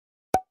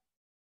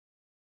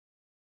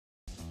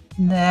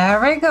There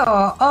we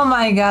go. Oh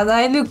my god,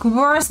 I look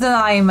worse than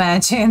I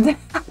imagined.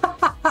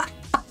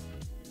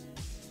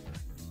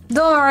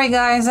 Don't worry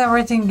guys,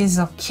 everything is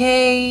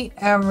okay.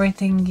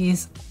 Everything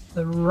is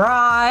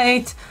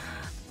right.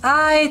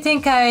 I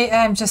think I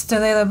am just a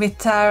little bit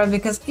tired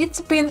because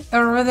it's been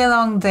a really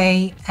long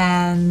day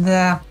and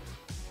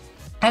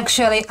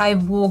actually I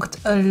walked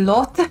a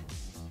lot.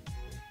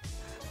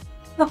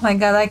 Oh my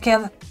god, I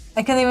can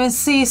even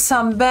see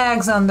some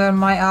bags under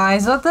my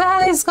eyes. What the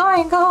hell is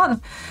going on?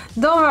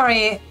 Don't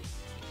worry,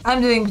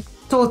 I'm doing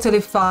totally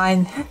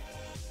fine.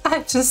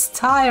 I'm just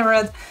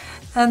tired.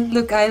 And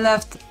look, I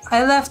left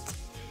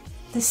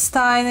this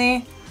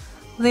tiny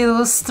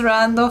little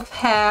strand of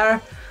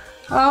hair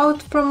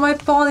out from my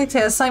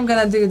ponytail, so I'm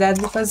gonna do that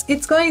because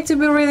it's going to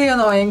be really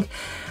annoying.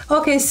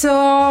 Okay,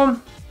 so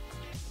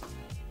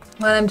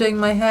when I'm doing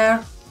my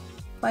hair,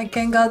 if I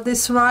can get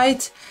this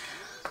right.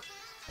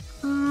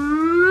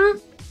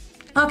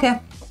 Okay,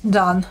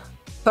 done.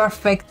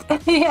 Perfect.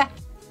 Yeah.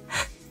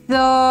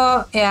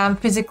 So yeah, I'm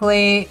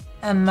physically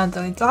and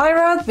mentally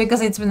tired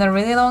because it's been a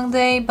really long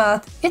day,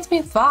 but it's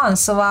been fun.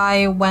 So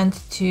I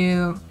went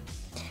to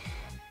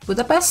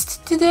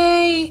Budapest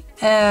today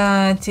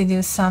to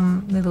do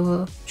some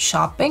little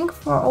shopping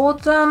for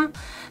autumn,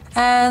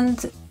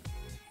 and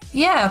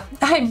yeah,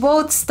 I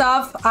bought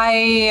stuff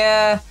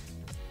I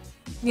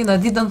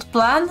didn't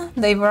plan.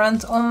 They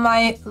weren't on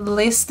my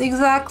list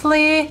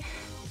exactly,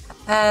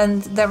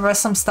 and there was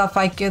some stuff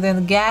I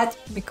couldn't get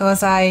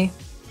because I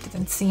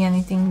didn't see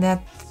anything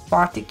that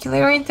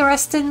particularly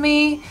interested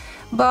me,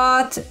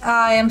 but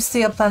I am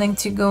still planning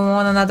to go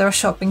on another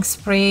shopping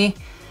spree,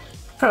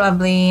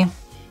 probably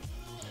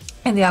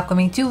in the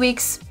upcoming 2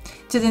 weeks,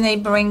 to the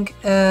neighboring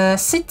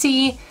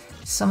city,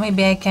 so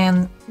maybe I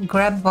can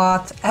grab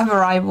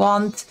whatever I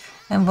want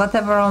and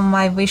whatever on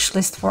my wish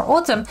list for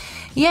autumn.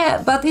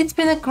 Yeah, but it's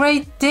been a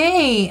great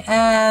day,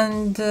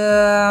 and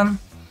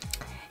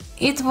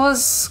it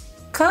was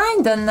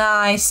kinda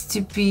nice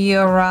to be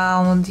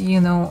around,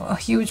 a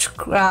huge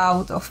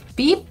crowd of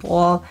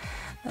people,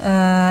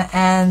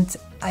 and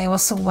I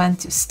also went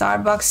to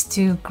Starbucks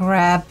to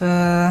grab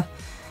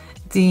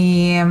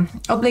the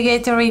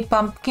obligatory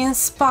pumpkin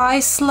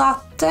spice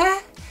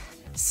latte.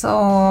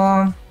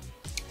 So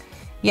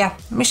yeah,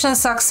 mission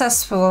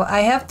successful.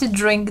 I have to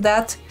drink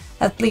that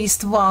at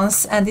least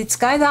once, and it's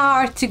kinda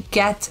hard to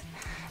get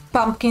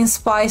pumpkin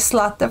spice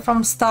latte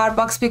from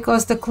Starbucks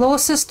because the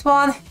closest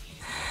one,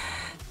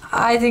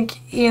 I think,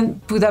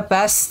 in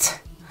Budapest,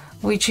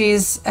 which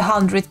is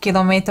 100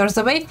 kilometers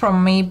away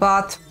from me,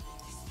 but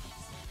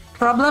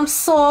problem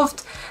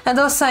solved. And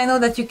also I know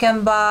that you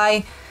can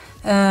buy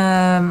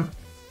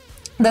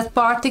that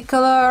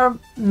particular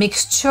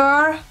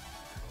mixture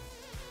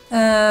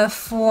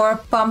for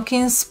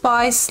pumpkin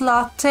spice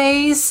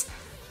lattes.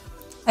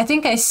 I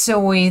think I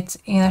saw it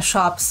in a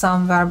shop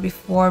somewhere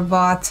before,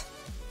 but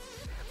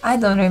I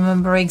don't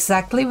remember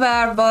exactly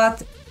where,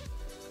 but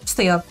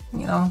still,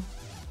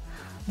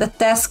 the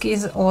task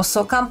is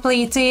also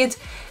completed.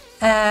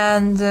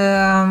 And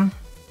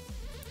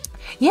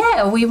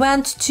yeah, we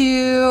went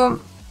to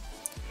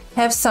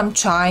have some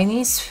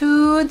Chinese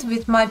food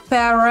with my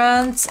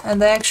parents,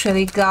 and I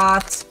actually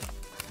got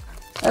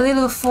a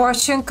little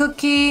fortune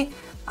cookie.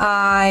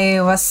 I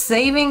was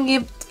saving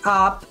it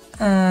up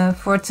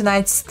for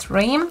tonight's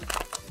stream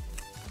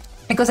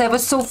because I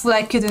was so full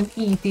I couldn't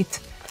eat it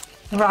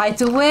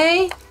right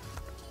away,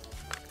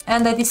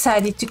 and I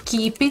decided to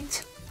keep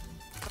it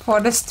for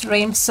the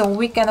stream so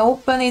we can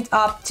open it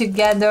up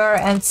together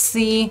and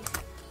see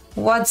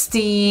what's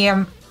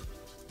the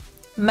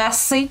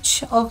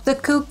message of the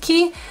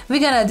cookie.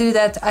 We're gonna do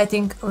that, I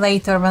think,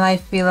 later when I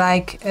feel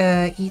like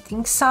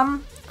eating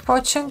some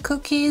fortune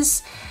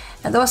cookies.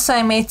 And also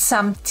I made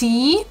some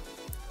tea.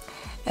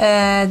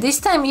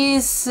 This time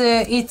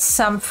it's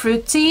some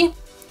fruit tea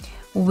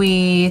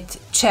with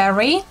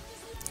cherry.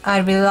 I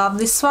really love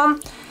this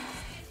one.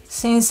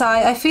 Since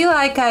I feel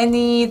like I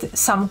need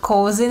some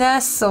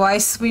coziness, so I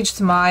switched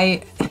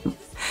my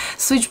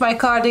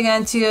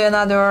cardigan to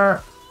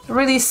another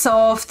really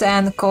soft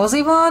and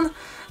cozy one.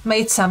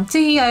 Made some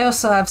tea. I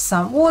also have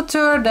some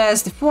water.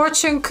 There's the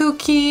fortune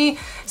cookie.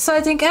 So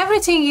I think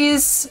everything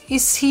is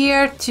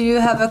here to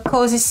have a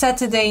cozy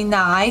Saturday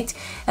night,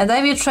 and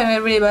I will try my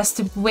really best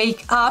to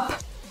wake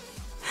up.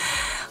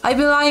 I've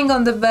been lying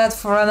on the bed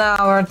for an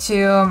hour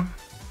to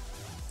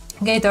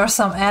gather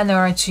some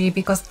energy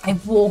because I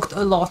walked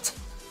a lot.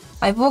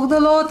 I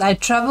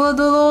traveled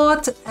a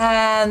lot,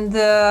 and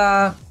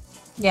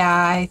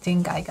yeah, I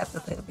think I got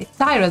a little bit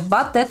tired,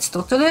 but that's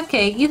totally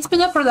okay. It's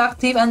been a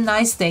productive and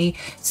nice day.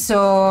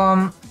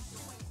 So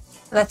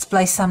let's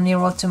play some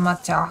NieR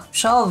Automata,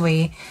 shall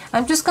we?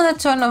 I'm just gonna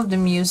turn off the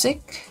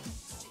music.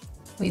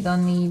 We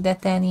don't need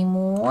that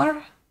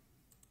anymore.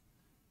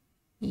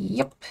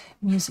 Yep,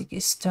 music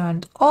is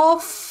turned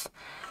off.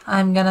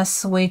 I'm gonna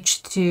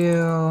switch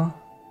to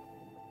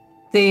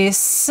this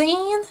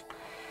scene,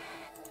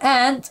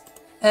 and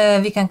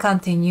we can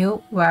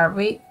continue where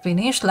we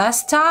finished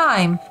last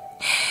time.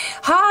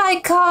 Hi,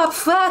 Cop.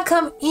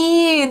 Welcome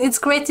in. It's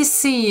great to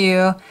see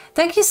you.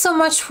 Thank you so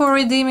much for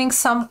redeeming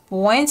some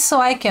points so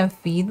I can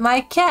feed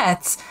my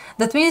cats.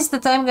 That means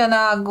that I'm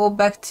gonna go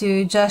back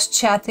to just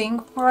chatting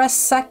for a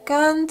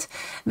second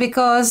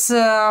because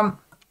I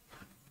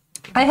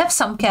have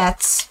some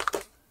cats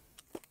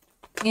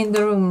in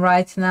the room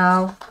right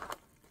now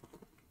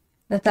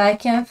that I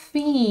can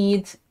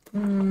feed.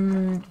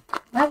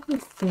 Let me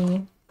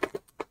see.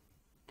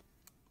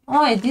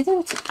 Oh, I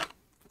didn't.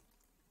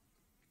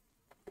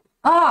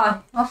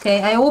 Ah,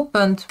 okay, I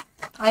opened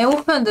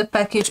the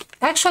package.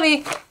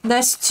 Actually,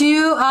 there's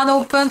two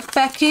unopened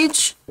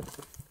package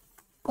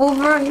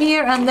over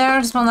here, and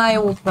there's one I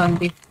opened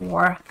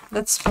before.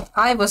 That's what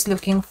I was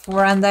looking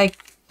for, and I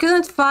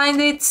couldn't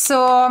find it,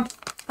 so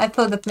I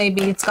thought that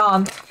maybe it's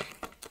gone.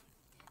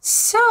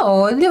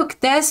 So, look,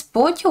 there's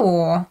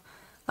Boyo,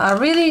 a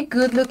really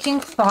good-looking,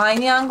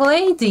 fine young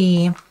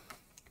lady.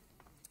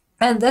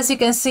 And as you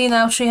can see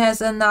now, she has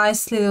a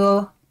nice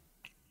little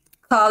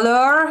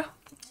color,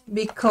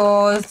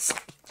 because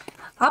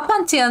up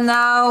until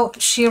now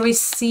she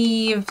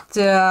received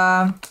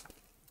a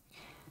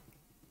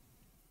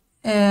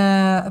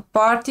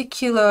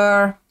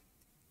particular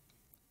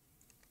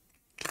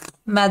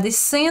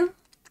medicine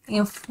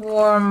in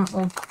form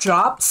of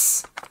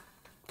drops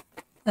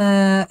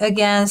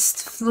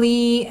against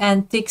flea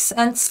and ticks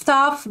and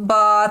stuff,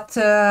 but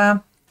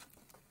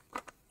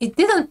it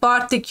didn't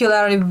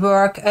particularly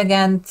work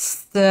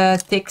against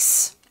the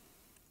ticks.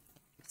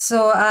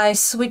 So I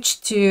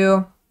switched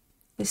to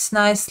this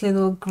nice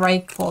little gray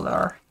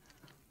color.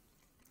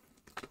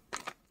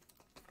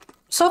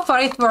 So far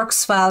it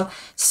works well.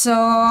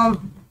 So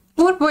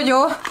poor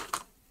Boyo,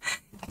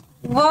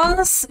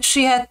 once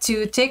she had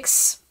 2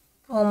 ticks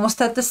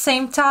almost at the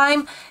same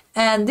time,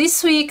 and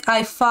this week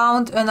I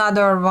found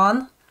another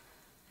one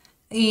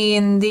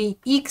in the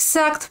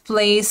exact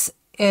place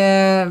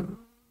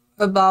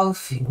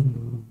above.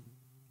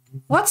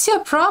 What's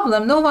your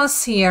problem? No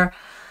one's here.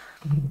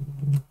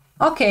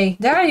 Okay,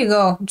 there you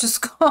go.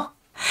 Just go.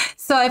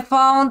 So I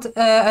found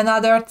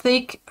another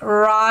tick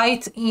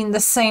right in the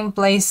same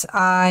place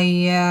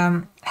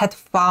I had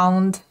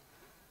found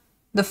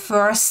the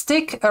first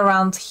tick,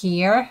 around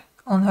here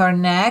on her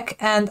neck,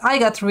 and I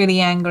got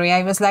really angry.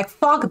 I was like,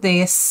 fuck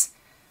this.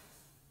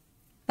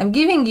 I'm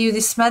giving you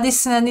this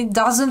medicine and it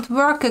doesn't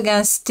work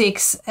against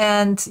ticks,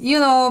 and you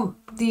know,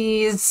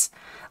 these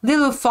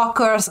little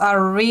fuckers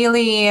are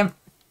really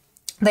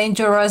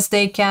dangerous.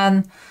 They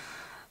can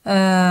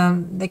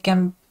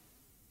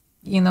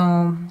you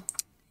know,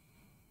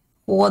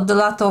 hold a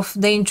lot of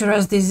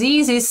dangerous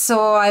diseases.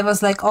 So I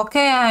was like,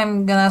 okay,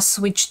 I'm gonna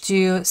switch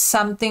to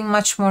something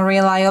much more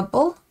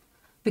reliable,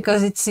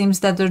 because it seems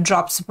that the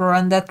drops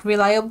weren't that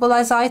reliable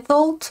as I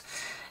thought.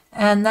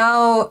 And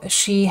now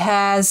she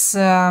has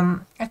a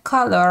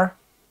color,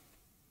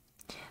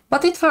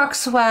 but it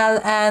works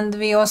well. And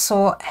we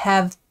also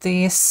have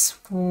this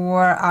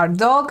for our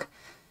dog,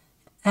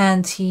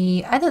 and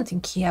I don't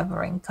think he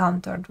ever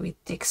encountered with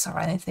ticks or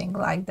anything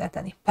like that,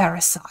 any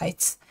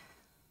parasites.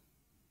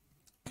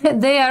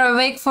 They are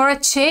awake for a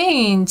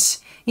change.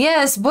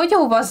 Yes,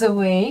 Boyo was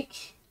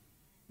awake,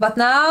 but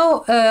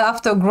now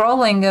after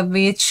growling a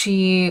bit,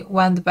 she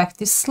went back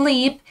to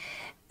sleep.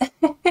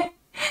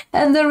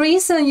 And the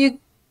reason you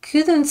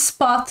couldn't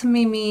spot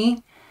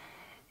Mimi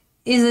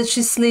is that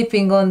she's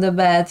sleeping on the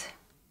bed.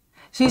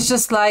 She's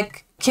just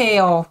like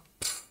KO.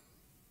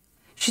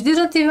 She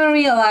didn't even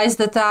realize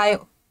that I,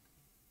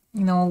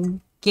 you know,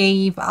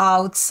 gave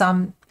out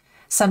some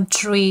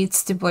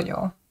treats to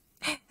Boyo.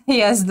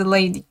 Yes, the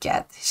lady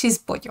cat. She's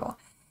Boyo.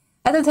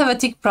 I don't have a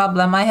tick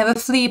problem. I have a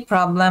flea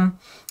problem.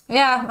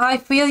 Yeah, I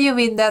feel you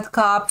with that,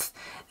 Cop.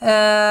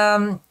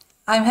 I'm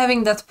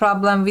having that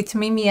problem with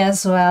Mimi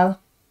as well.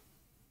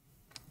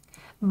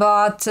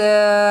 But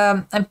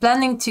I'm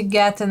planning to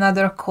get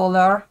another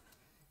color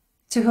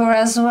to her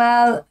as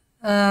well,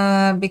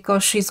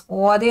 because she's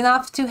old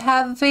enough to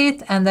have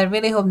it, and I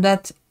really hope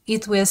that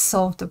it will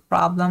solve the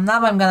problem.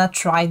 Now I'm gonna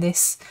try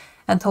this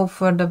and hope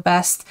for the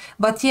best.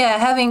 But yeah,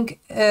 having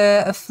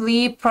a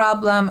flea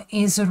problem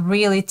is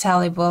really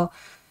terrible.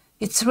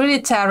 It's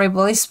really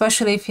terrible,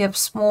 especially if you have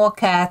small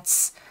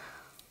cats,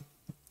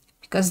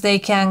 because they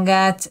can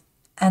get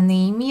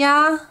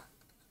anemia,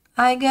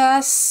 I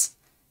guess,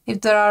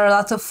 if there are a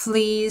lot of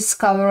fleas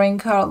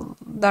covering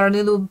their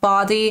little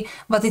body.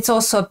 But it's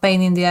also a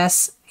pain in the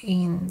ass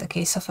in the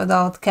case of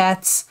adult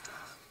cats.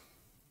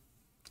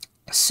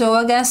 So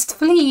against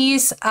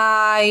fleas,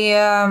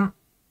 I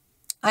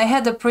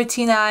had a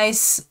pretty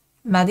nice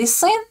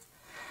medicine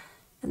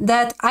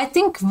that I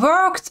think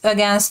worked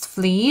against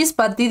fleas,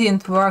 but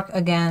didn't work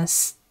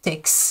against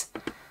ticks.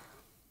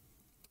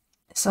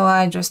 So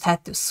I just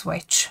had to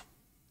switch.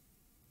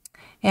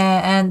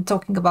 And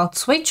talking about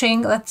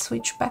switching, let's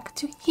switch back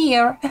to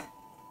here.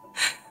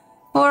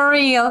 For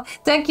real.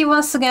 Thank you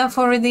once again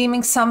for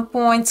redeeming some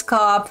points,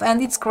 Cop,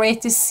 and it's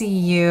great to see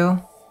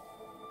you.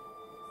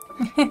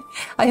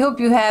 I hope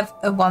you have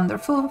a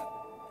wonderful,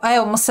 I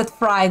almost said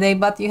Friday,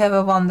 but you have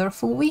a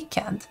wonderful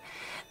weekend.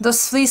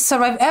 Those fleas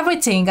survive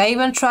everything. I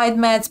even tried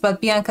meds,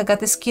 but Bianca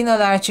got a skin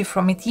allergy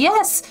from it.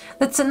 Yes,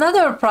 that's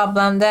another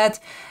problem, that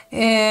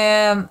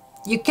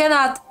you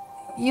cannot,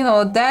 you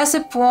know, there's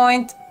a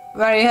point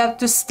where you have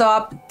to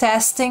stop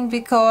testing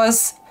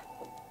because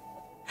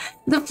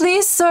the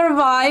fleas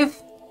survive,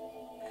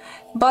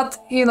 but,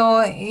 you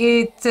know,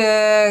 it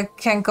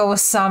can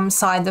cause some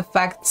side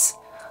effects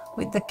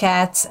with the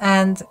cats.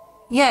 And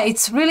yeah,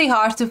 it's really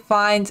hard to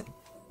find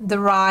the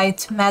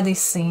right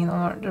medicine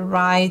or the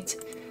right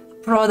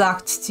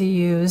product to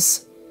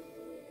use,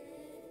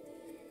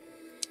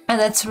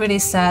 and that's really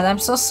sad. I'm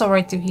so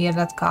sorry to hear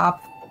that,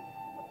 Cop,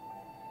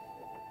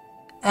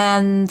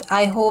 and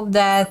I hope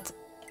that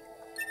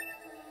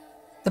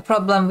the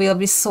problem will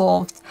be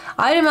solved.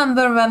 I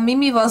remember when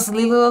Mimi was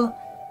little,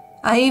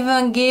 I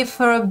even gave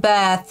her a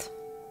bath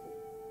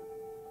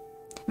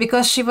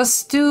because she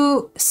was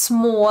too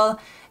small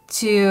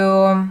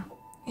to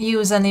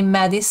use any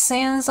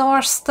medicines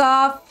or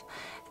stuff,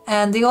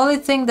 and the only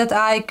thing that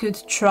I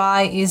could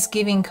try is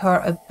giving her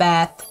a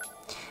bath.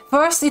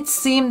 First it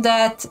seemed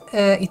that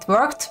it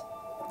worked,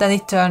 then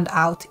it turned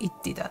out it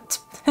didn't.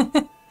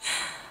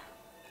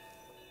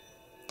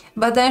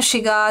 But then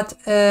she got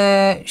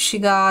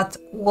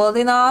old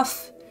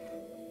enough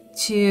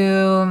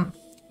to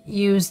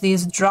use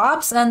these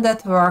drops, and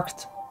that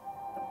worked.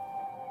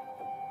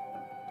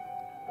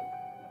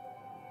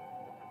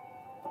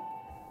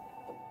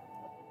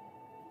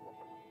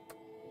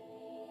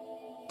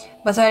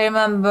 But I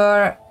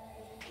remember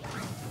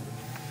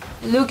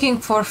looking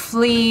for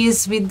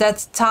fleas with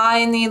that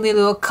tiny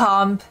little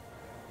comb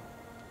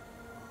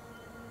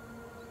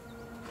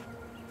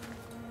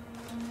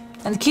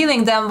and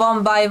killing them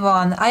one by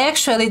one. I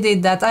actually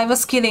did that. I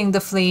was killing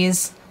the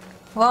fleas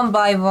one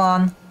by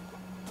one.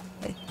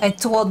 I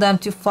told them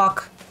to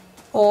fuck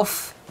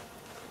off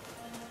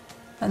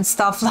and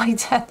stuff like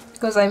that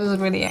because I was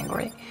really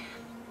angry.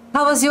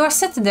 How was your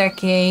Saturday,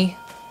 Kay?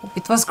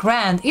 It was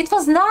grand. It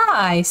was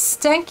nice.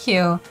 Thank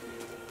you.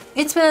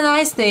 It's been a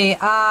nice day.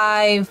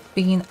 I've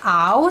been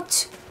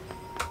out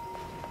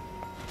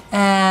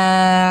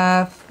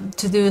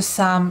to do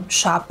some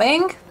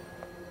shopping.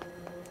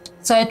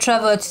 So I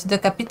traveled to the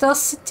capital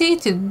city,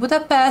 to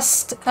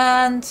Budapest,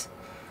 and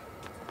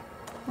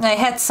I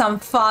had some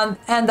fun,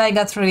 and I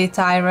got really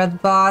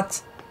tired,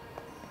 but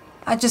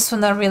I just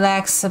wanna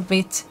relax a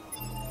bit.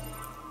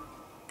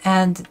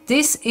 And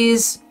this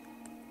is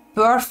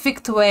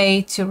perfect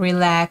way to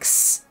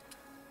relax.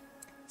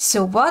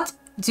 So what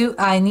do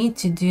I need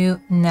to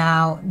do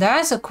now?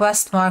 There's a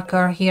quest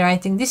marker here. I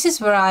think this is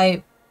where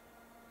I've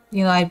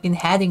been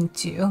heading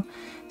to.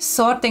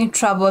 Sorting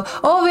trouble.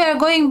 Oh, we are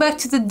going back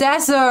to the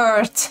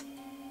desert.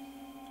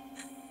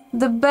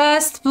 The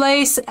best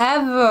place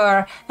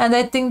ever. And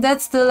I think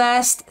that's the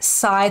last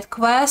side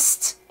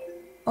quest.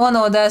 Oh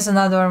no, there's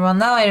another one.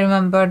 Now I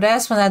remember.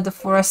 There's one at the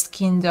Forest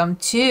Kingdom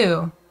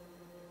too.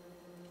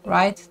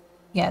 Right?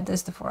 Yeah,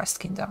 that's the Forest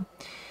Kingdom.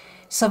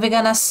 So we're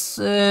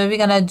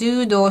gonna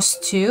do those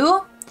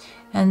two,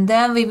 and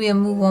then we will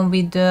move on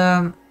with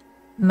the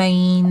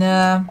main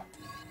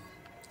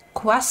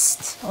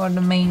quest or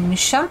the main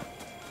mission.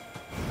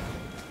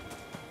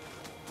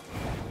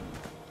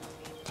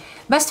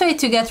 Best way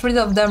to get rid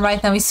of them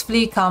right now is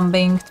flea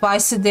combing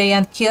twice a day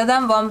and kill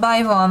them one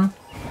by one.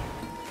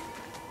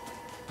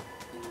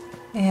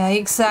 Yeah,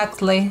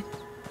 exactly.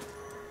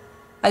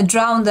 I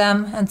drowned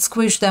them and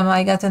squished them.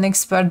 I got an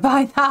expert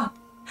by now.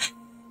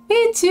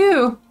 Me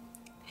too.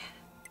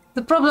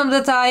 The problem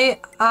that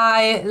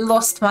I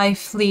lost my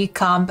flea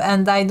comb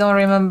and I don't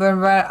remember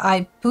where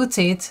I put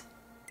it.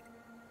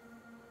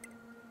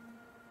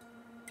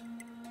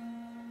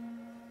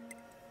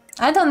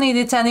 I don't need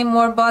it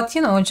anymore, but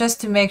you know, just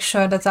to make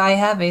sure that I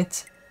have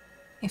it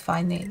if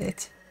I need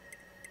it.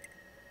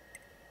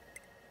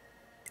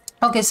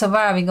 Okay, so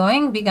where are we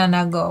going? We're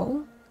gonna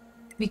go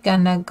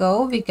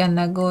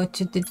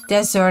to the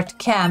desert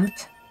camp.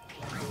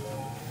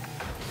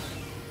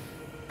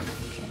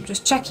 Okay, I'm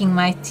just checking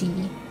my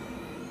tea.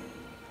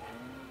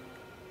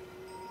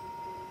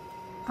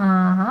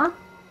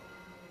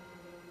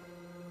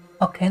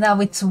 Okay, now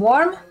it's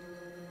warm,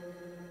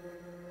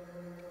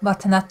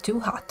 but not too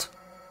hot.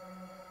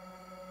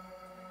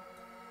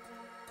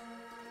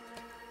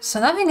 So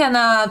now we're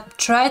gonna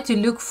try to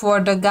look for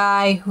the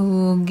guy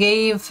who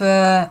gave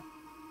us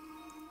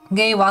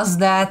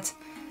that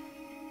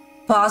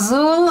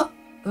puzzle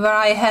where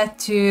I had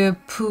to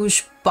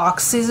push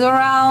boxes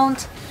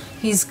around.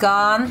 He's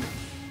gone.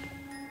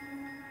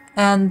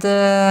 And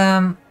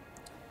the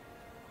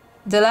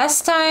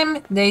last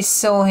time they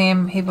saw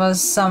him, he was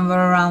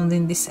somewhere around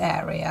in this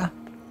area.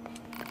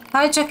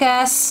 Hi,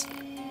 Jackass.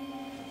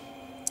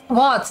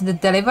 What? The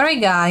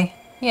delivery guy?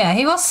 Yeah,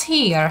 he was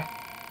here.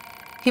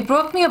 He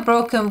brought me a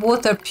broken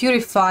water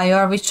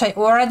purifier, which I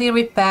already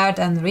repaired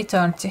and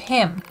returned to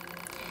him.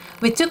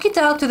 We took it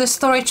out to the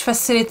storage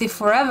facility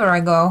forever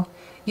ago.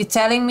 You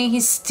telling me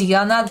he's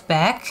still not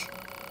back?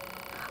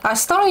 Our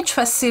storage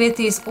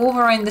facility is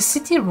over in the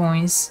city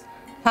ruins.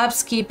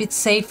 Helps keep it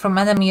safe from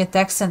enemy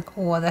attacks and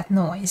all that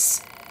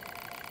noise.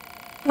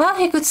 Well,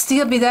 he could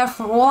still be there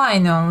for all I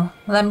know.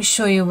 Let me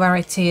show you where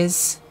it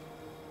is.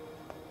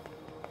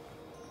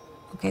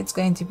 Okay, it's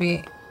going to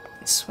be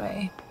this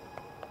way.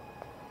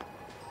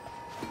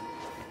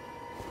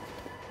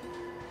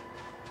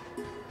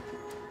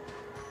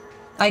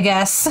 I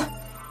guess.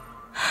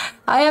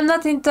 I am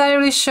not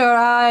entirely sure.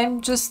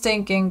 I'm just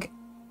thinking.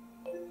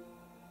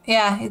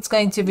 Yeah, it's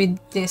going to be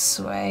this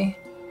way.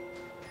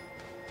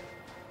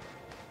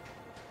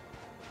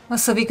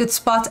 So we could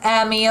spot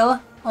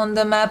Emil on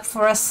the map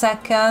for a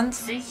second.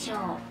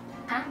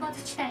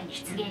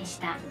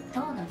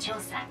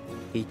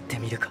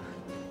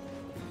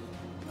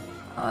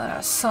 Oh, there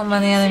are so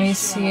many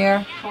enemies here.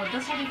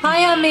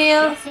 Hi,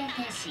 Emil!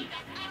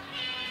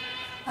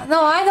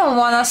 No, I don't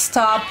want to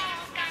stop.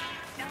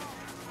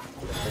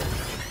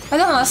 I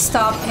don't want to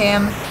stop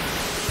him.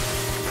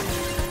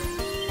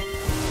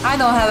 I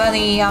don't have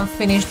any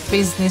unfinished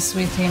business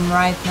with him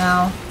right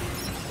now.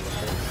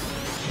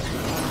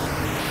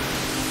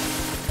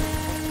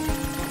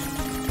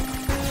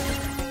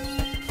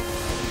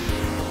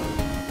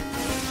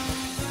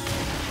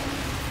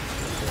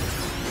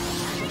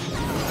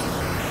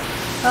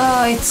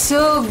 Oh, it's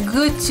so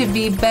good to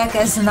be back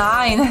as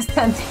NieR. What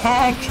the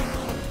heck?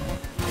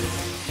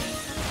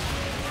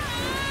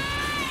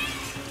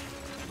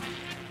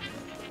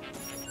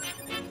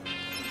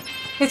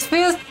 It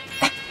feels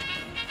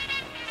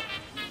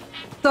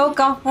so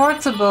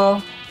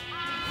comfortable.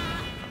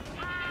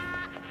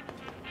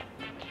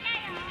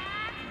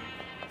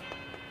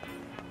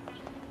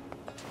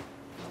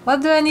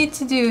 What do I need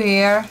to do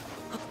here?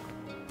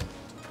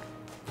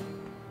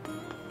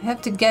 I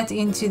have to get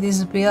into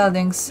this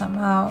building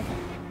somehow.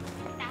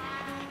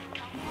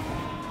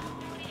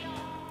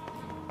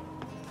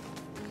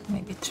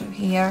 Maybe through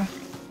here.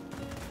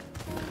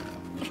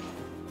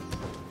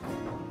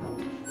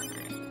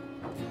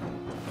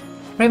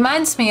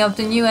 Reminds me of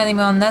the new anime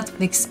on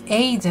Netflix,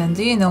 Aiden.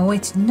 Do you know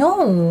it?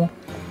 No!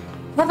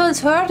 Haven't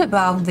heard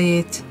about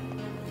it.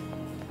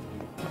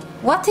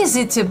 What is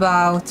it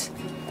about?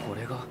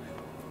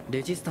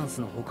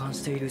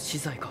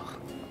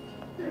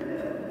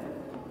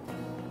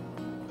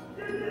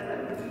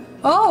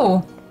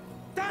 Oh!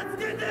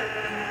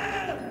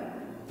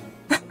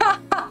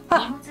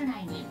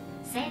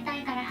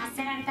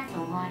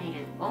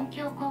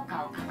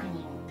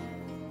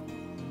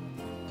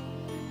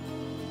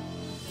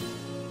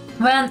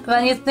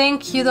 When you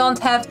think you don't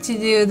have to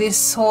do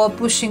this whole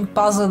pushing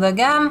puzzle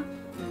again,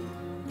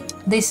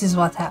 this is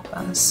what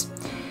happens.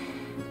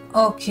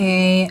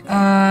 Okay,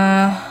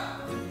 I'm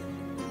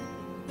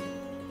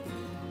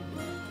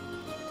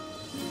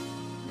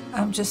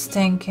just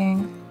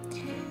thinking.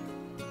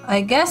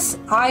 I guess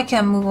I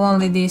can move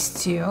only these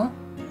two.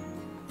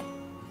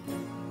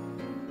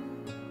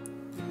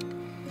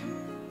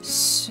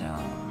 So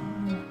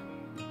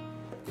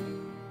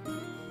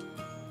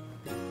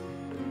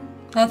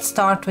let's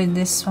start with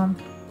this one.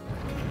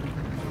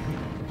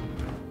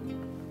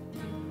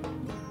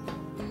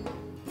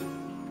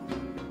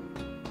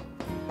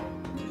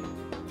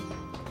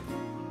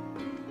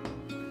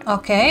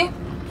 Okay.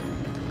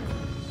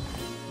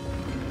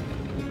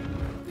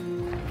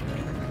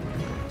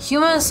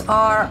 Humans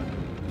are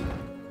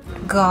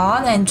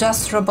gone and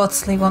just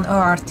robots live on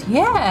Earth.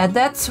 Yeah,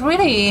 that's a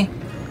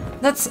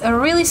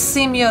really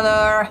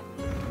similar,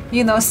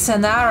 you know,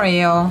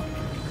 scenario.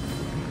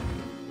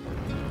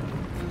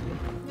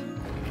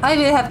 I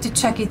will have to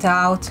check it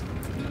out.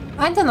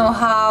 I don't know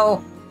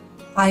how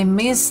I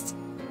missed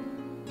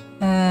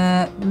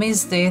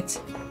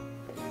it.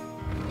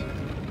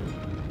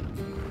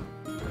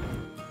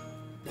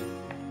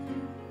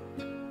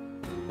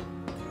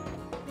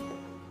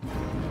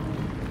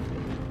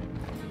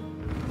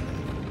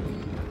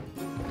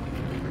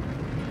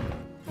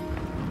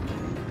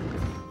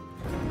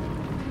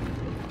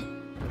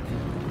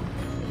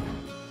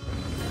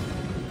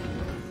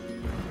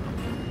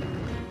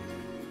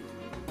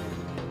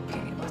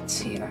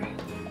 Here.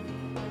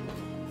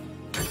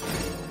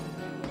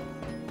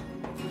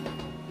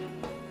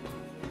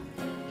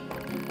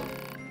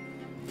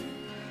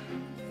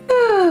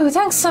 Ooh,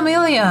 thanks a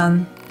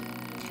million.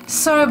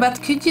 Sorry,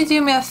 but could you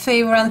do me a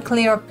favor and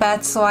clear a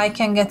path so I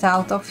can get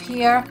out of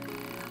here?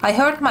 I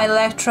hurt my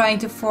leg trying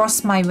to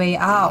force my way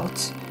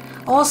out.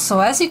 Also,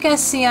 as you can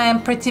see, I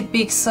am pretty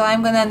big, so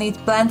I'm gonna need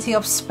plenty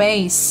of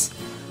space.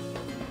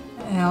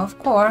 Yeah, of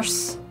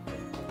course.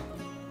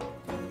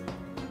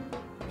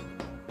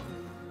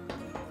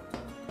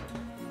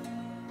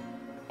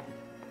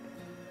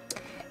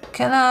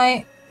 Can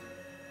I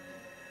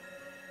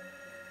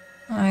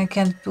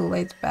can't pull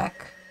it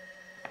back.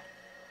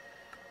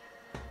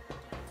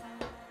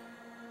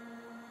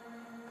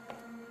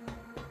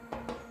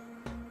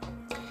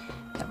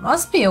 There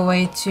must be a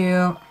way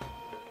to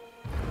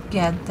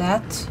get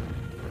that.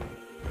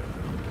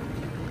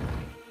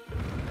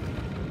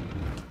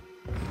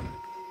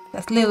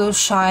 That little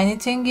shiny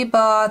thingy,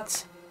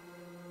 but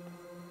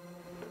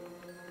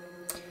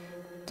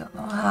don't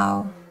know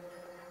how.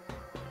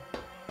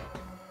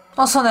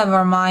 Also,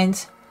 never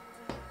mind.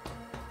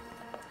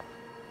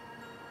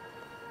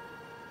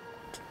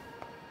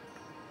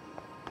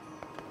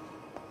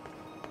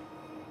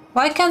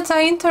 Why can't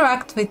I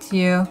interact with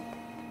you?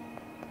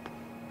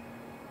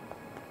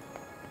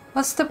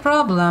 What's the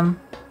problem?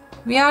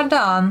 We are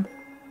done.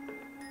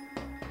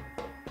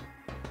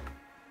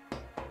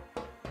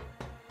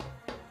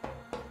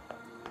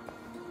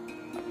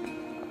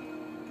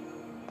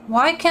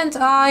 Why can't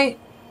I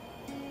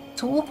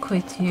talk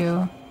with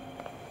you?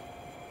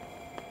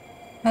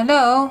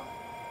 Hello?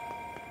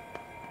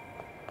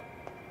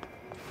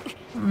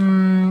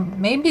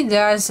 Maybe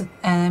there's an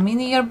enemy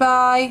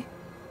nearby.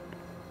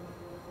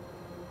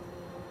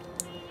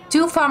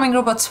 2 farming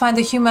robots find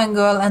a human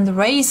girl and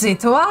raise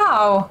it.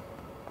 Wow!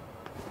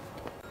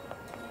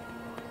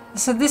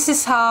 So this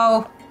is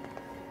how,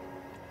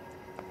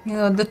 you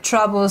know, the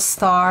trouble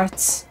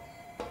starts.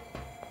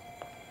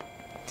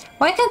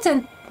 Why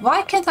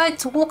can't I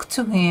talk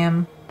to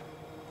him?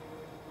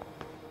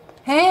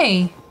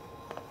 Hey,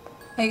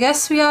 I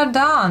guess we are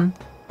done.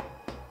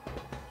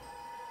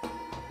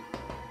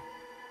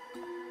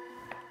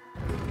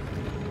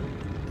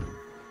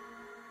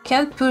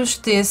 Can't push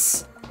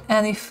this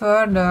any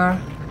further.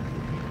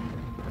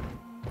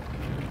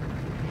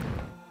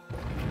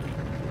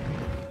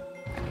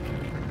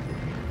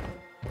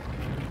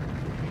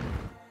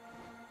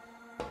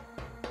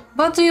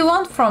 What do you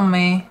want from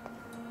me?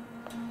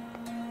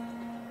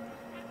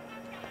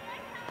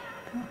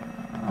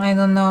 I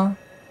don't know.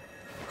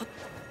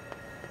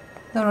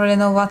 Don't really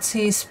know what's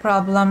his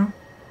problem.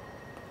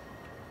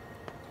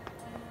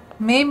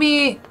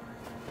 Maybe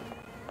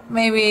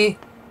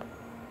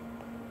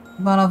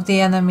one of the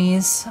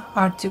enemies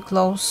are too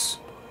close.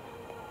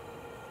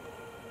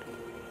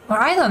 Or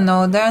I don't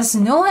know, there's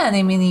no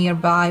enemy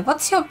nearby.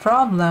 What's your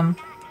problem?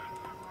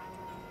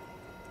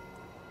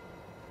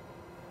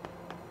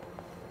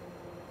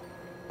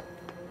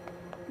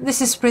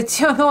 This is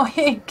pretty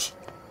annoying.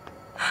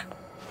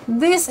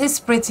 This is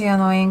pretty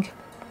annoying.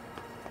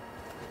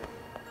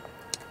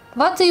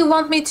 What do you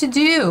want me to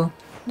do?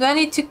 Do I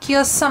need to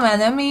kill some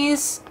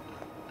enemies?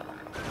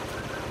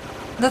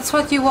 That's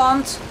what you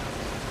want?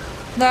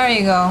 There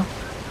you go.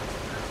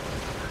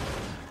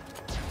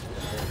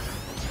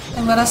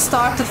 I'm gonna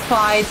start the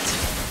fight.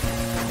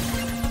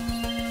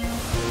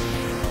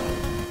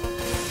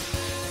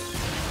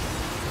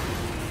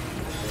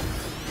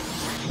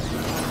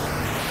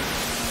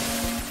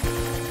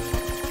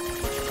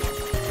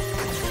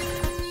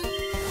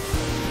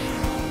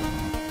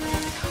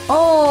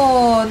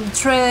 Oh, the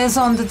trailer is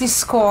on the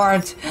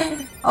Discord.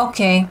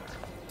 Okay.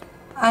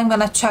 I'm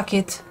gonna check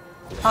it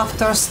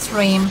after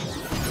stream.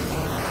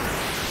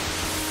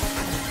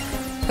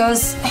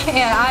 Because,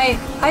 yeah,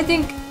 I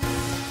think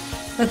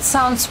that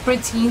sounds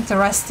pretty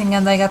interesting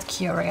and I got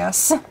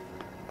curious.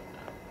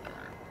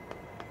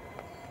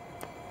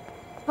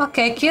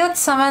 Okay, killed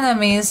some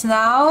enemies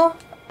now.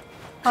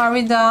 Are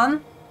we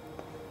done?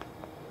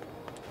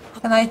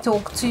 Can I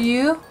talk to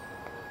you?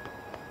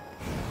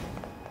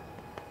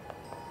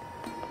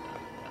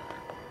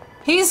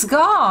 He's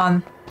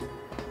gone!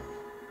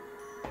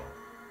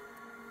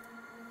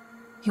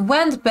 He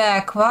went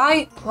back.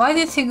 Why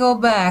did he go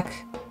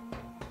back?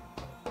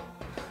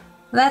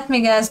 Let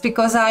me guess,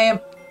 because I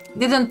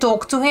didn't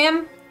talk to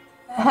him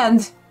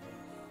and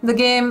the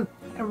game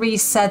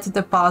reset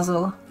the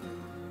puzzle.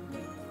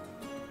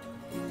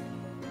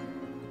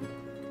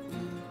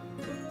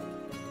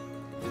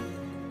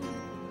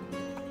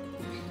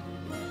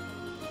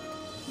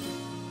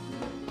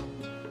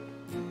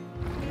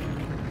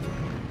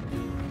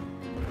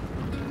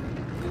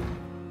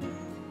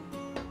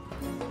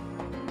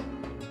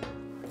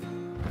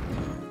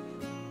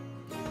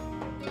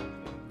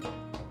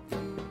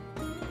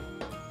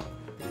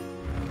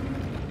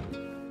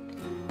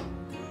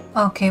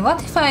 Okay,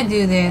 what if I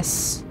do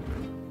this?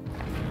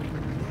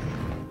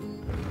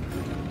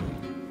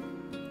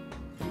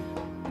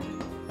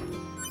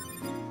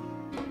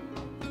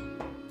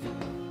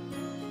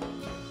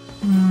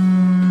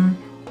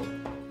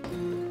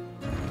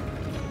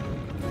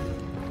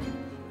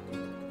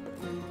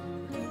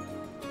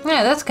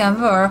 Yeah, that can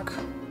work.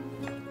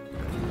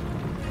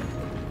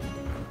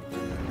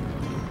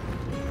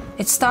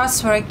 It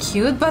starts very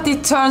cute, but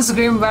it turns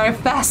grim very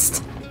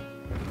fast.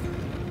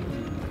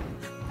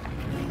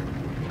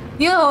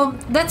 You know,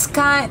 that's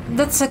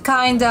a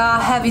kinda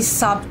heavy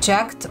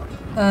subject,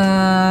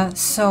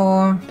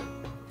 so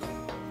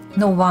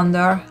no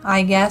wonder,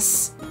 I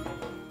guess.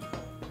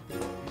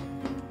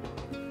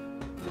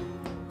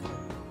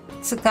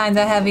 It's a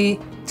kinda heavy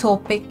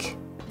topic.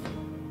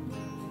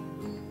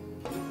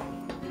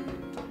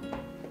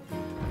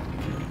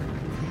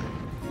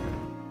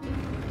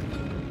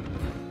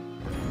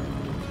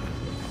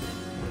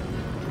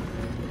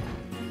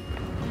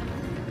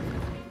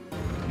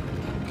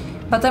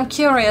 But I'm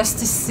curious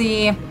to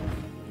see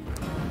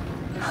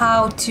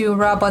how 2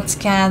 robots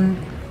can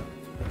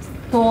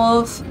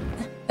solve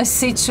a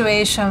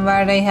situation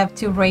where they have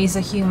to raise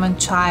a human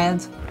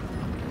child.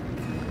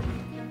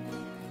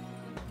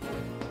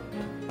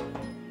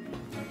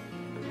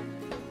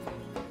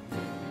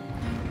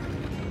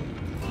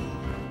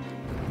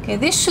 Okay,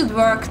 this should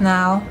work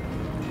now.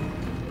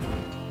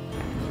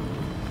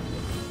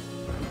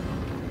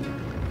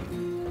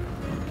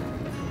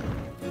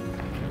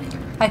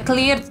 I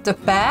cleared the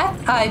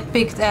path. I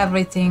picked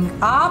everything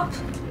up.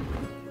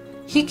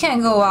 He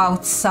can go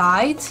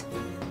outside.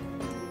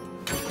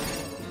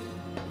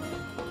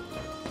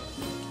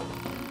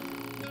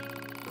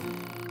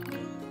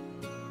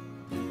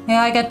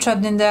 Yeah, I got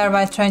trapped in there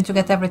by trying to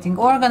get everything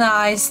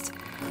organized.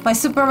 My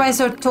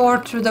supervisor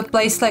tore through the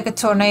place like a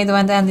tornado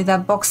and ended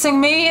up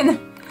boxing me in.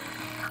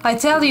 I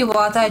tell you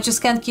what, I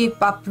just can't keep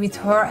up with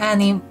her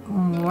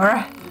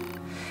anymore.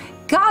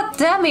 God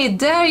damn it,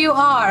 there you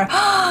are!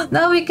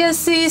 Now we can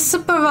see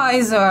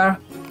supervisor.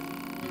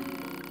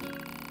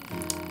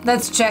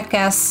 That's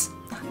jackass.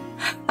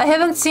 I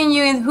haven't seen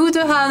you in who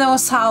the hell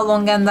knows how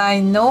long, and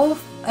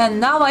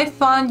now I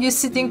found you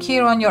sitting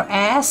here on your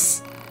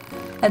ass.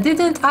 And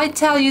didn't I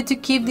tell you to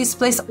keep this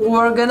place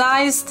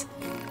organized?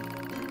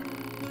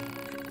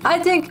 I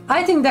think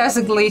there's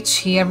a glitch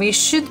here. We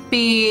should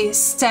be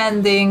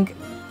standing,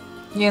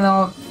 you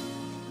know,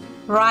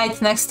 right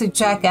next to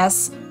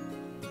jackass.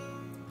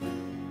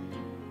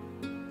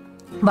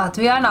 But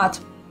we are not.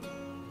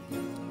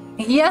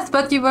 Yes,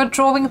 but you were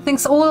throwing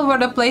things all over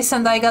the place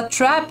and I got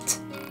trapped.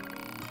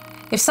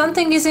 If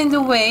something is in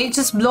the way,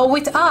 just blow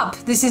it up.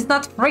 This is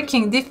not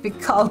freaking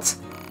difficult.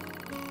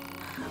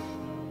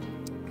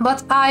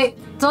 But I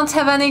don't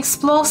have any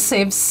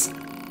explosives.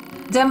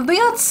 Then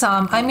build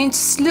some. I mean,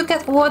 just look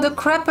at all the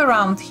crap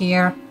around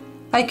here.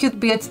 I could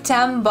build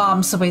 10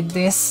 bombs with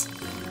this.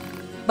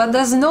 But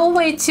there's no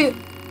way to...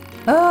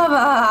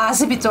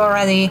 zip it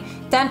already.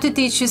 Time to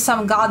teach you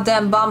some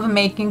goddamn bomb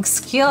making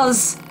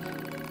skills.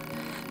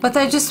 But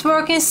I just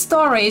work in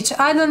storage.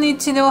 I don't need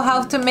to know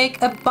how to make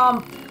a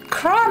bomb.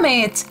 Cram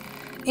it!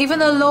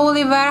 Even a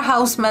lowly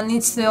warehouseman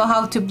needs to know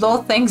how to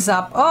blow things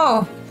up.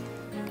 Oh!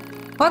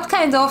 What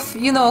kind of,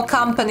 you know,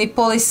 company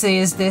policy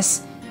is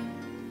this?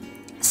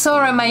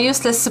 Sorry, my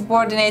useless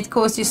subordinate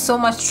caused you so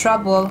much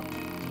trouble.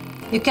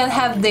 You can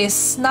have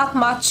this. Not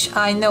much,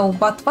 I know,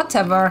 but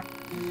whatever.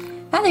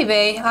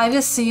 Anyway, I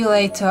will see you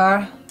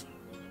later.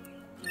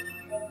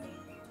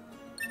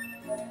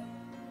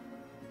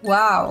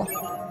 Wow.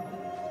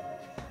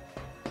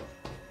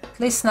 At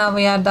least now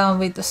we are done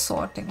with the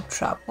sorting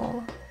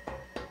trouble.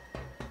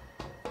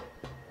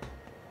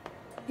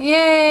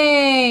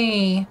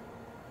 Yay!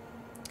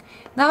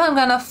 Now I'm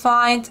gonna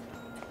find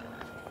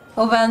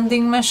a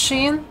vending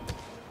machine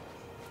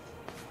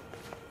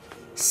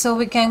so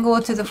we can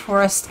go to the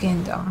Forest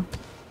Kingdom.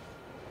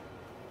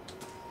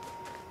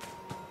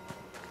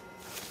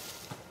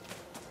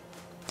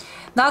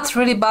 Not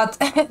really, but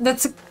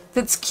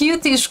that's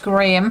cute-ish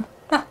Grim.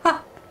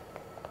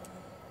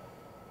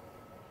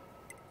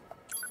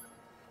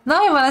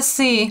 Now I wanna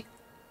see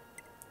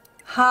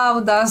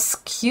how does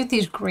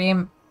cute-ish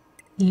Grim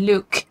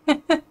look.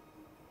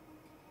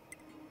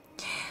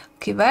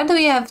 Okay, where do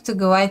we have to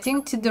go? I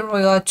think to the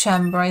Royal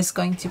Chamber is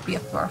going to be a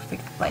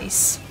perfect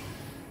place.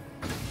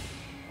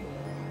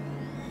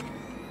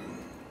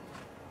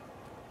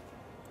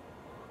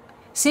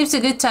 Seems a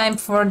good time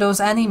for those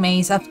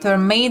animes after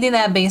Made in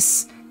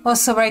Abyss,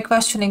 also very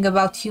questioning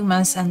about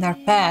humans and their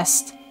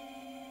past.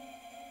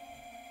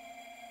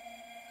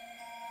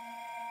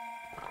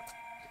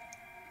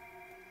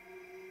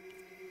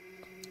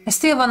 I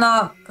still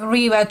wanna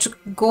rewatch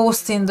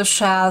Ghost in the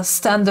Shell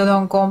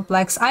standalone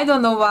complex. I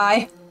don't know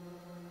why.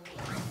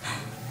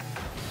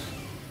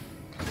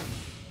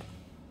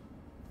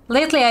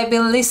 Lately I've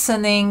been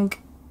listening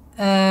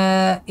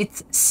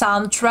its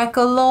soundtrack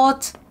a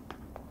lot.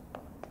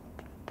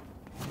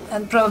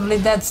 And probably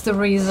that's the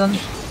reason.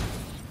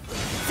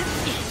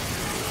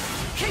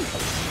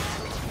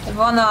 I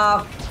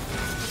wanna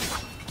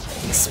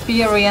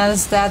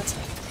experience that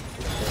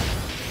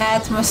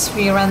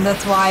atmosphere and that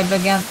vibe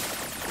again.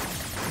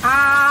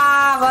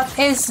 Ah, what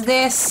is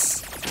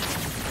this?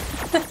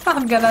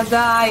 I'm gonna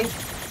die.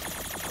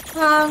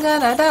 I'm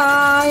gonna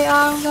die.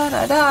 I'm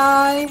gonna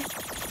die.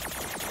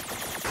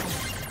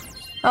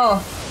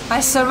 Oh, I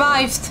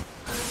survived.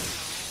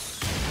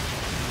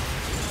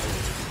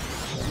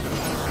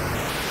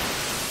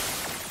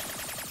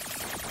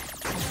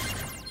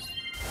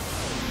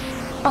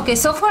 Okay,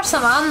 so for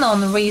some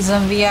unknown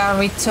reason we are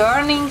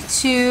returning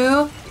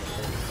to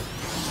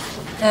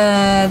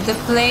the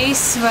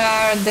place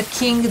where the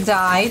king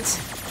died.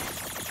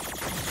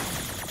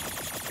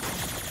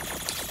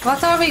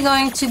 What are we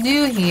going to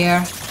do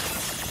here?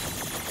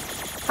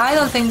 I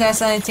don't think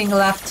there's anything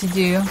left to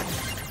do.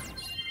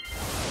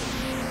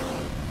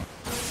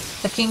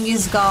 The king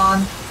is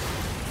gone.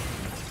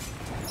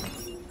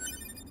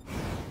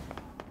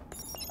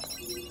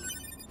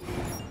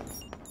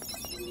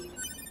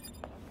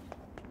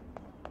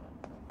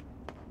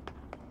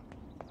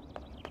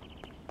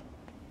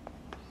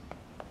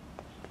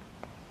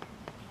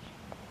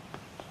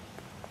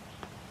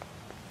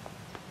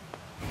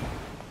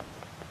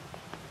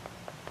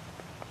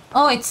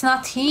 Oh, it's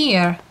not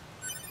here,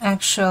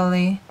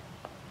 actually.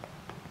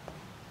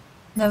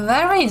 Now,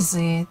 where is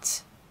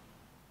it?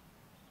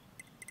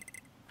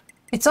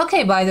 It's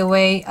okay, by the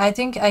way. I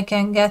think I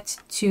can get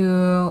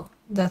to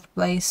that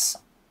place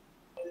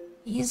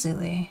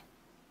easily.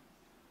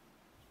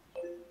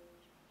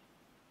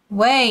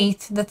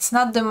 Wait, that's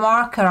not the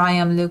marker I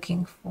am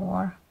looking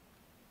for.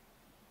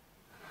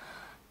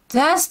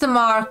 That's the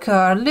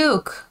marker,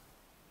 look!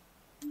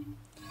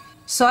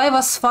 So I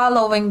was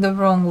following the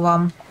wrong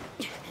one.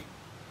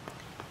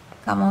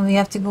 Come on, we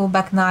have to go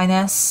back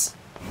 9S.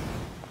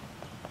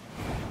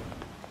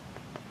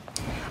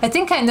 I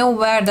think I know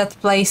where that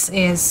place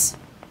is.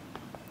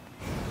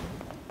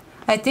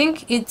 I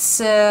think it's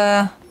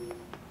that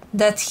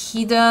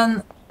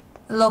hidden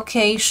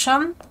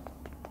location.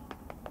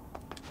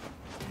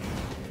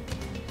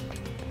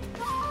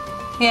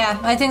 Yeah,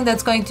 I think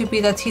that's going to be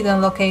that hidden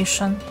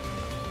location.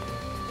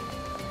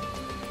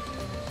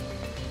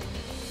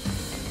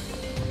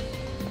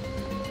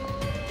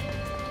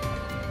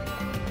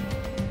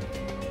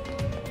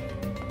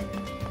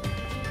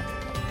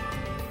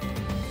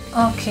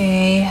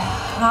 Okay,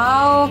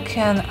 how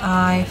can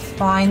I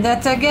find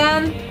that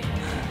again?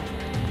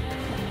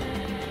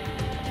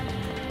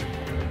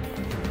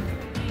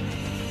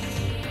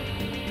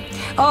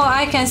 Oh,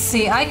 I can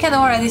see. I can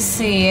already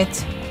see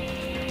it.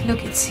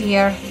 Look, it's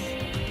here.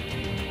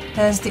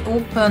 There's the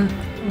open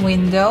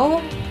window.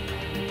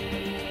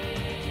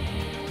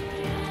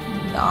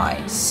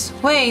 Nice.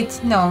 Wait,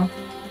 no.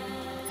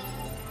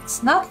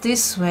 It's not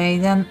this way,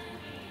 then.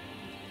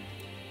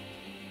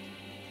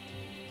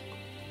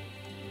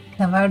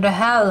 Then where the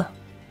hell?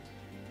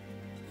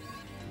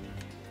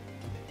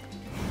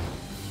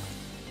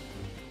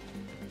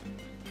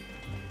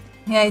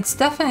 Yeah, it's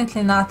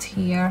definitely not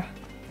here.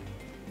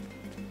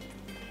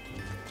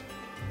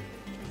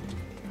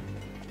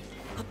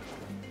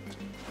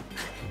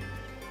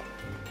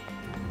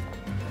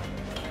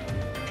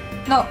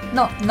 No,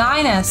 no,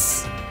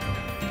 9S.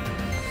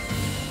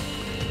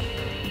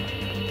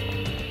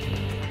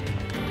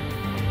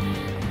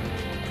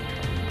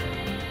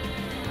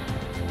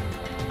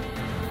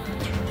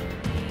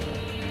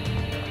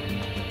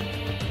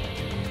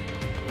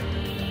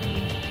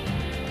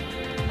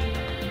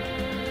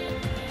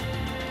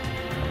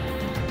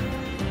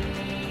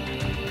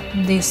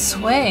 This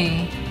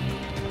way.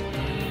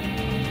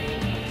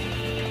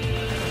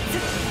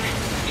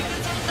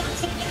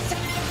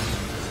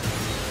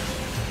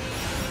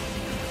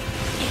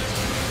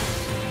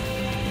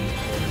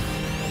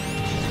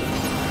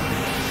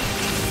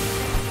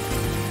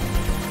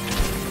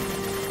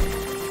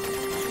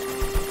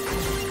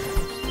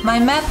 My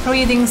map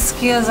reading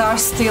skills are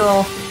still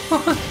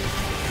off.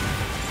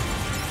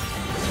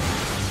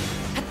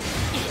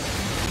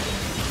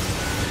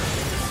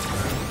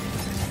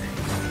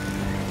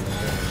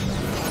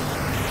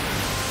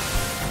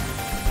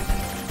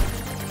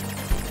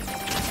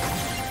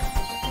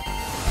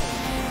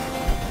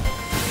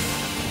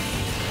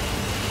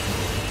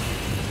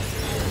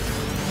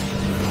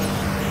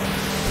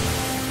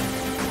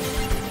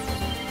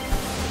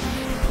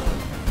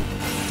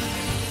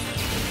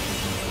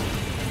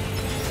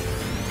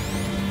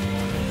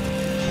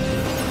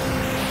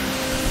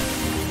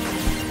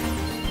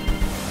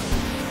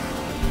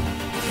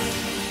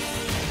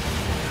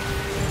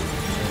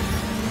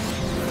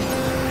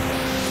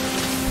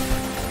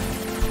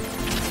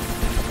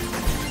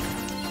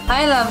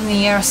 I love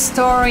NieR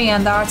story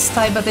and art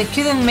style, but I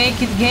couldn't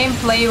make it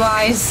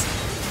gameplay-wise.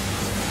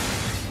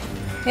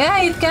 Yeah,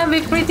 it can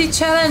be pretty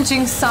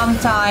challenging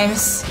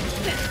sometimes.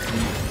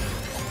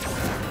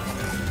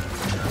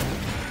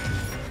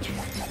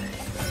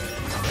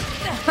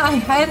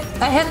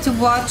 I had to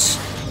watch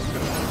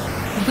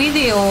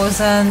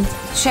videos and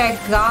check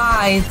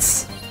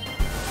guides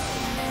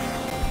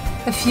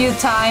a few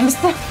times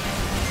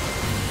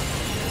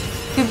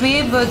to be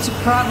able to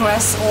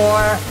progress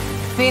or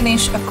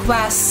finish a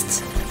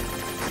quest.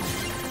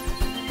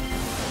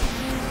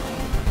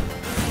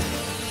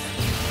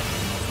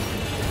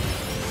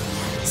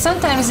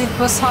 Sometimes it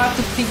was hard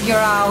to figure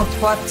out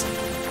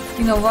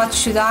what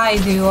should I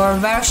do, or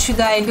where should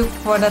I look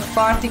for that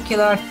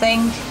particular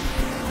thing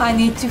I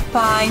need to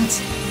find.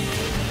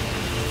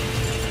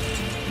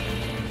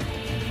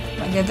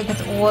 Okay, look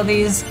at all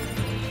these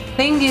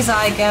thingies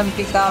I can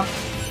pick up.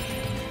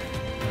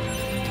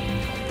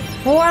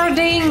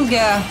 Hoarding!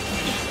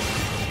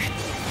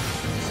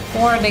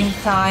 Hoarding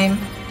time.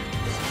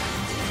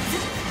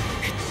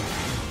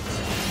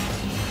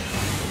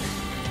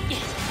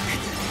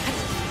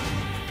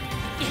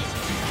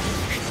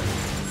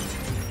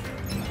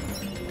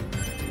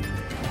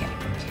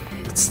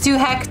 It's too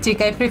hectic.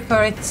 I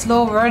prefer it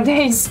slower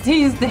days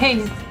these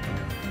days.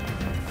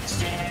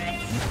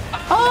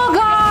 Oh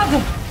god!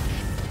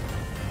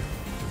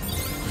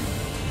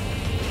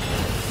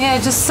 Yeah,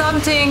 just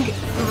something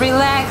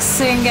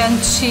relaxing and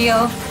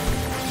chill.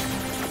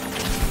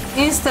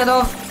 Instead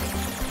of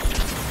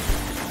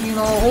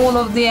all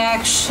of the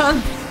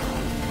action.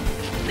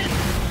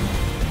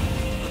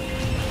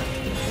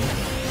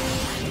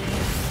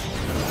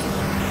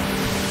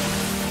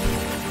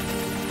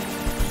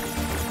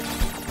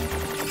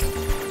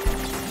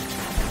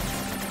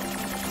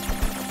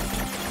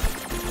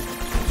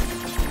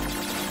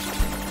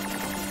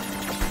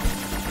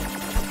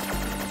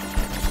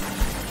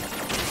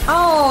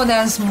 Oh,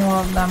 there's more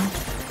of them.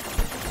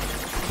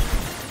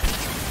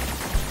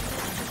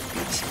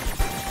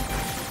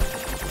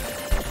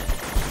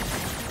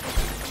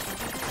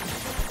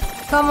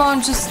 Come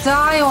on, just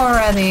die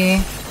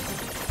already.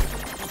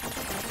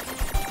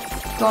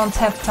 Don't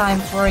have time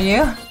for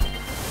you.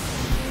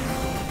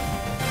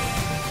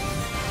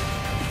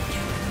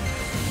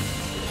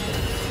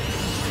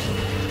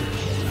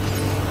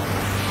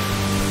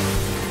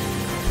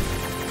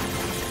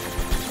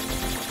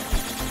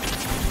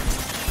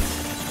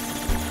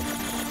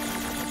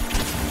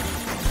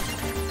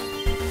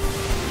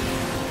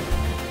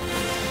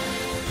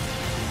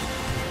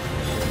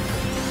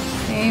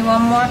 Okay,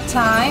 one more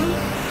time.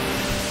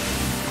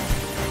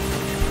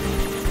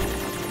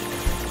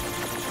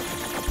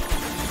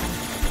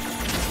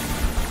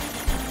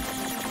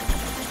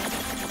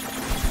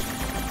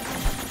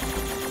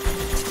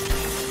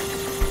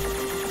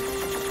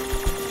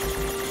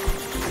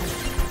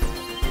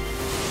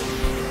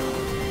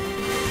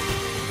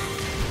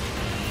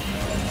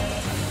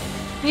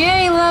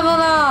 Yay, level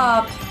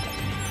up!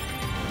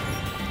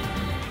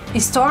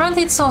 Is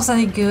Tormented Souls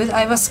any good?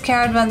 I was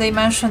scared when they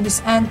mentioned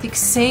this antique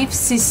save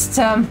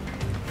system.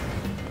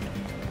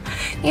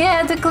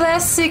 Yeah, the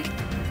classic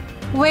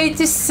way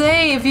to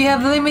save. You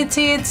have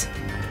limited...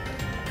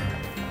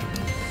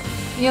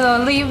 You know,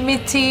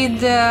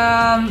 limited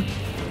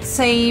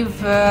save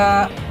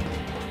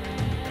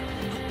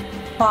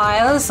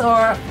files,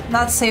 or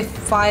not save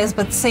files,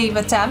 but save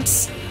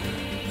attempts.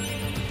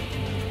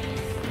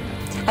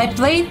 I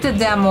played the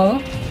demo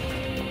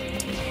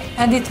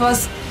and it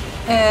was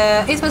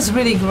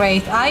really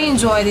great. I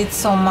enjoyed it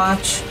so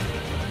much.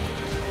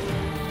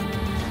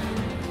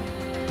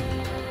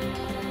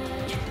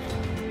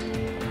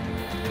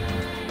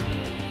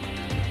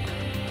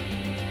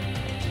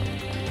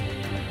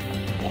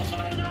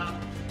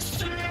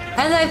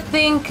 And I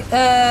think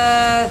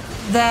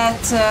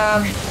that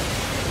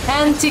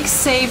antique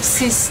save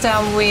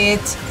system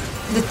with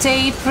the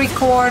tape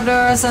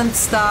recorders and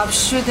stuff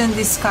shouldn't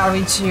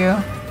discourage you.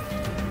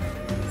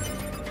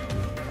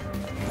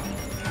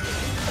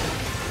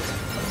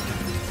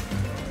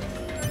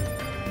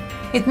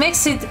 It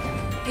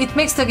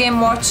makes the game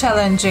more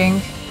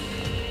challenging.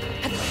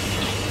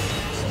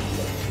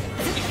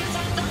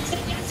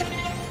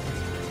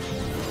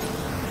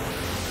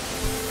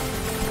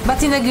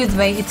 But in a good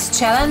way. It's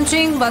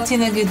challenging, but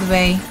in a good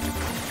way.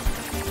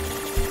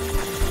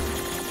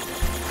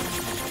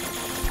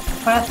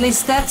 Or at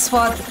least that's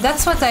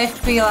what I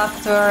feel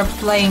after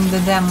playing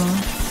the demo.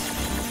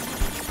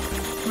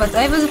 But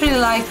I would really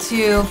like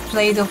to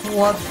play the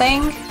whole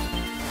thing.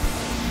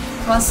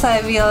 Once I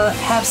will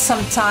have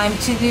some time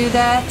to do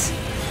that.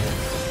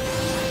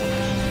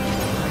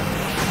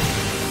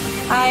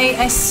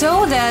 I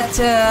saw that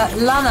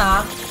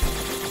Lana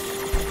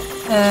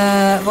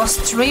was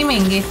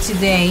streaming it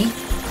today.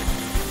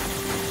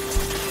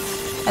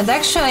 And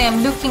actually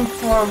I'm looking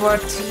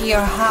forward to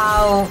hear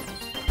how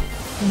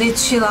did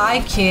she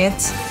like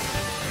it.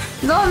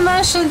 Don't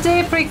mention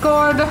tape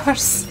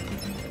recorders.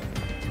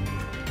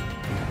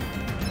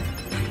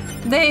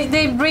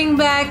 They bring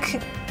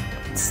back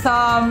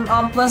some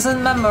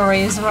unpleasant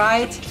memories,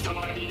 right?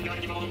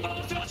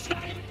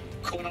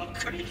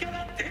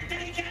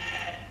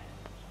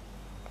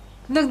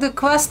 Look, the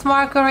quest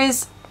marker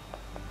is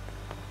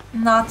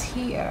not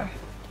here.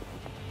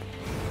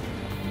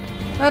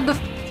 Where the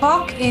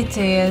fuck it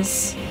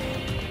is?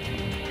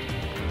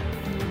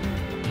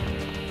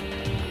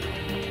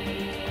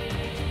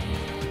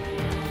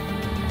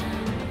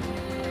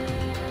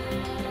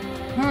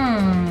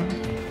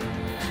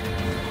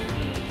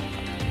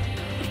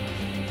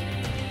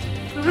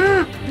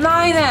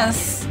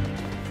 Linus!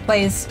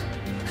 Please.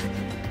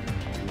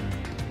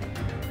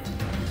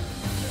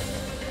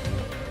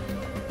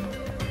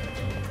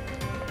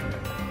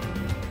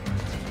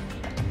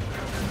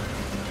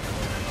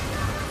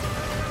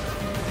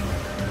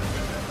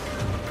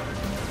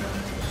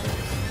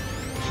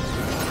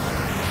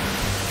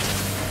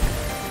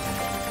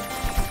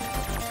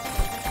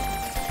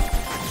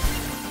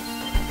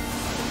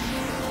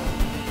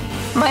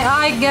 My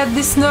eye gets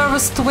this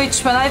nervous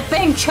twitch when I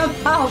think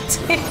about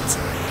it.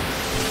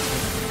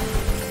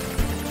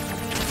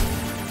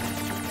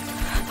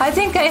 I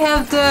think I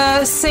have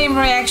the same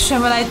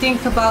reaction when I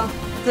think about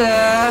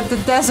the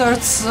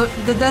desert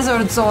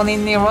zone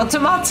in NieR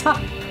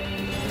Automata.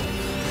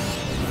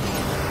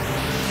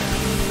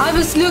 I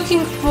was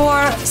looking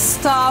for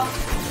stuff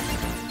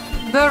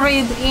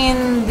buried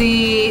in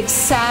the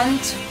sand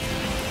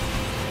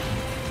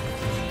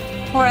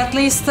for at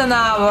least an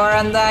hour,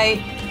 and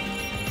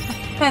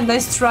I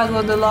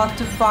struggled a lot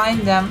to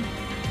find them.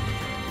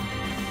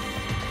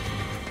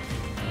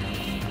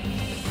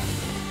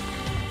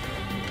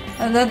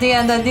 And at the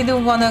end I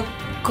didn't want to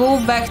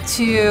go back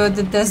to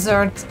the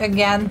desert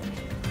again,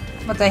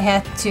 but I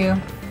had to.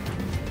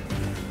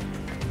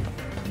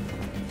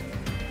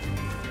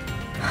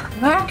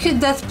 Where could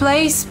that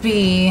place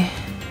be?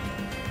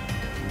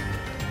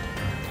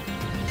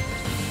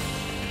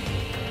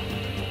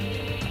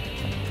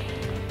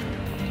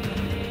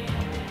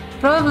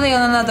 Probably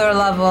on another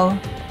level.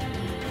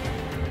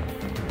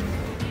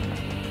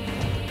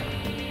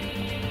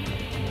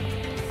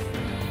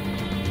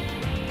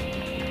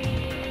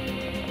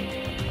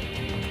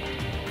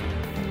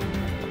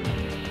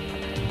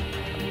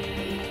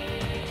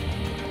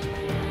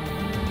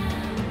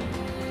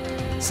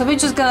 So we're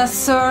just gonna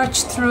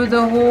search through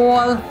the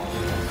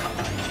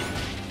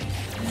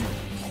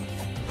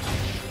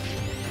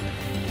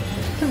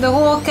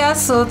whole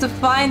castle to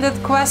find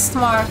that quest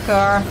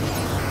marker.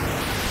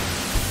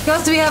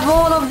 Because we have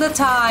all of the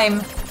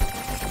time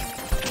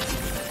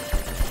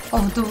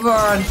of the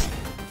world.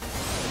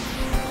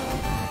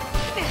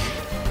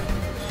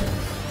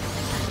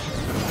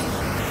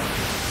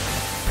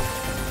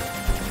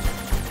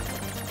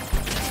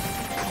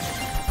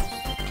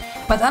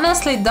 But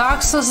honestly,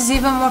 Dark Souls is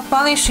even more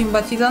punishing,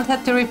 but you don't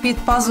have to repeat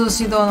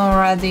puzzles you don't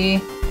already.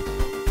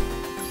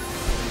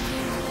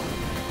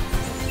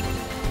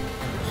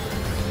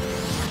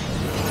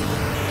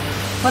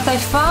 What I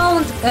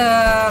found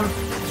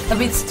a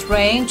bit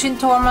strange in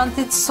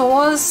Tormented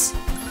Souls,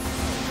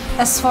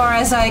 as far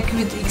as I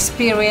could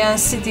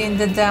experience it in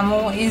the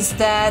demo, is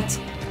that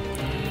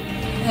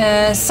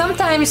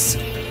sometimes...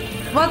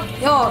 What?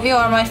 Oh, you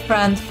are my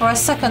friend. For a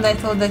second I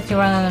thought that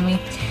you're an enemy.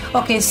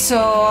 Okay,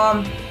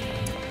 so...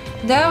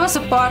 there was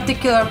a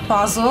particular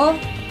puzzle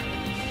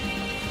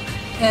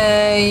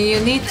you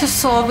need to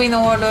solve in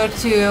order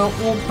to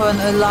open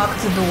a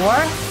locked door,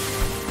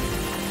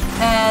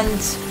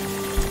 and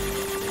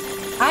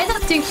I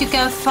don't think you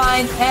can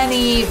find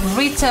any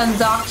written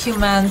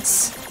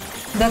documents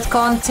that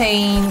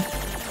contain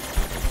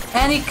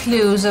any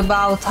clues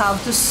about how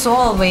to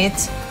solve it.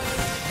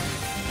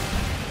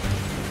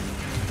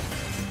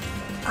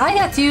 I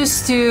got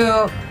used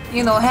to,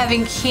 you know,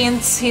 having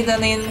hints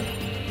hidden in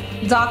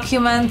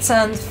documents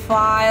and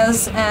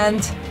files, and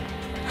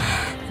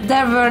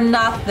there were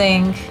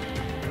nothing.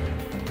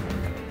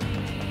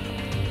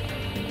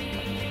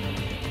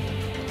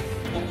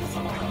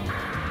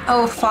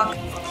 Oh fuck.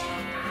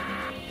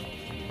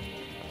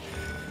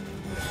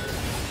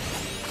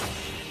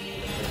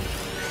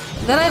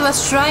 Then I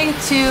was trying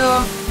to,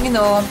 you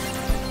know,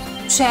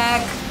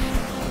 check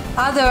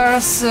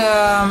others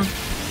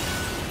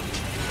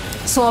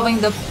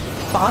solving the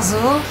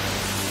puzzle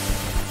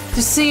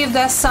to see if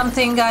there's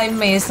something I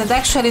missed. And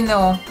actually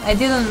no, I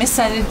didn't miss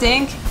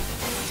anything.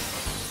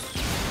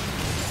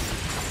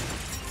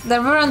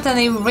 There weren't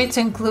any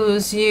written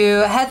clues.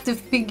 You had to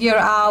figure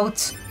out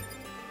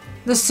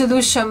the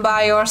solution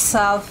by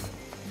yourself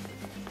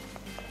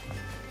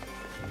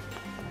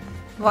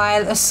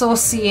while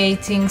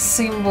associating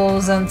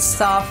symbols and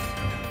stuff.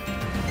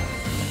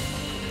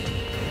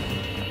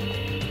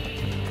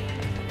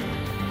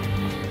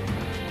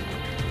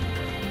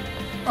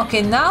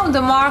 Okay, now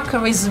the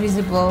marker is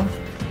visible.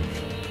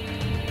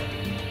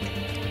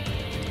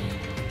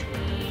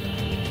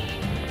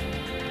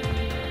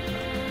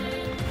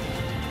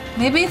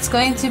 Maybe it's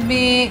going to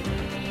be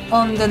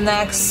on the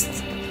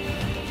next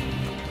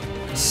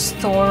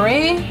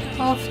story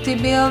of the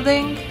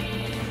building.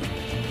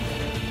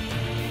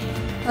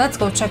 Let's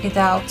go check it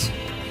out.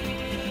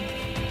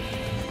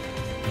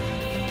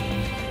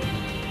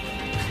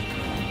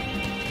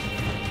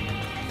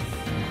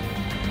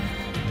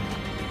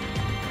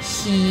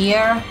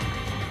 Here?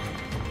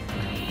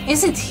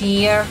 Is it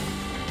here?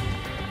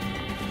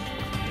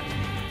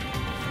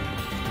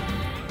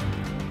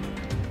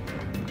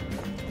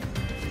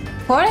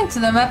 According to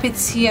the map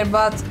it's here,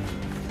 but...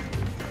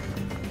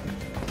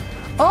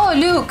 Oh,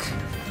 look!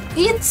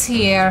 It's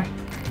here!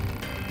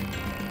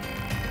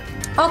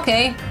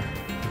 Okay.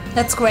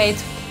 That's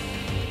great.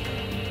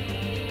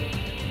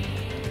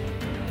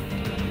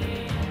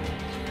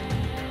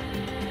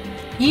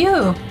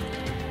 You're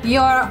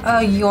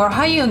a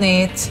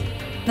unit.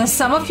 Then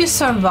some of you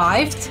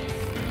survived?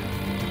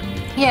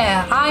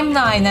 Yeah, I'm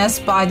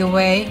NieR, by the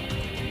way.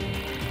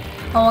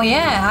 Oh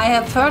yeah, I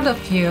have heard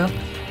of you.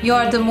 You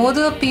are the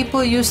model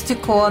people used to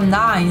call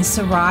nines,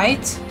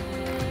 right?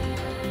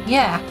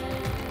 Yeah.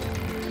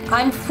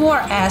 I'm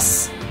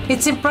 4S.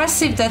 It's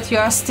impressive that you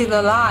are still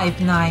alive,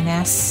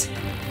 9S.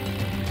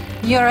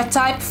 You're a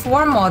Type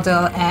 4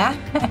 model, eh?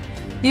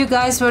 You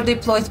guys were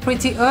deployed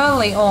pretty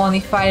early on,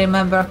 if I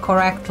remember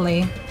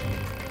correctly.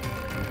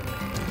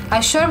 I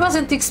sure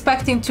wasn't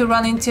expecting to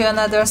run into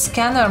another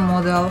scanner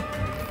model.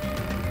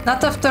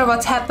 Not after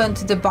what happened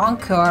to the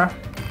bunker.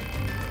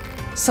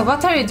 So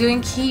what are you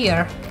doing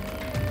here?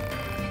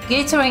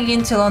 Gathering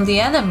intel on the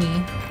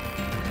enemy.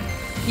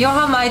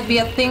 Yoha might be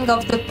a thing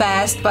of the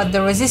past, but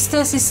the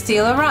resistance is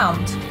still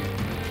around.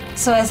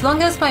 So as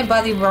long as my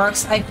body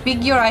works, I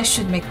figure I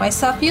should make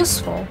myself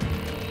useful.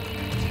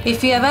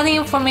 If you have any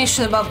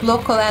information about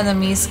local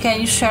enemies,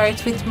 can you share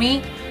it with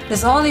me?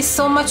 There's only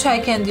so much I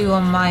can do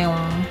on my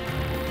own.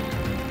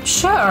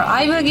 Sure,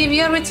 I will give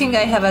you everything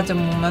I have at the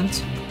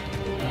moment.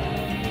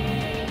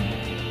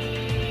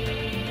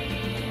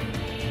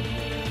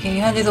 Okay,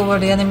 you handed over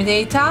the enemy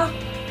data.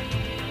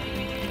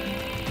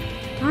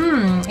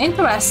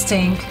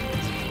 Interesting.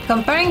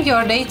 Comparing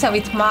your data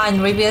with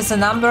mine reveals a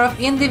number of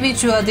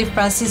individual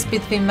differences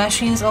between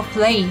machines of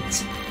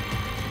late.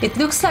 It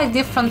looks like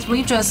different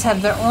regions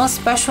have their own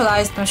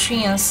specialized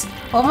machines,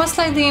 almost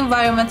like the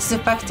environment is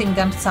affecting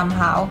them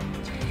somehow.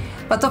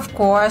 But of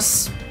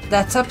course,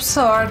 that's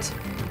absurd.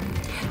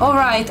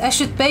 Alright, I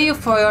should pay you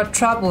for your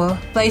trouble.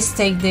 Please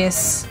take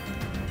this.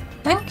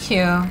 Thank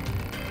you.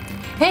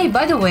 Hey,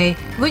 by the way,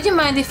 would you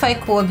mind if I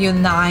called you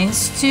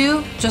Nines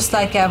too, just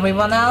like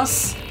everyone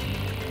else?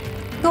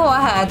 Go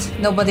ahead,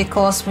 nobody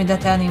calls me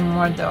that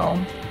anymore though.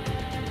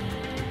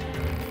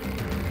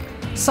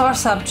 Sore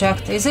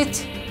subject, is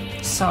it?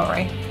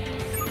 Sorry.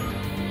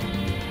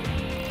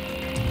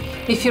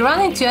 If you run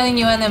into any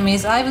new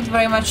enemies, I would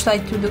very much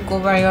like to look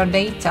over your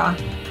data.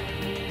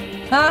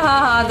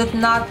 Hahaha,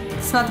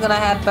 it's not gonna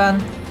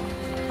happen.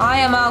 I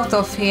am out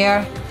of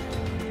here.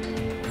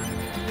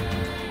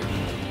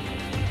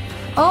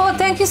 Oh,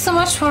 thank you so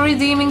much for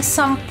redeeming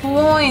some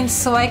points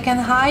so I can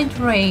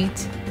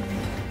hydrate.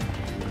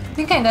 I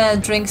think I'm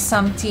gonna drink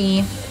some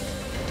tea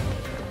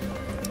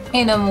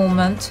in a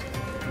moment.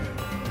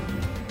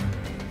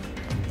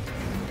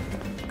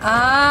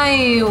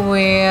 I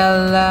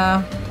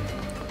will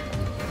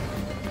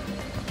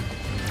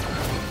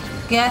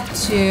get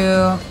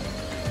to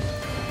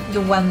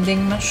the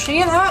vending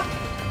machine.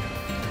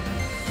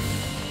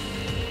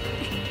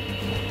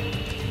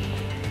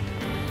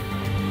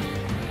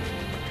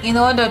 In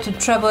order to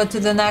travel to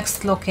the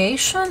next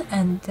location,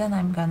 and then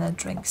I'm gonna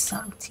drink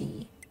some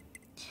tea.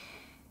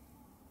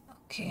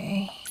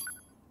 Okay.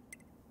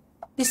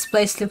 This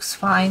place looks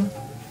fine.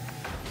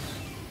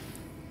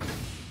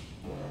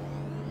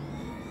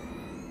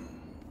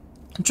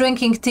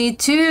 Drinking tea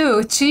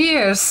too!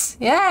 Cheers!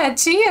 Yeah,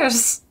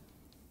 cheers!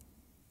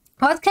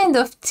 What kind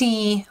of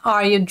tea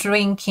are you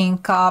drinking,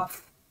 Cup?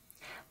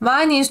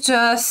 Mine is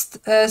just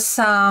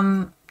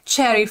some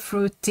cherry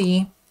fruit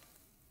tea.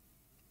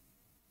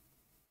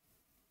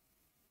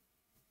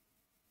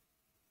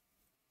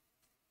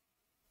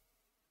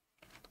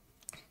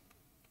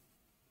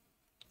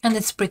 And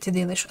it's pretty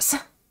delicious.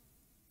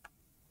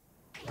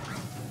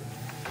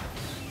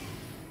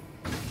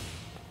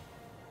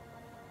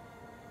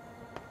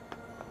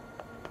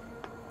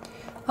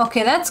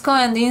 Okay, let's go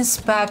and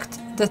inspect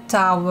the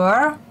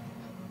tower.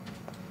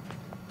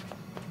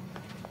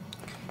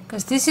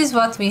 Because this is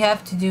what we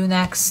have to do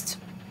next.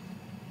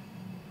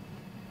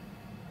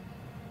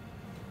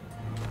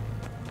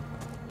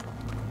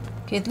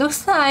 Okay, it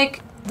looks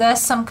like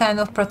there's some kind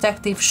of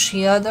protective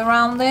shield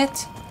around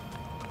it.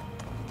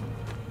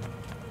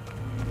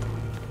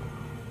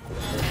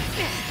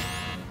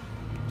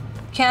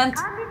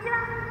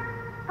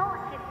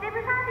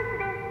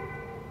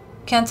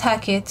 Can't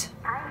hack it.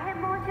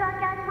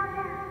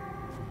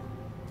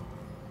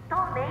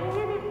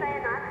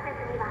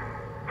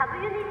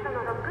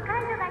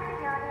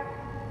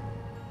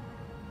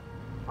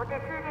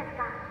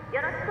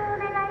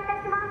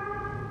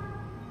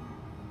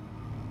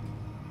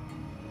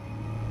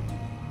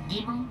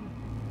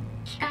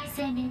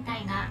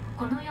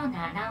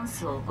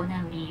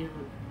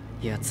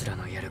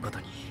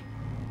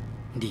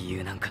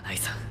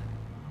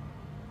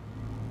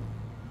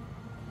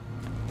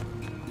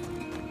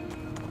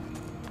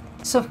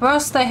 So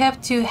first I have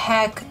to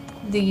hack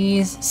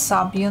these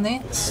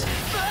subunits.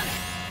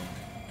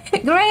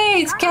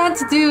 Great! Can't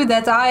do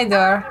that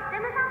either.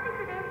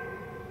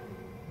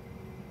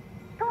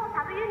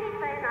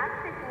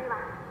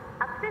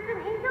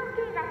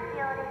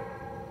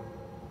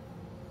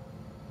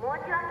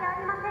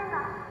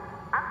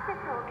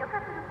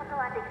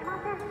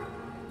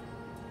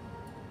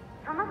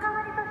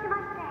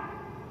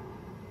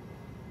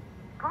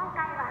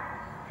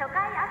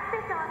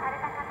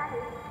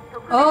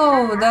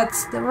 Oh,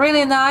 that's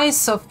really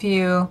nice of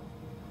you.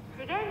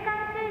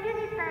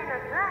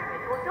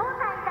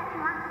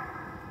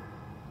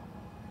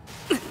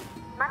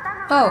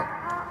 Oh.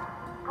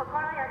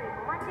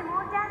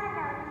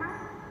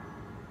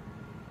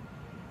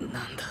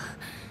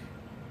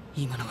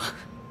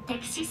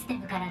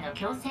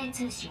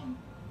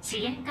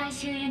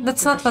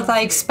 That's not what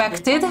I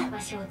expected.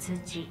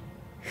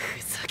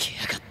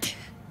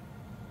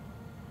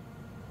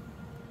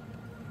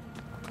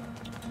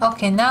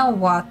 Okay, now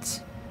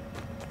what?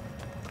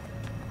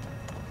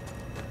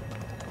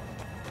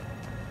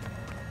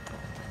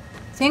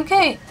 I think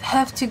I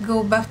have to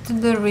go back to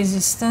the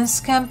resistance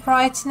camp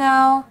right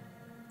now.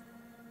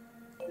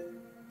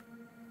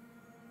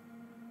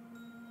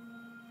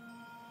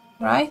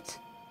 Right?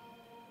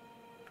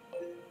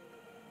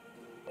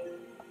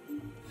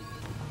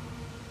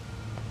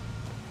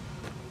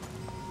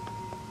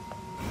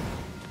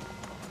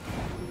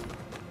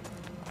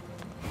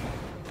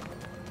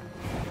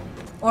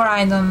 Or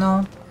I don't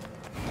know.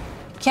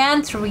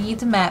 Can't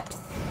read maps.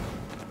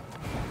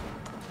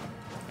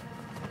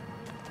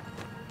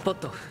 ポッ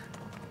ト、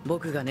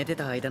僕が寝て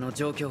た間の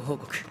状況報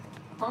告。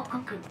報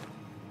告。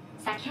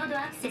先ほど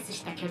アクセス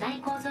した巨大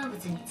構造物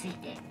につい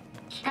て、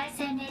機械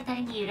生命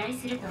体に由来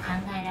すると考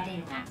えられ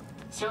るが、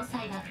詳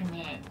細は不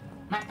明。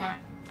また、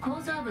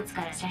構造物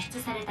から射出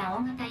された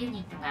大型ユ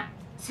ニットが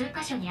数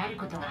箇所にある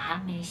ことが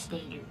判明して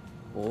いる。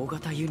大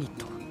型ユニッ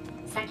ト。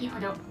先ほ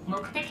ど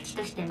目的地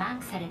としてマー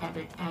クされた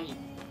物体、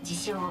自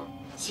称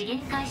資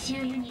源回収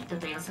ユニット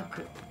と予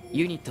測。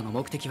ユニットの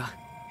目的は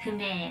不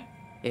明。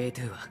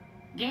A2 は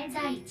現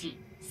在地、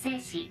生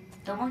死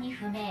ともに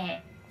不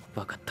明。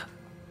分かった。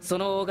そ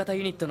の大型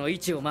ユニットの位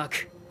置をマー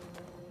ク。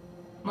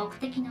目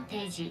的の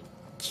提示。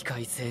機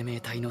械生命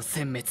体の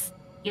殲滅。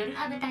ヨル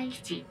ハ部隊基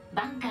地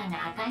バンカーが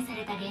破壊さ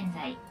れた現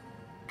在、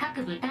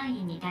各部隊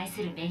員に対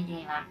する命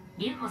令は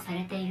留保さ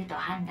れていると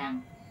判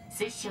断。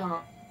推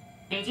奨。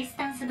レジス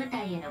タンス部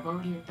隊への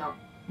合流と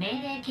命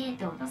令系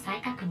統の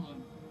再確認。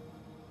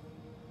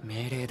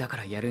命令だか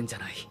らやるんじゃ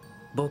ない。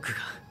僕が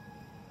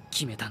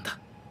決めたんだ。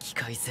機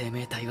械生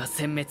命体は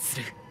殲滅す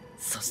る。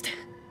そして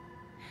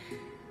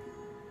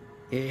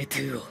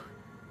A2 を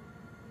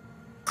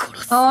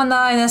殺す。 Oh,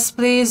 Ninus,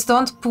 please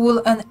don't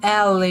pull an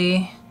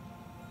Ellie.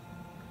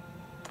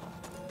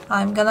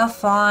 I'm gonna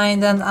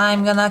find and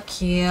I'm gonna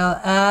kill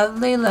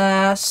every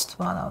last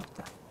one of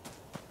them.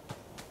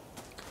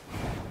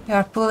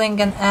 You're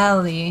pulling an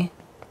Ellie.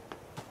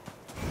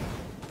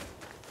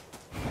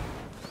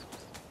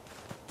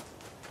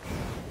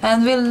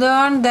 And we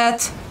learned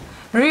that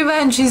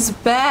revenge is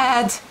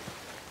bad.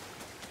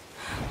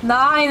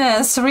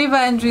 Ninus,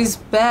 revenge is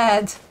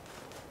bad.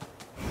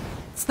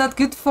 It's not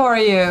good for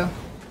you.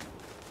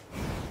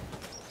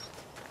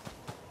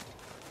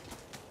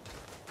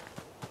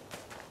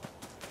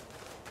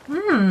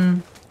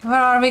 Where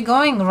are we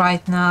going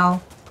right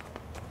now?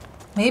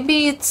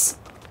 Maybe it's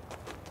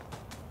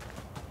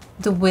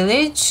the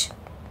village?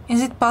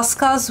 Is it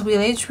Pascal's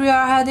village we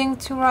are heading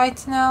to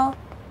right now?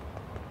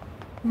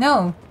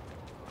 No.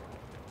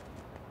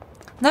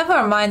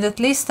 Never mind, at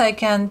least I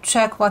can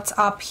check what's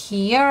up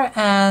here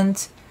and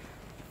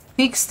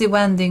fix the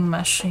vending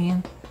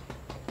machine.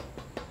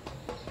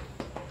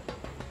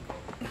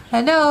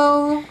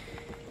 Hello?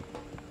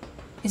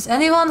 Is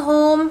anyone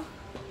home?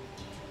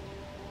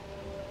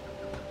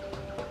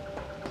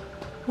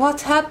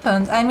 What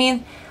happened? I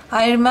mean,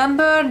 I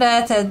remember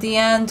that at the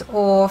end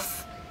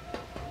of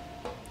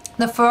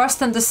the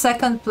first and the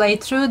second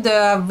playthrough,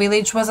 the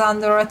village was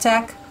under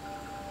attack.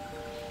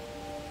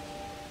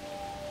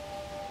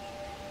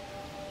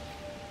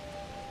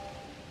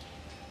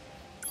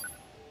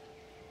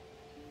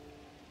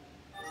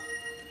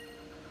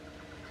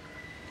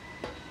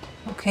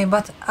 Okay,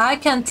 but I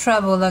can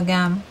travel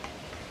again.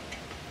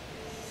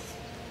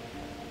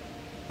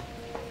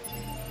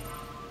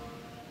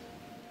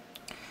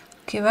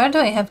 Okay, where do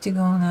I have to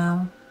go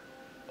now?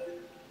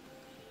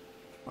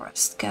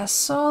 Forest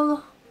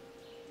Castle.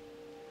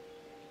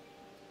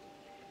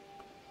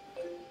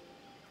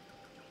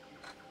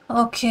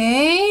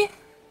 Okay.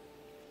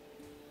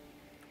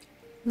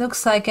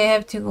 Looks like I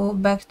have to go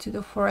back to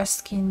the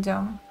Forest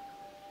Kingdom.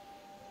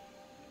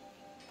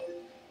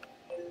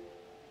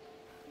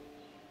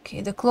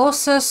 Okay, the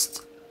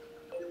closest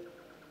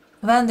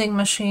vending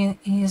machine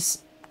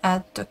is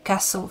at the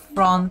castle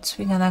front.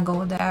 We're gonna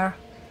go there.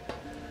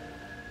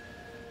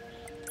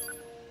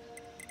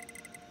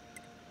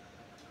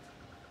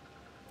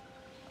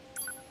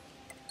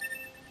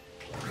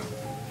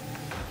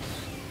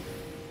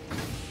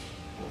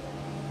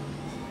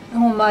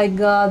 Oh my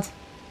god.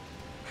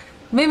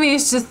 Mimi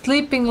is just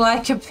sleeping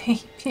like a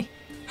baby.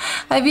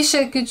 I wish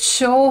I could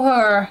show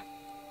her.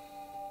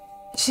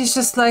 She's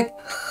just like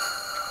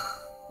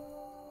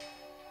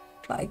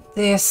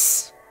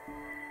this.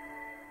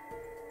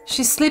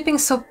 She's sleeping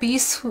so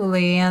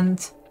peacefully and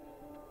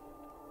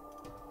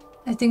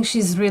I think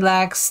she's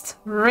relaxed.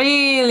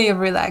 Really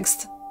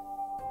relaxed.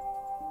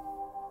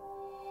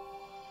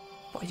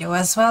 For you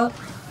as well.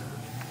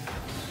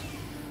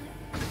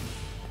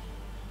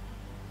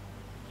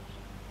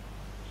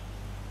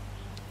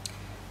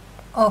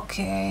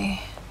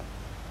 Okay.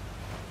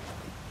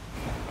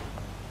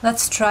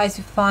 Let's try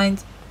to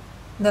find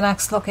the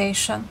next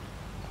location.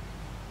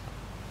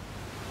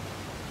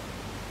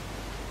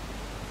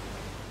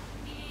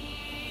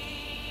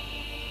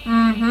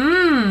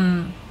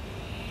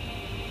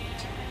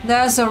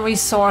 There's a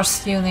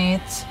resource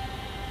unit.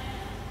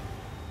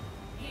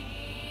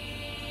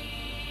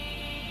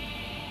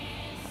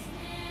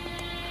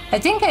 I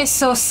think I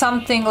saw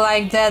something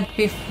like that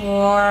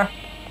before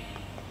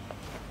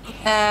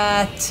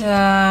at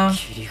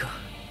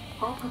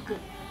報告。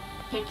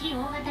敵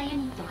大型ユ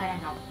ニットから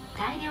の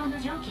大量の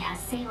蒸気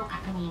発生を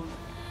確認。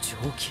蒸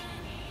気？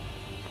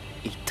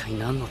一体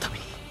何のため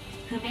に？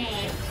不明。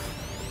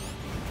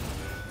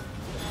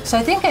So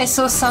I think I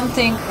saw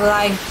something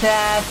like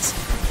that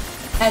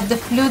at the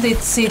flooded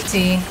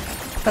city,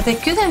 but I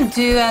couldn't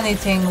do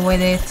anything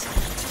with it.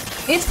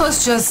 It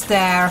was just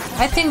there.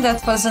 I think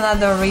that was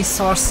another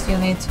resource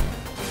unit.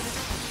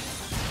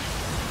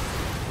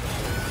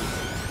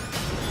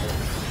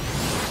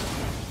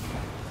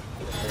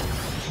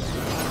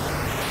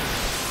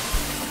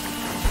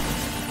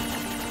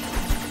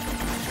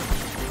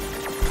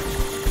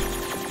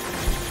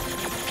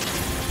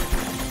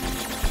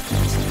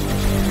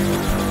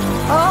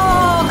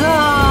 Oh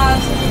god!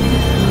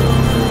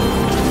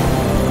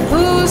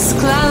 Who's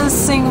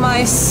cleansing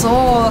my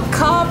soul?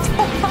 Cup!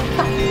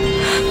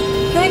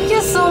 Thank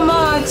you so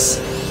much!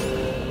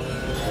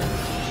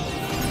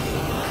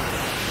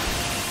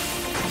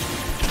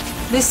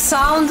 This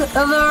sound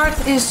alert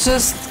is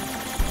just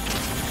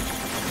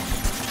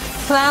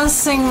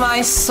cleansing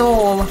my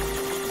soul.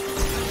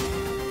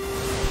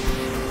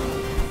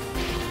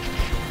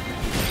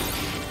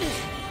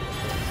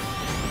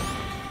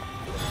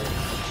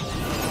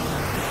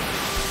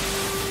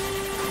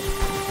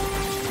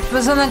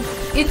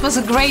 it was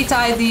a great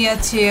idea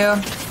to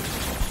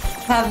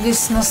have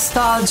this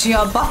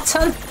nostalgia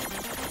button.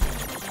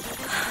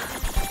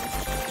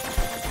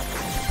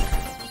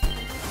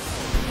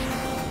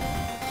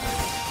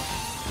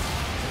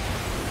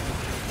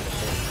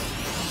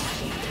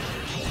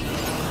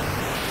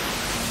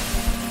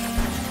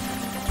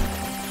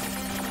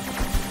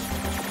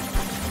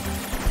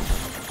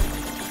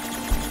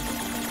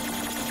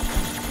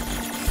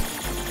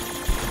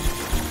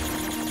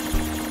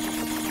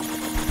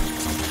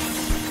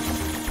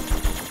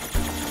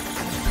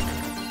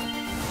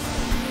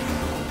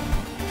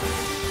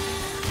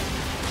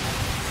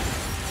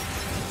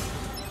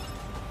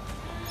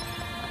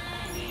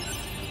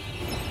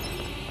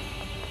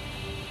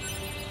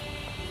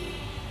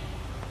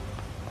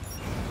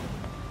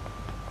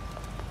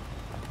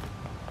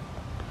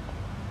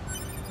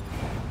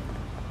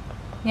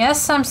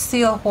 Yes, I'm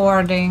still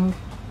hoarding.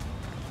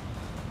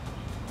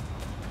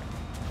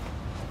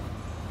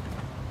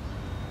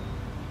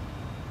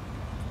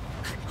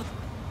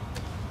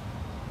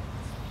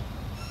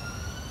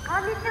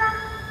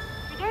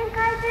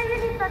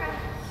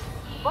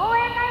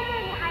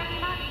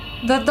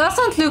 That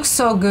doesn't look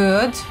so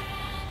good.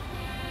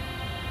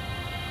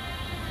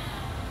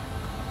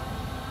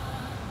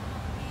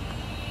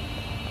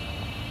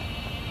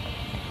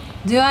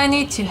 Do I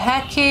need to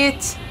hack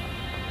it?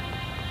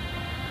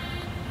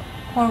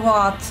 Or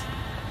what?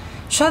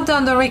 Shut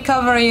down the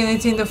recovery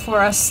unit in the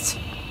forest.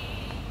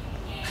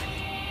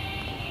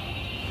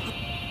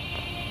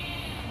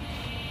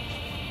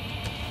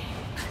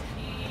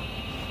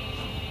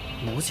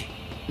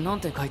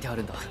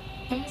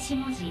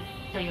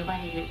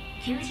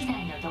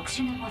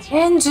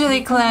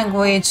 Angelic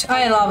language,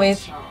 I love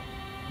it.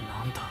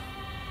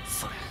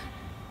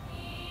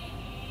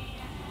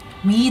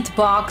 Meat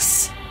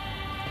box.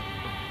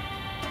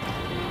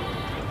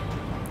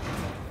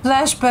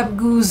 Flashback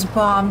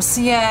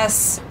goosebumps,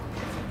 yes.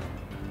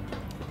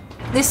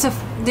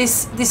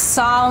 This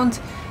sound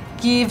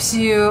gives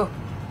you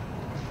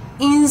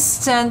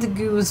instant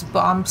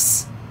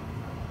goosebumps.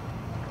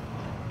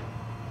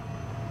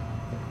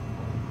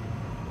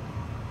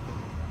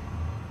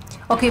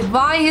 Okay,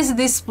 why is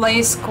this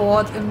place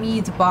called a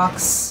meat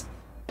box?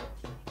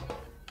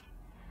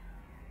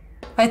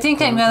 I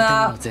think I'm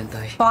gonna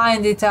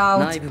find it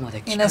out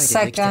in a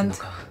second.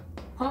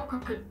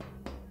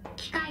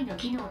 機械の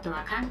機能と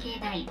は関係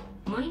ない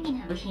無意味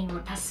な部品を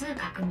多数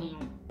確認。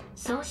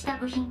そうした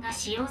部品が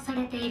使用さ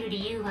れている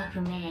理由は不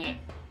明。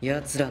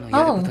奴らの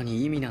やること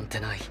に意味なんて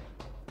ない。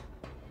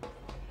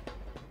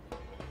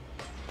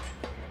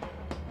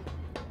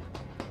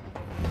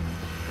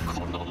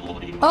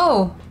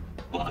Oh.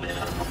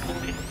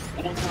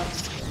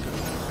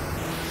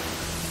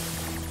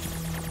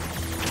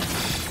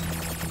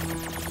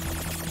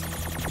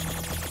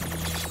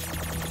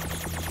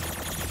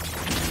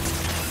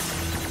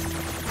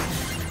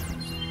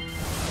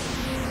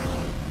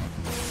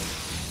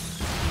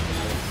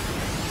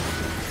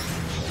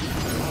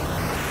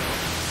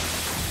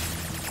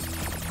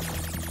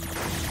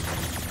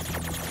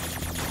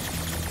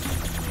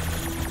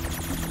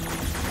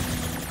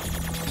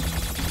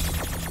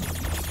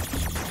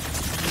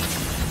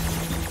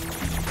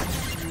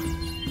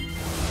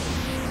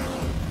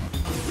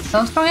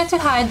 Don't forget to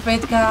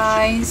hydrate,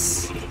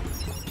 guys.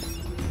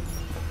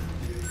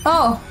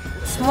 Oh,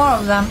 it's more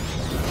of them.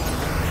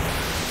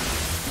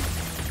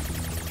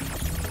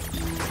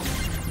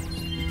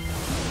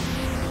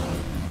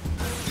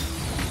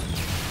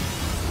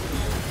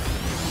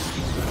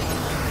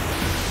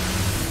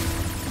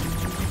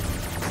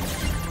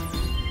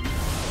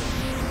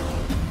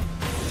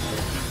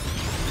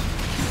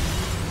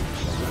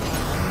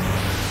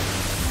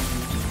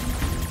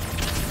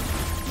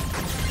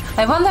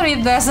 I wonder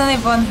if there's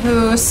anyone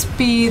who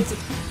speed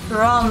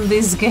run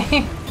this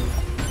game.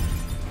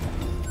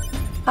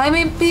 I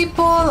mean,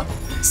 people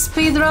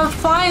speed run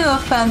Final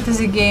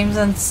Fantasy games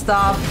and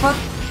stuff.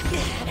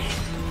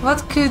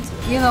 What could,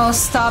 you know,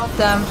 stop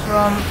them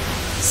from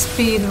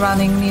speed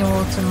running NieR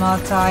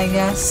Automata, I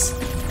guess?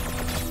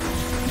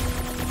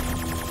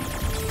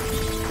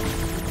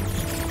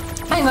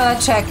 I'm gonna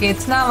check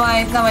it. Now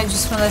I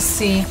just wanna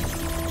see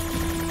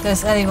if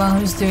there's anyone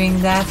who's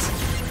doing that.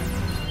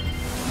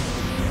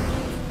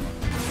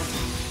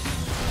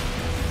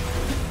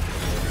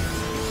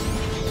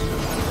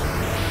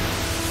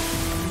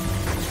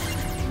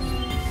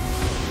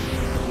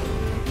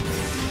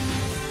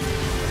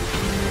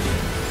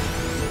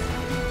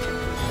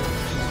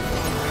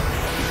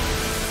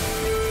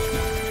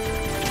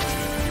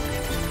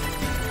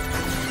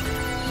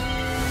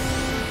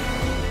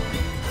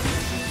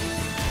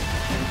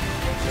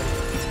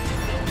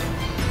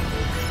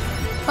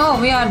 Oh,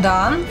 we are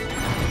done?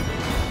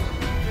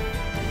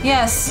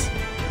 Yes.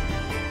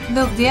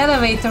 Look, the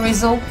elevator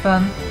is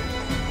open.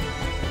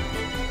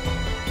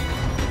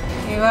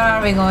 Okay, where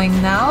are we going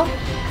now?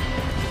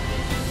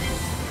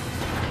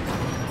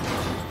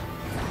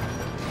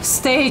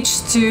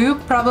 Stage 2,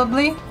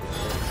 probably.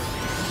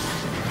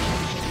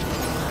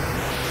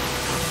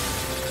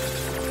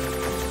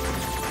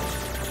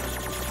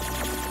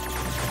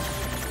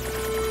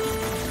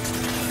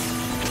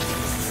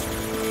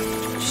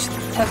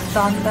 have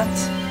done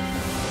that.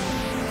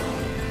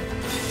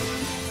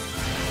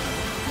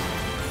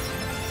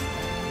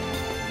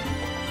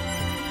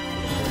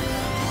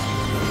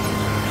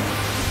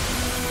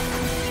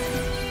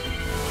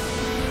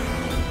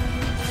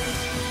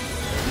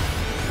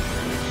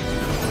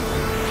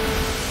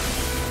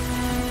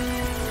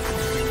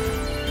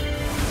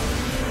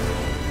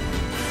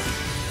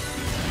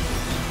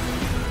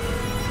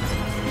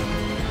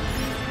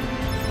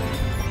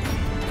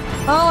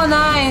 Oh,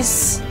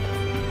 nice!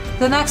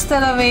 The next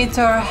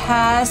elevator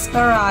has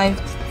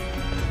arrived.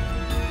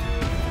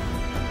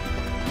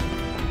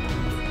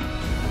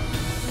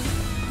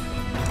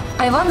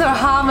 I wonder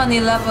how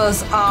many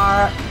levels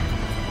are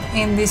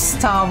in this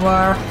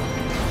tower.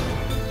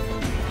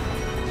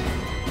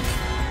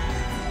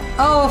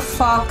 Oh,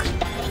 fuck.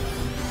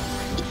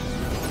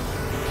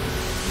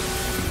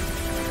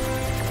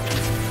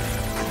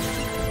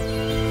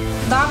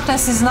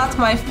 Darkness is not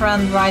my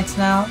friend right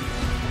now.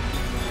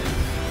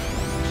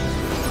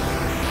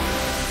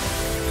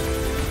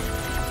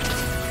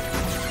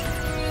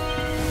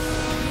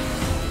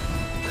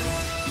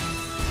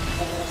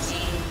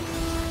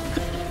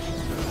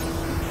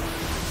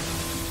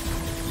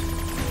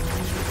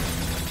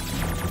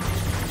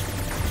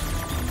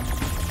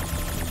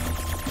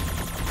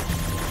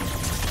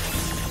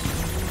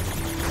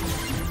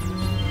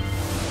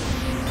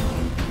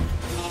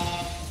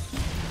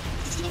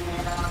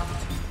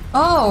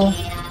 Oh!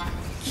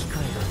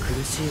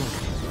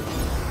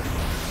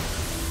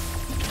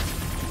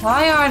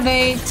 Why are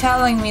they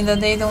telling me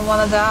that they don't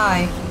want to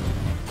die?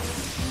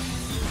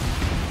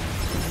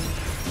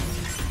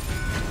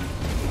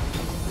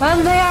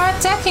 Well, they are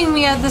attacking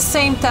me at the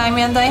same time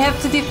and I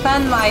have to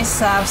defend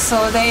myself,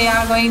 so they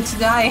are going to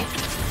die.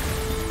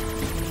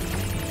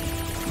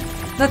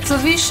 That's a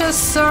vicious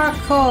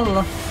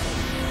circle.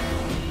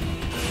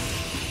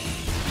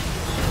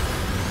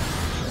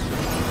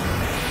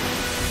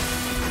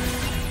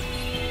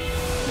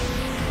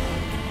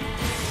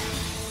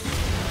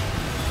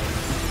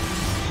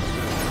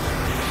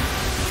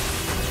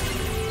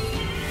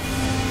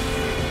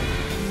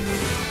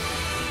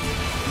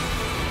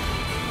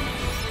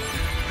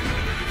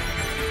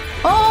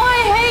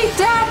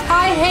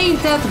 I hate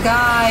that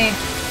guy.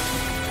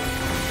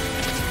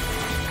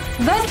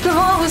 That's the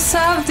one who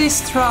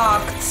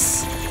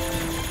self-destructs.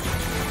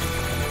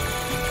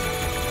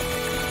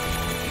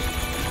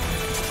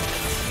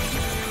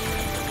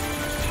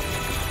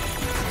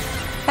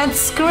 And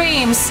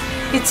screams.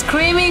 It's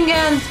screaming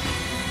and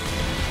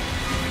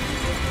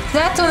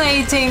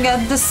detonating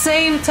at the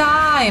same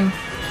time.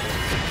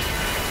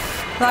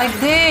 Like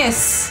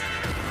this.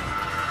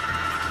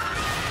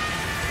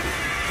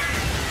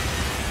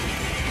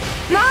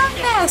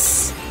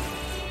 Yes!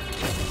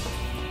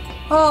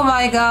 Oh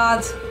my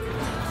god.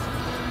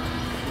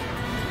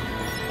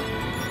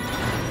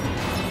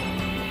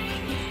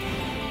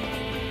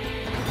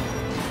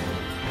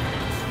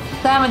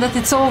 Damn it that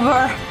it's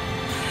over.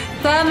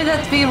 Tell me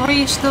that we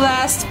reached the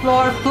last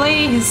floor,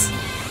 please.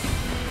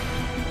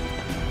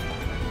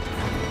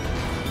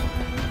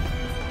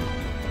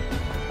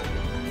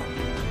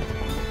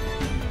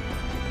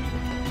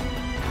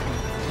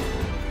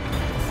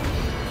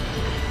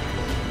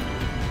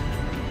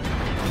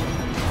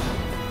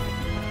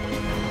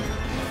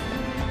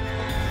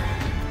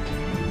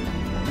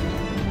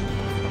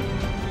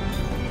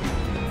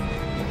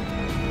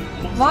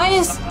 Why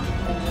is...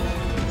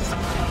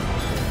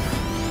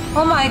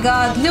 Oh my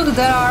god, look,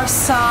 there are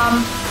some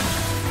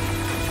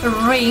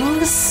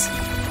rings.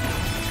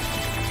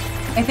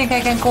 I think I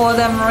can call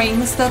them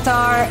rings that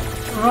are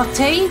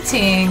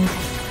rotating.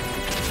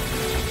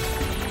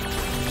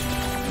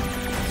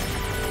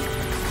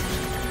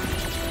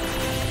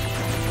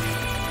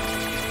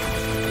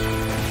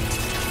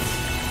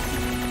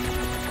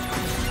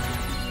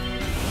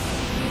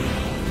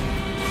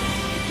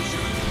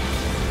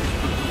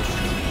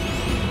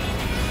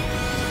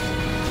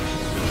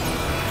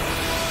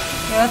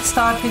 Let's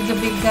start with the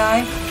big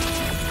guy.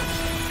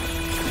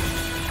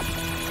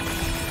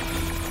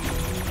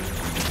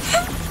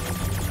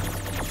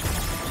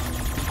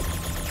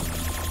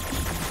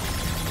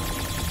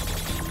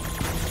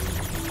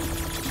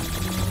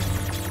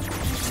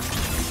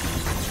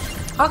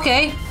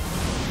 Okay,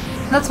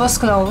 that was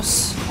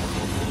close.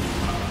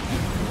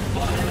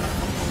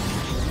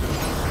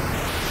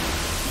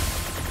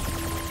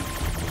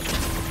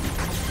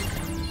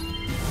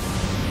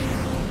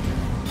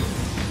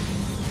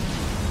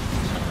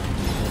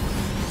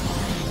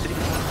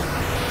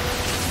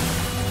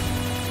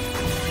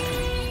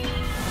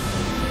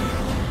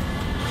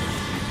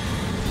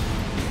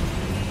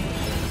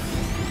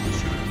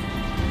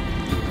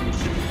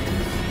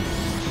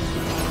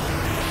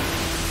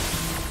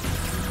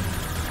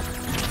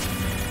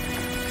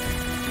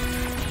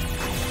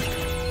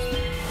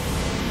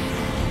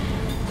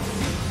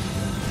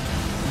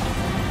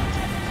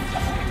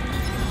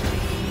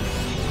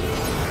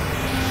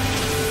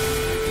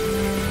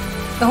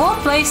 The whole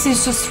place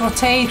is just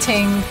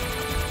rotating.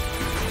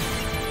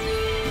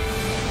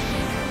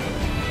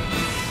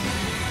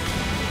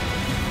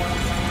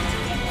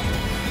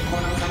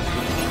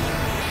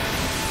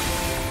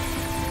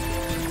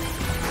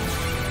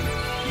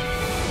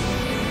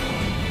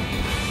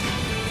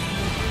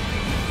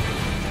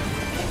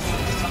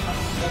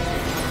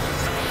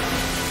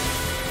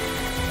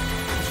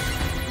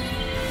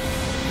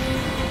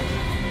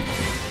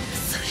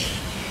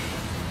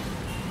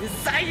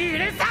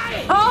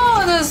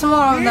 Oh, there's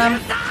more of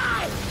them.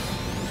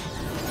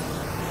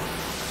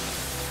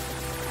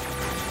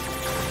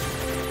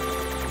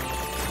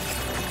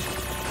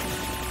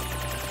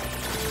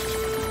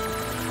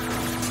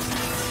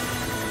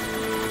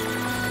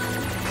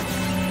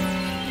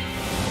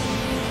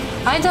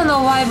 I don't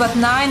know why, but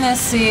NieR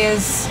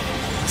is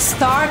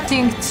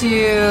starting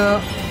to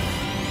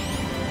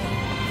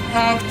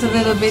act a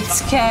little bit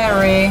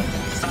scary.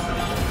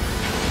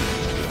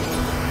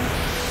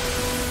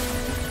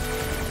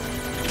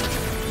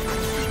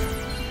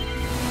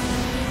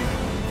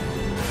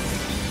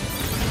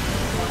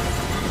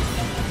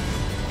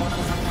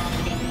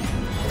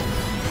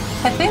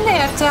 I think they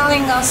are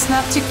telling us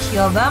not to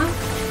kill them.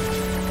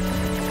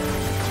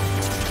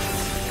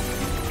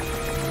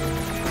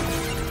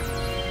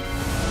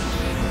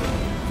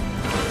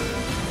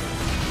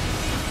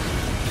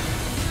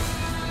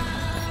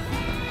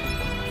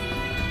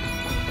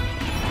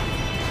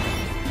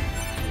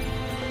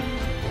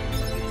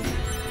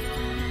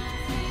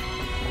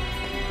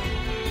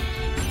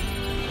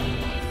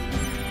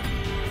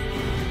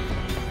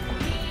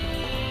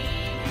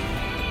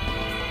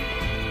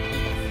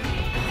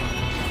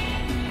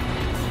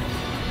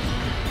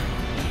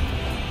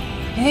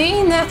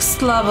 Hey,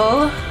 next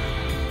level.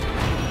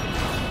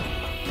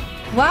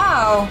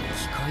 Wow.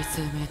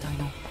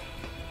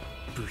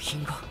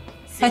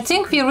 I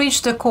think we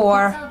reached the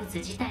core.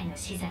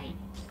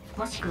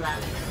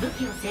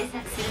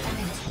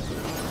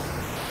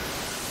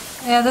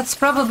 Yeah, that's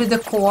probably the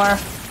core.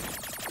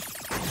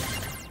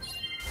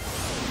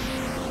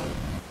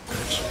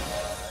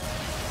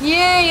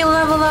 Yay,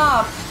 level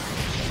up!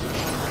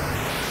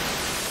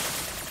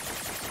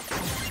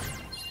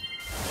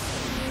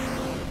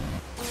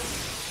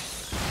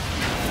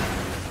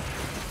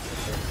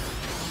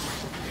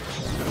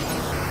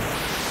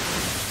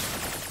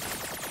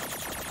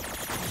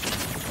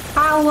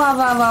 Ow, wow,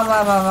 wow, wow,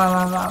 wow, wow,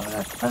 wow, wow.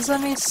 That was a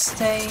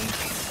mistake.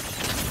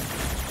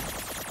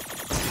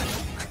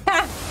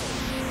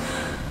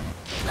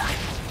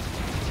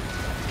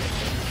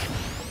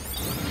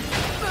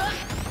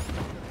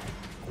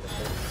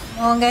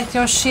 Well, get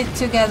your shit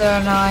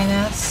together,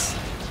 NieR.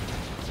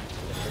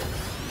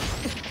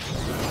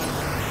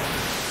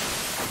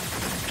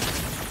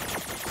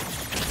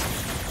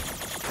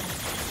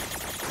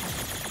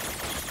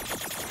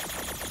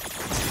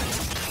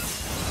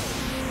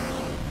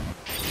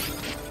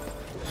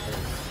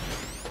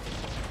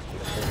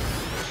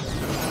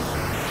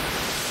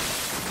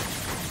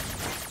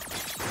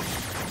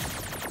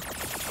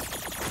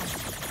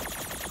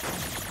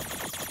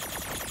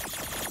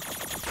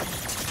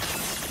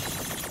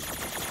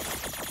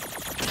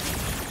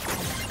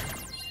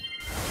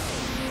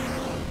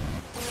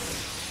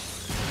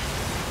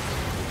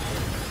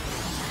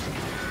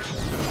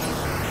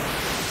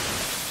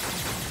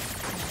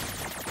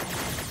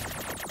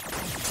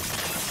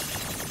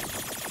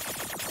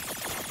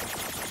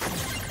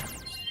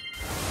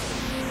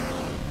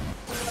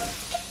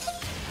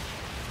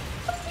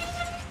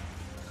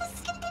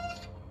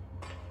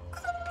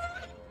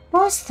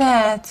 What's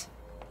that?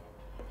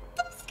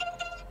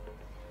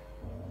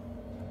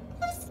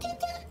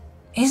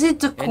 Is it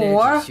the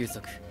core?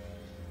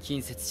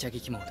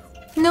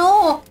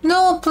 No,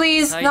 no,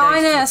 please,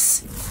 NieR.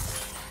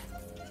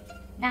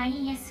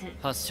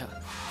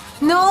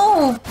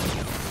 No!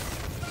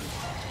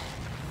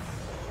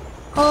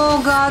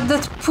 Oh god,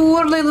 that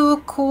poor little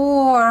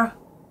core.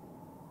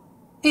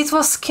 It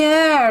was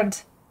scared.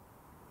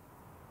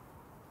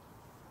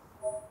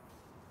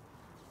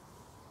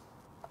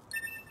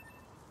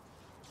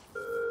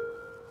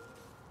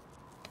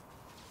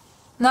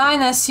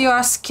 NieR, you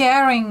are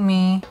scaring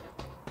me.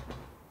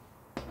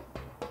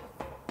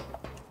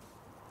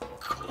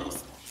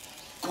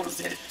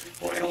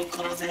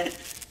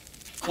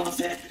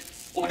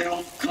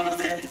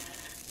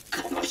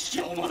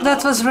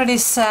 That was really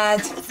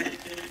sad.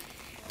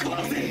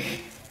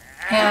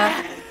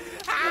 Yeah.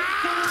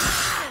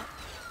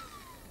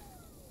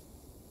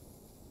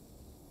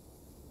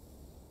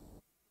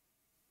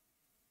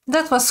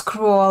 That was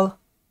cruel.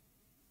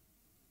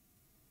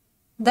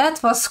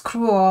 That was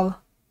cruel.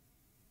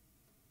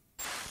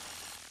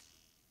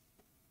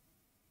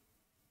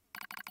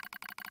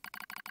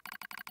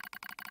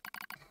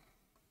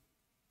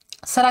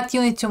 Select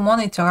unit to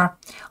monitor.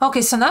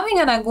 Okay, so now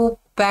we're gonna go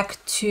back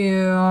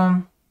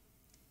to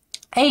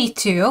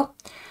A2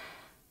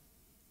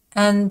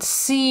 and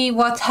see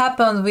what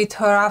happened with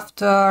her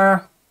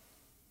after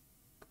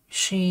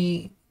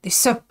she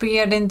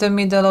disappeared in the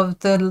middle of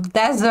the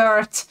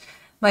desert,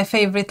 my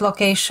favorite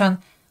location.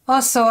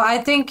 Also, I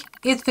think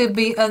it will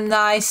be a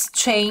nice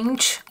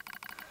change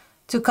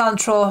to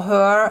control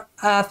her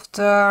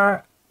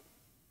after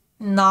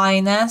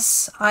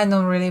NieR. I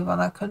don't really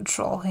want to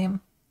control him.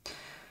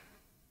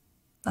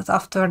 Not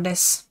after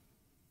this.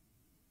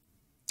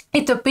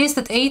 It appears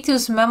that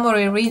A2's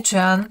memory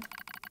region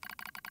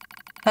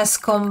has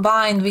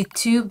combined with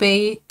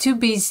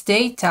 2B's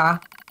data.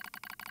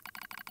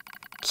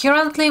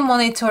 Currently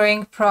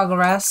monitoring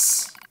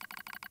progress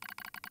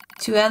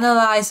to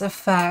analyze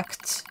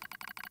effect.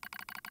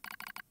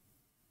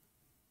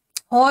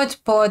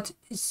 Hold pod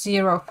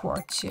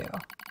 042.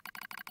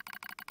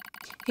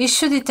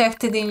 Issue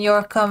detected in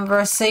your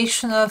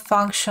conversational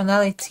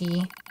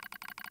functionality.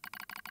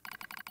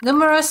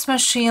 Numerous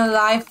machine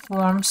life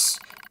forms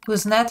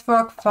whose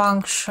network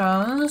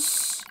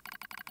functions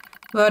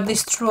were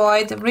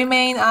destroyed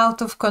remain out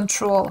of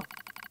control.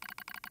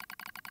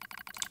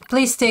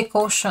 Please take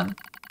caution.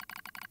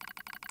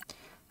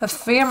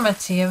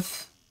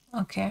 Affirmative.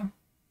 Okay.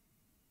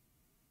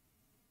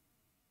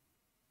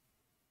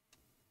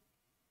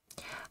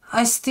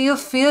 I still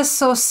feel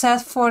so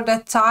sad for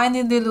that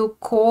tiny little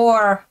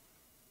core.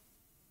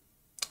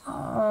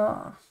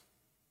 Oh.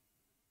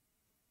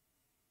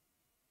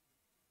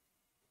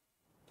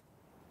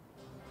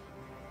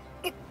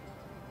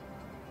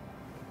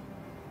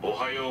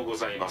 Ohayou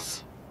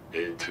gozaimasu,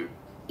 A2.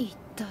 一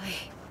体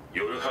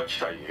夜波機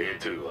体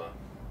A2 は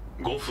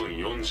5分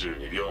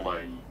42秒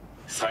前に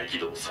再起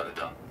動され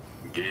た。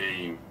原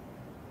因、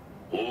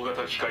大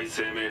型機械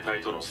生命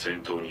体との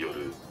戦闘によ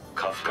る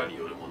過負荷に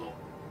よるもの。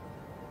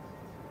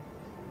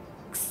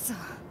くそ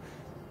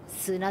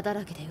砂だ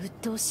らけで鬱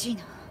陶しい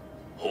な。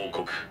報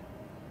告、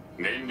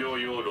燃料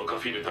用ろ過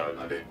フィルター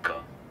が劣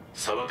化。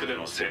砂漠で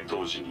の戦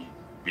闘時に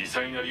微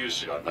細な粒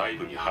子が内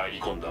部に入り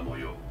込んだ模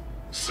様。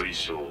推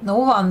奨、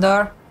 No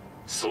wonder.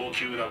 早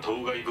急な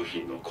当該部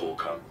品の交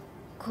換。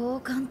交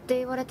換って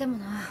言われても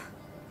な。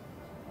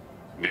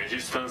レ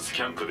ジスタンス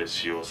キャンプで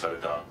使用され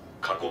た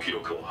過去記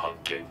録を発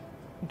見。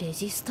レ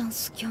ジスタン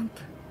スキャン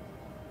プ。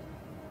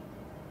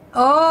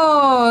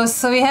 Oh,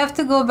 so we have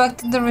to go back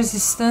to the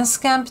resistance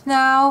camp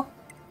now?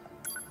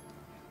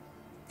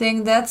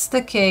 Think that's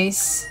the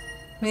case.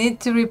 We need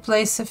to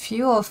replace a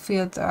fuel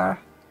filter.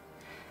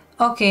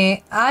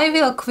 Okay, I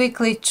will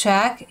quickly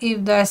check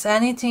if there's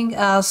anything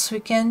else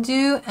we can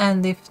do,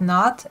 and if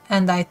not,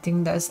 and I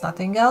think there's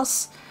nothing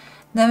else,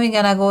 then we're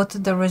gonna go to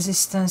the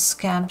resistance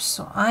camp.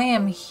 So I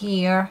am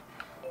here,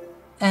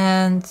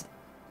 and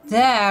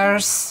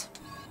there's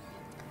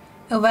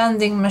a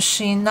vending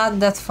machine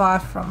not that far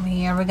from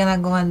here. We're gonna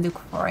go and look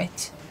for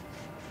it.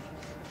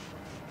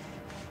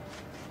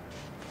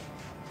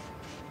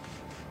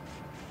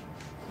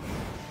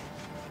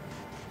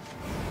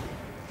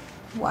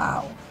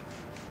 Wow.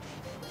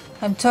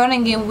 I'm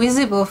turning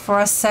invisible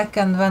for a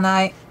second when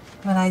I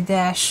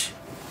dash.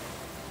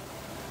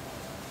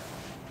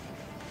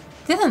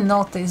 Didn't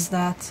notice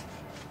that.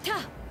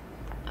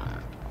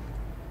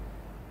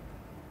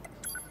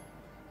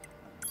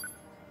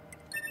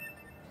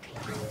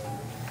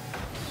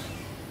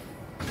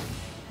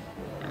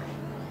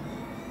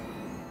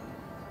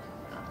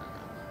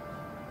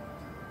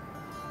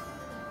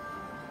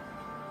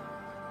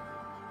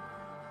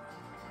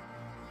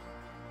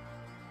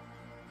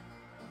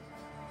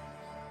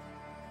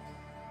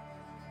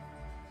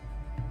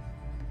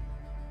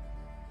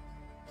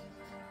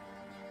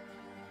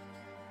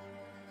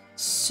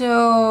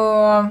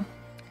 So,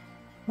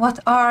 what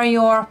are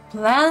your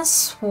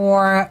plans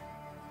for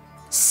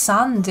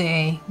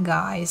Sunday,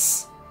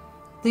 guys?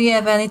 Do you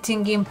have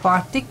anything in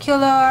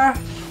particular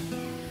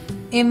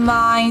in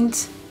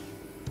mind?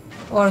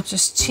 Or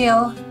just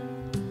chill?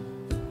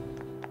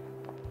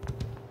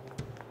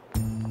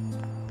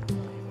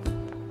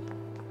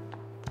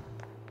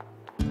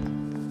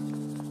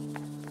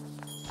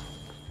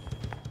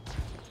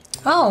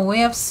 Oh, we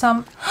have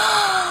some...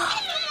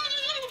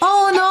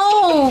 Oh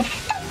no!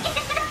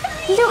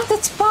 Look,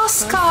 that's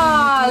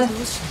Pascal!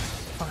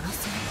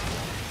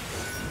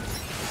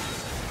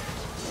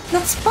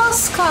 That's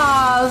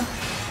Pascal!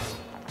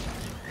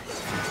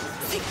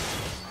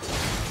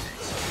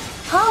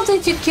 How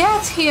did you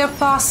get here,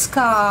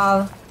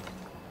 Pascal?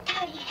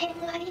 大変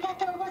ありが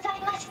とうござ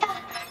いました。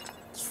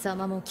貴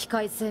様も機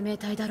械生命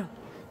体だろ。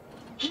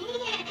いいえ、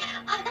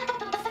あなた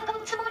と戦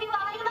うつもり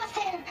はありませ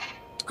ん。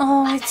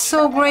 Oh, it's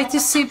so great to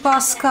see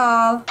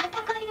Pascal. 戦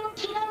いを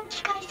嫌う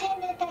機械生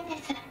命体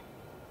です。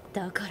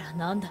だから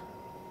なんだ。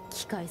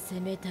機械生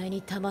命体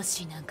に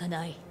魂なんか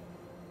ない。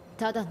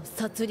ただの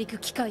殺戮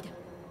機械だ。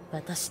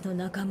私の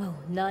仲間を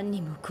何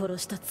人も殺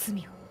した罪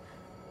を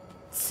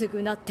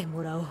償って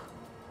もらおう。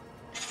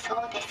そ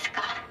うです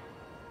か。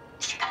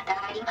仕方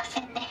ありま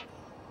せんね。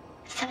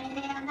それ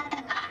であなた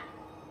が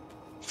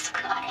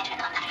救われるの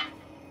なら。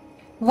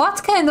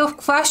What kind of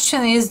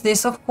question is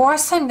this? Of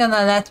course I'm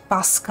gonna let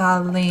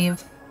Pascal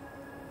live.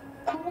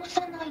 殺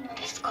さないの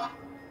ですか？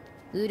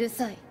うる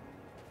さい。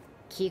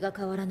気が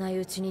変わらない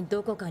うちに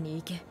どこかに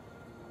行け。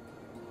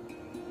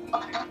あ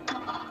なた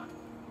は。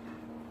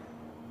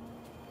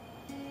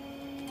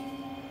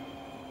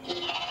いえ、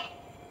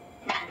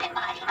何でも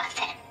ありま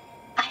せん。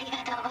ありが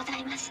とうござ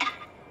いました。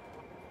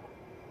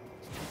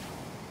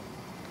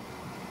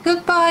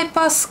Goodbye,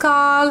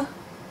 Pascal.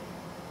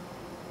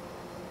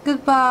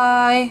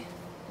 Goodbye.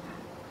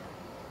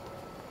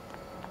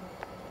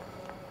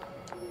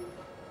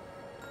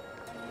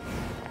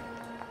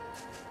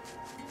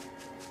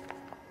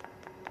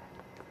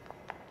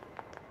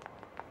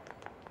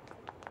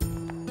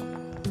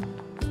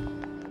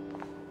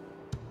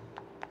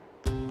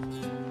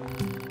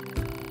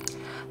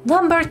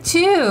 Number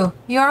 2,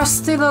 you're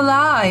still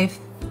alive.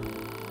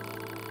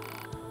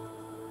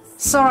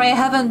 sorry I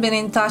haven't been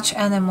in touch,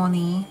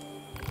 Anemone.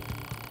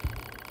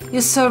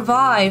 You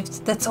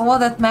survived, that's all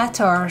that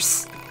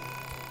matters.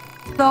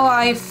 Though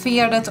I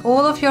fear that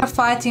all of your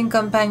fighting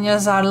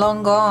companions are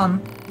long gone.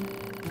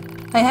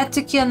 I had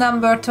to kill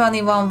number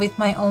 21 with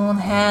my own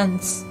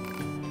hands.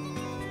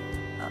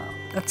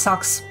 That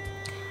sucks.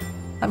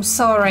 I'm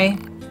sorry.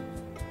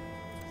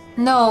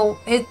 No,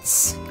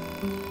 it's...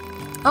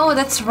 Oh,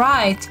 that's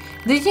right.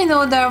 Did you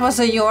know there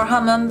was a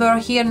Yorha member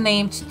here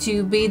named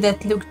 2B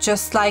that looked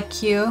just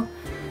like you?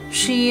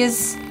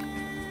 She's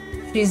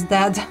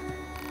dead.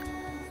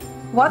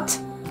 What?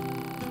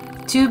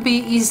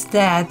 2B is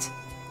dead.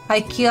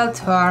 I killed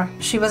her.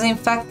 She was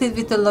infected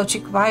with the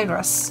logic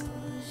virus.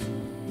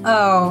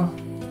 Oh.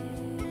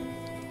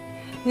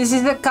 This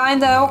is a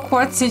kinda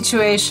awkward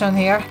situation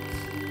here.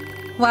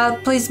 Well,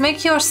 please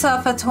make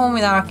yourself at home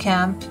in our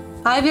camp.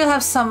 I will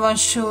have someone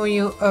show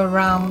you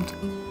around.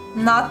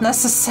 Not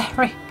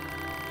necessary.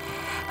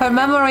 Her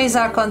memories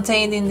are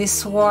contained in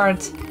this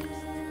ward.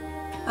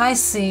 I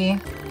see.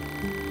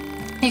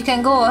 You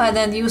can go ahead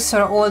and use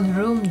her old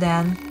room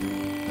then.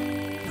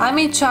 I'm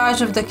in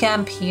charge of the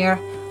camp here.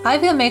 I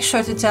will make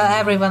sure to tell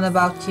everyone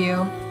about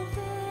you.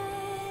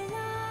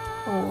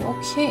 Oh,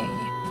 okay.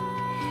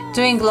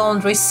 Doing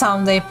laundry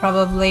someday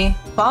probably.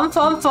 Fun,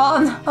 fun,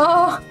 fun!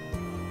 Oh!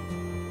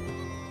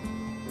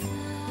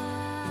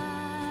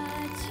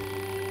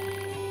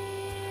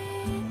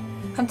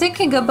 I'm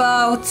thinking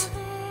about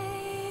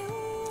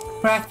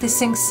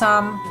practicing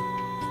some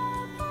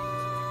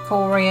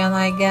Korean,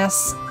 I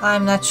guess.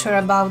 I'm not sure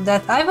about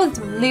that. I would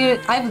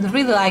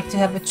really like to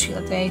have a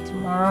chill day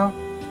tomorrow.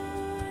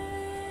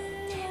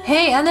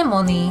 Hey,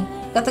 Anemone,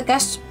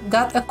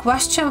 got a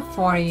question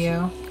for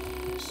you.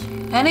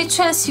 Any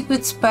chance you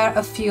could spare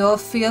a fuel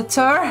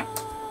filter?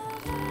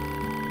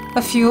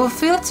 A fuel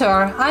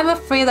filter? I'm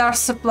afraid our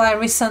supply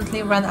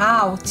recently ran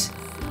out.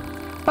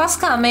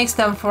 Pascal makes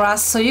them for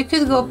us, so you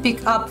could go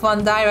pick up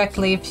one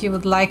directly if you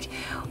would like.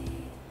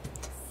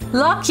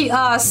 Lucky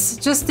us!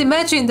 Just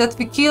imagine that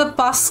we kill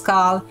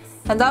Pascal,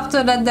 and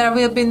after that there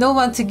will be no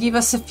one to give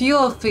us a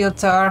fuel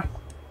filter.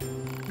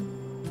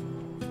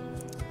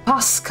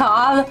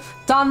 Pascal!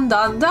 Dun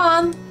dun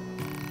dun!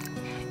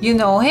 You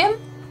know him?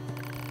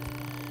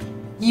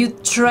 You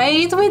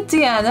trade with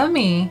the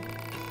enemy.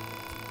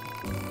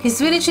 His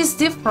village is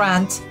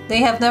different.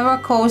 They have never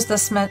caused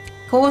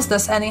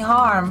us any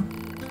harm.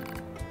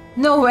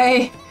 No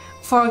way!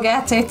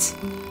 Forget it.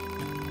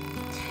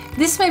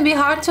 This may be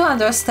hard to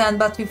understand,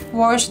 but we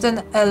forged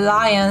an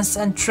alliance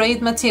and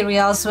trade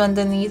materials when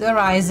the need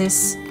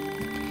arises.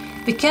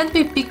 We can't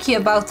be picky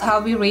about how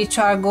we reach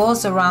our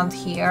goals around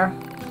here.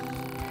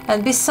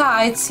 And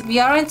besides, we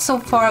aren't so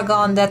far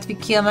gone that we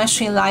kill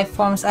machine life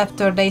forms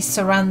after they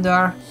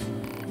surrender.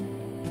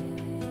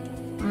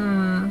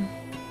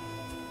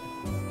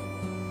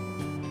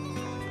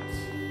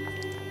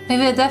 We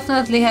will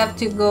definitely have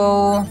to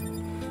go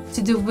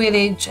to the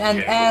village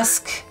and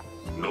ask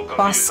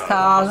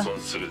Pascal.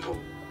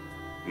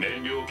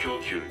 燃料供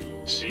給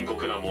に深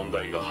刻な問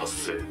題が発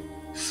生。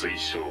推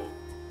奨。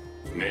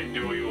燃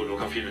料用ろ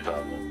過フィルター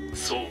の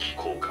早期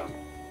交換。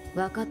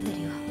分かってる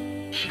よ。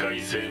機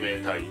械生命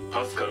体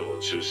パスカルを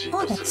中心と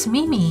する that's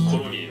Mimi. コ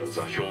ロニーの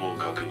座標を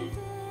確認。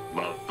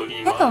マップ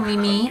にマー Hello, ク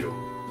Mimi. 完了。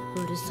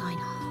うるさい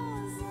な。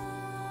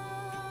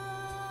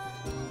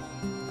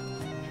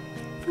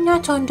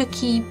Not on the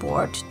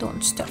keyboard.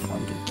 Don't step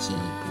on the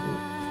keyboard.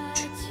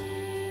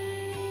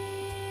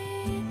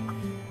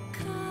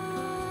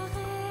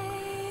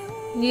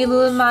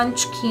 Little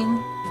munchkin.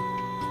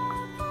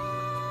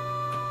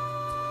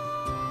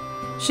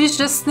 She's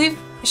just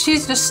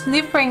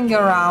sniffing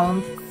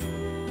around.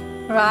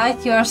 Right?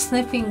 You are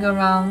sniffing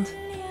around.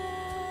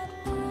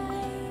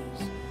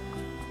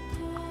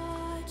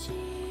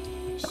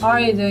 What are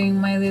you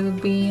doing, my little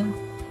bean?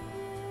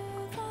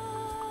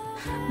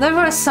 There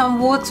was some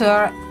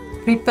water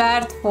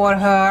prepared for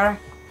her.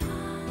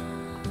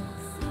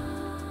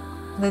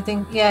 I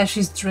think, yeah,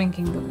 she's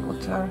drinking the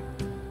water.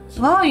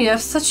 Wow, you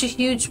have such a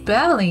huge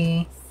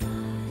belly.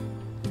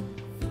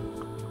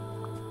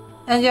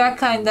 And you're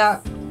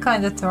kinda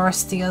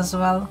thirsty as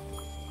well.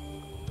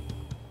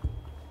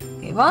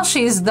 Okay, once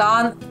she's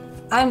done,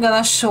 I'm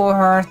gonna show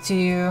her to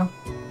you.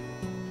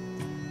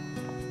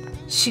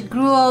 She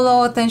grew a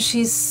lot and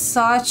she's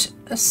such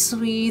a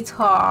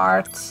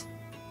sweetheart.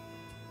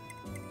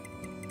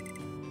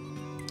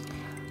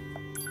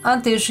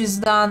 Until she's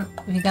done,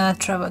 we're gonna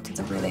travel to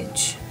the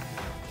village.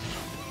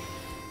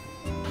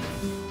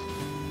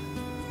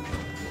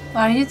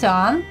 Are you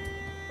done?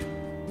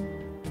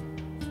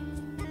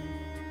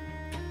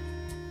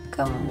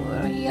 Come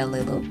over here,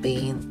 little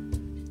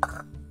bean.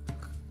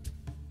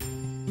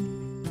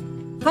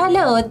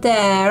 Hello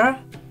there.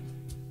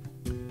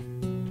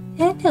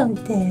 Hello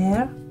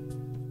there.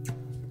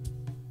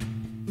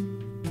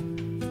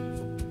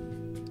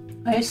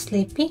 Are you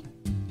sleepy?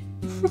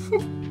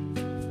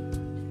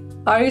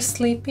 Are you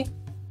sleepy?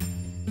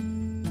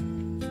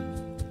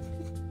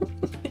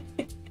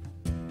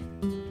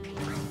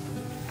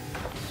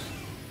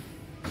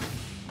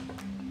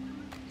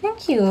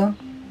 Thank you.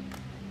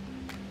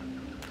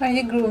 Are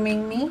you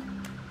grooming me?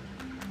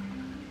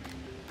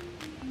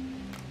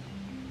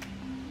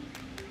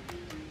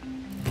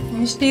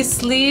 She's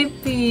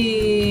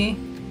sleepy.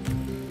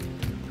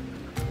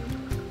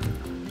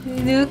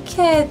 Look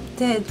at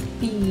that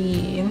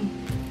bean.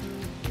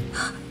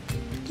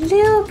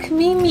 Look,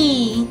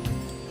 Mimi.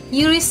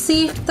 You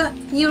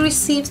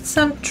received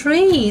some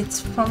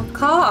treats from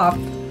Cop.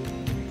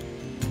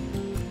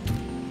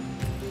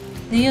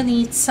 Do you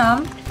need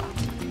some?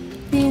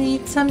 Do you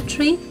need some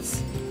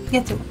treats?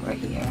 Get over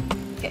here.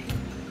 Okay.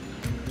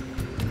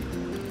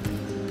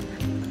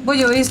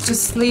 Boyo is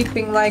just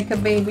sleeping like a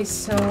baby,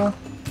 so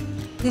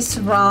this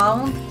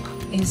round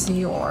is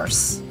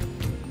yours.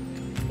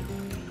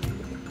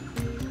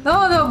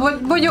 No,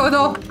 Boyo,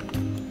 no.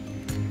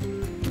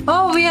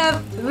 Oh, we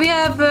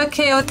have a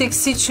chaotic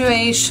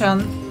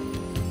situation.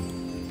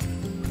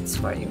 That's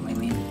for you,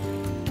 Mimi.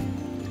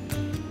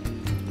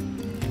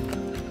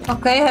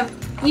 Okay, I have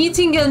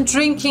eating and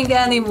drinking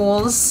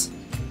animals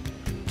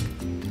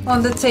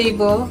on the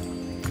table.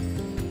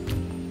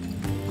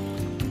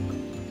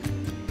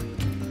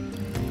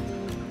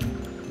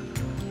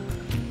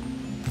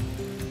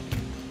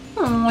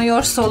 Oh,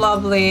 you're so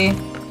lovely.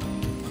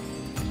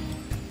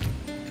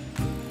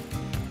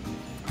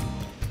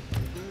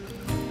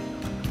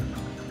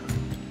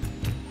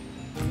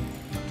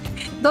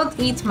 Don't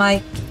eat my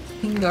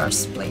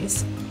fingers,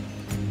 please.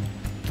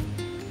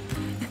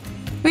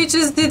 We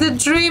just did a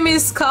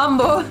Dreamies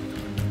combo.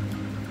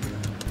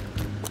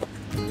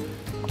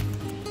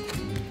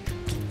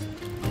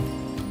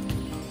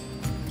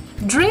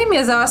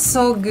 Dreamies are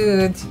so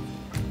good.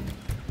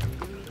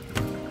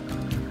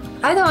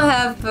 I don't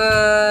have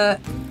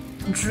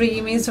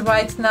Dreamies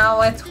right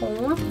now at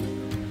home,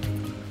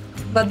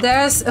 but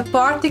there's a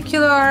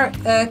particular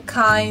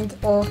kind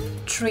of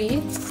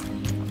treat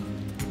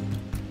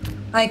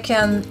I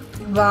can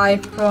buy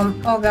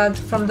from, oh god,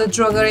 from the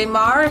Drogerie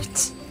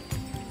Mart,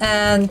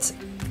 and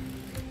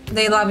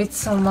they love it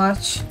so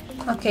much.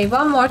 Okay,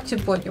 one more to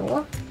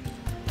Boyo,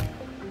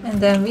 and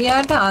then we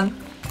are done.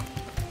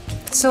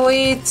 So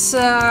it's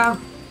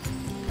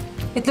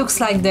it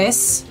looks like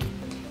this.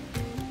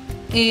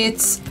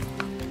 It's,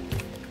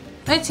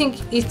 I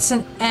think it's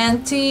an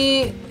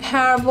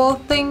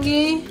anti-herbal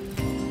thingy.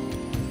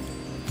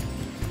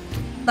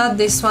 Not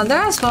this one.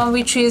 There's one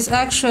which is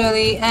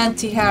actually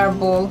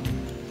anti-herbal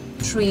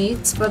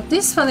treats, but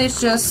this one is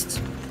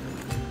just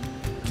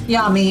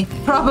yummy,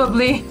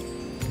 probably.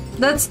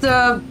 That's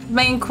the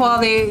main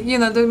quality, you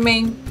know, the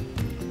main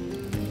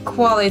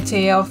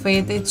quality of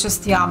it. It's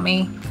just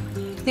yummy.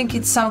 I think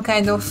it's some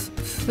kind of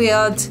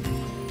filled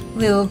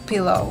little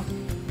pillow.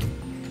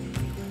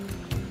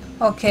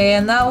 Okay,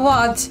 and now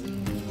what?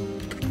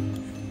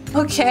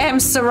 Okay, I'm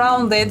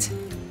surrounded.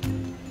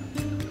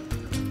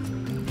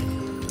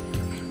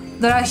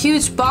 There are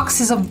huge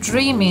boxes of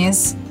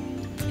Dreamies.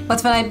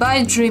 But when I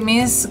buy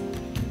Dreamies...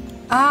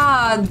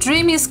 Ah,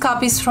 Dreamies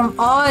copies from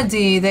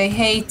Aldi. They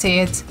hate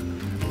it.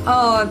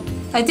 Oh,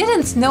 I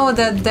didn't know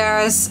that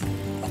there's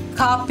a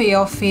copy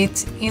of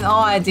it in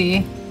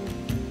Aldi.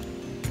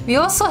 We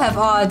also have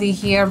Aldi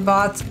here,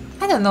 but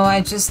I don't know,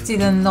 I just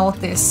didn't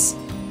notice.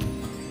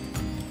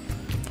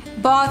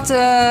 But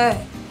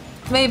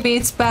maybe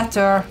it's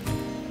better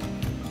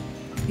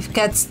if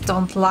cats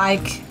don't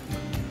like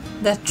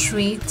that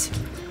treat.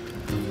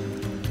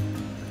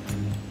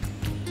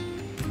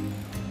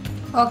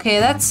 Okay,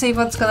 let's see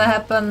what's gonna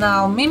happen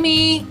now.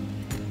 Mimi,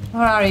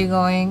 where are you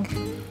going?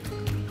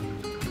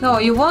 No,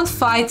 you won't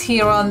fight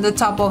here on the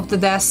top of the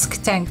desk,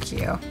 thank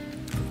you.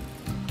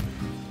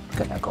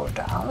 Gonna go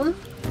down.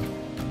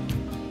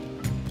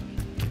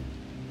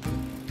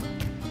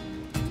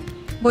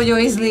 Boyo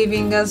is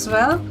leaving as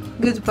well.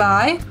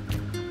 Goodbye.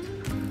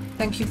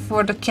 Thank you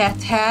for the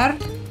cat hair.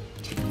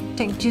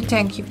 Thank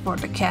you for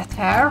the cat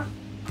hair.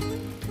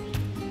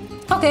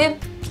 Okay,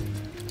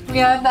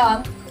 we are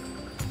done.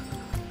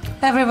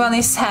 Everyone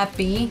is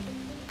happy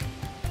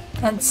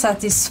and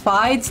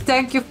satisfied.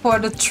 Thank you for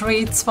the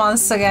treats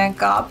once again,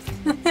 Cup.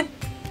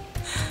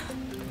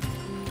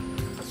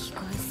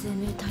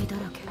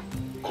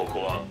 ここ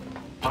は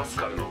パス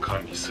カルの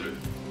管理する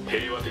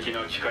平和的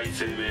な機械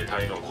生命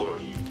体のコロ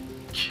ニー。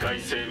機械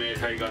生命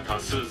体が多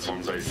数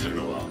存在する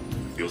のは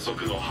予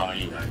測の範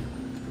囲内。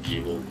疑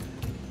問。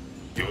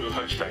夜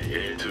破機体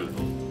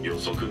A2 の予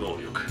測能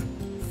力。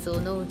そ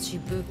のうち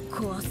ぶっ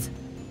壊す。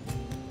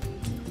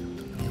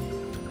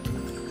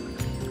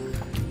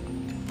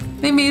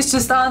Mimi is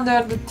just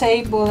under the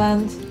table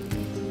and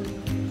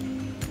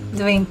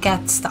doing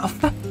cat stuff.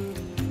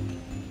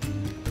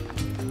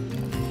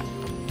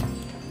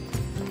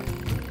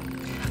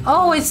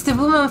 Oh, it's the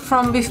woman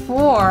from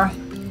before.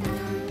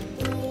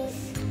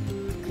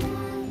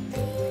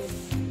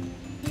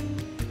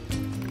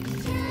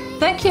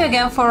 Thank you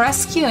again for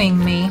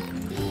rescuing me.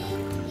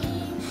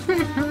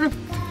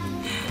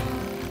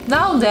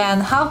 Now then,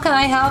 how can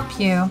I help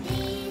you?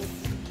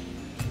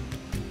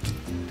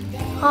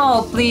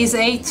 Oh, please,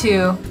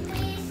 A2.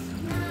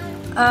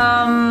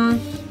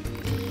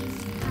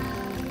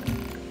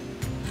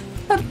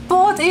 The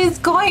bot is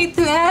going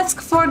to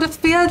ask for the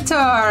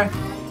filter.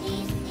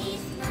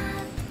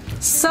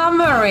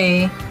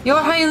 Summary.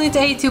 Your high unit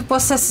A2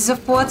 possesses a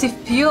faulty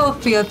fuel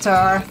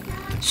filter.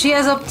 She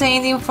has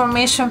obtained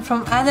information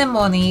from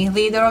Anemone,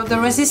 leader of the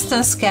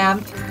resistance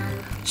camp.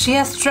 She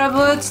has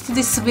traveled to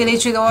this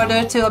village in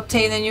order to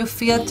obtain a new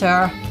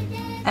filter.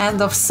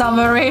 End of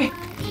summary.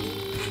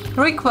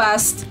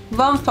 Request.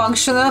 One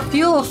functional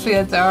fuel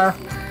filter.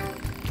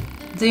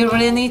 Do you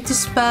really need to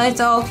spell it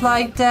out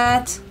like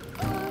that?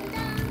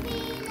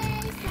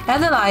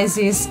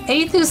 Analysis.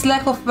 A2's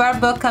lack of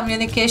verbal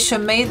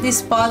communication made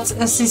this bot's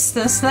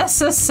assistance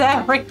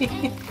necessary.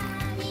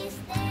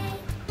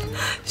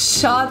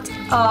 Shut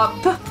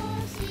up.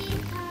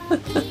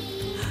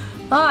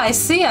 I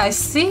see, I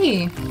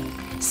see.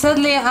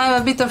 Sadly,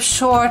 I'm a bit of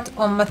short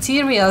on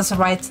materials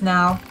right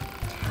now.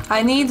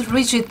 I need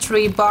rigid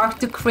tree bark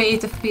to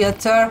create a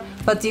filter,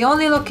 but the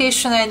only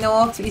location I know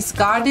of is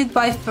guarded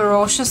by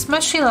ferocious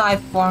machine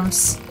life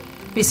forms.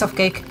 Piece of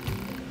cake.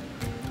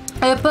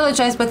 I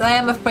apologize, but I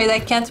am afraid I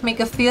can't make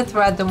a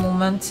filter at the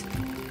moment.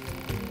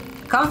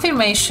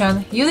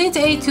 Confirmation. Unit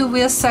A2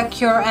 will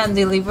secure and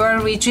deliver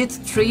rigid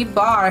tree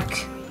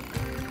bark.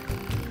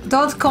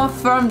 Don't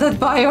confirm that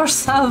by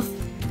yourself.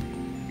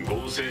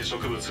 合成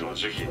植物の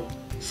樹皮の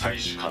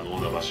採取可能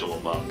な場所を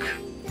マーク。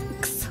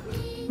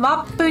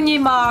マップに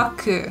マ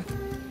ーク。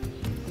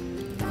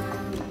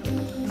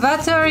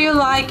Whether you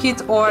like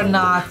it or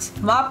not.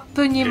 マッ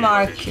プにマ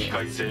ーク。機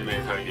械生命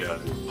体であ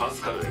るパ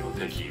スカルへの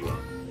敵意は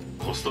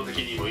コスト的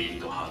に無意味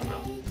と判断。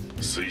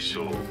推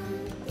奨。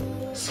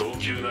早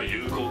急な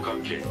友好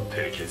関係の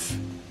締結。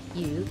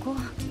友好？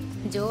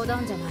冗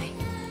談じゃない。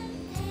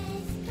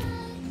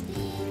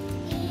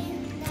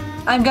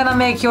I'm gonna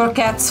make your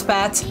cats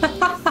fat.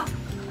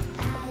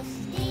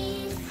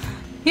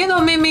 You know,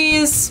 Mimi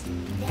is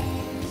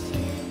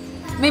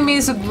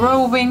a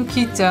growing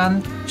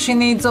kitten. She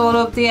needs all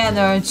of the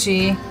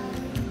energy.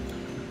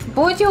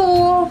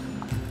 Boyo!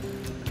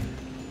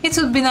 It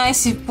would be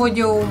nice if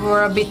Boyo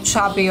were a bit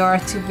chubbier,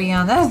 to be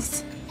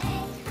honest.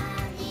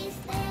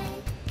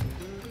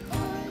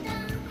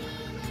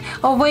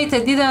 Oh wait, I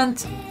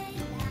didn't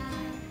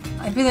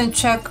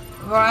check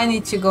where I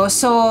need to go.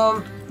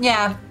 So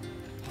yeah,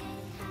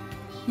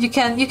 you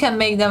can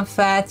make them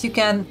fat. You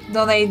can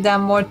donate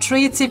them more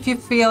treats if you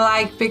feel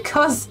like,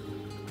 because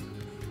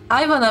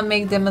I wanna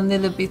make them a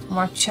little bit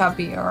more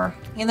chubbier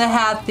in a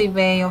healthy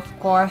way, of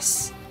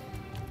course.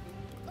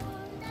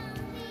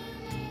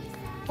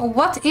 Oh,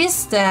 what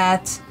is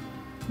that?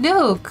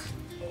 Look,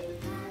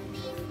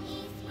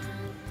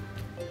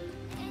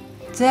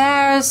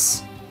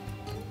 there's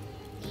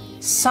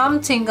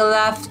something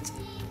left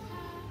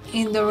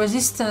in the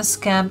resistance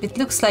camp. It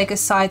looks like a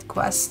side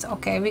quest.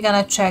 Okay, we're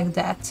gonna check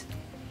that.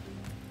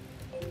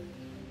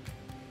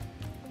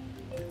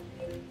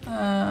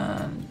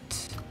 And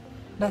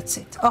that's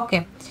it.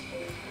 Okay.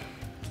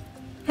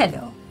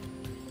 Hello.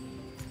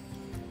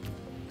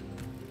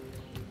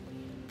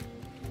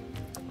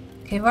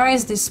 Okay, where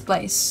is this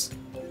place?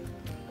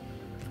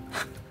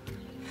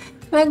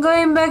 We're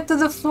going back to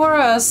the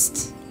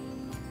forest.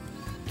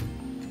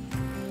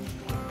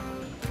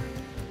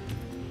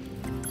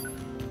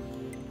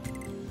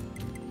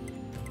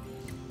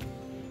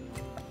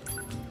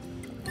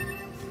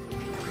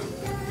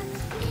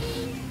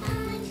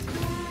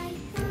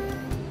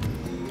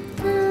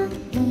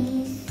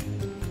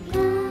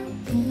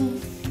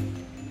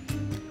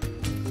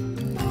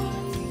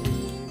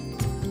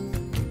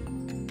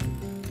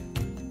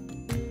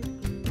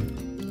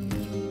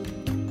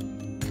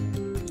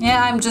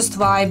 Yeah, I'm just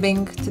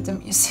vibing to the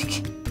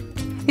music.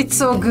 It's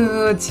so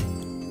good.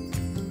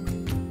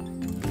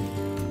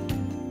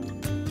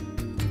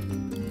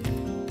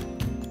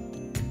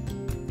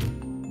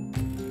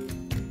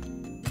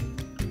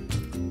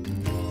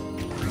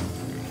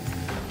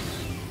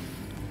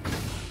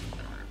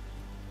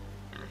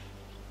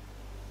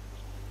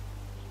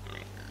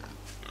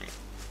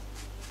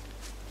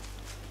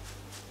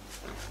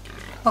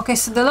 Okay,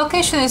 so the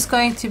location is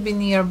going to be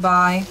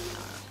nearby,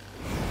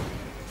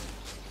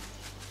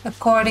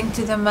 according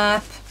to the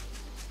map.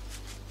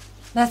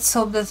 Let's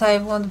hope that I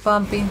won't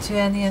bump into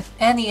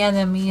any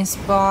enemies,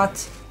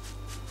 but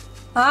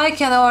I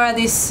can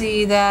already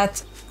see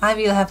that I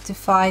will have to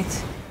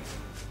fight.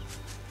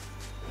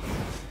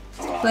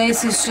 The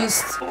place is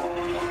just...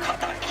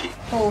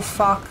 oh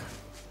fuck.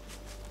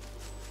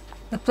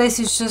 The place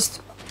is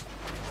just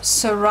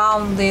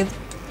surrounded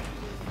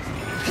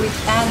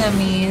with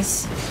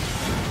enemies.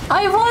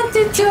 I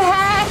wanted to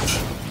hack!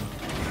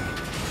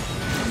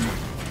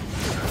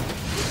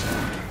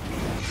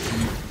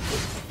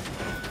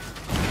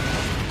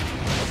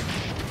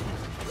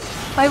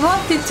 I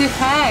wanted to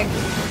hack!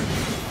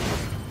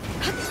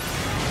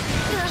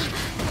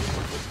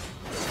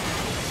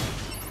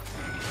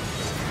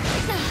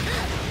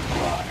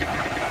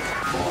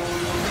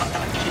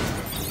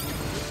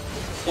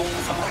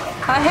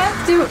 I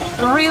have to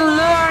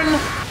relearn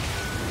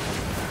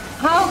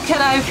how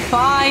can I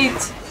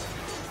fight.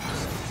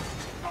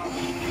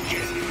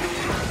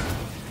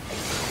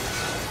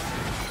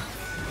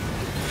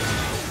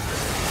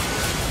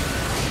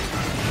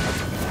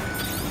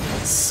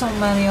 So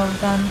many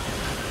of them.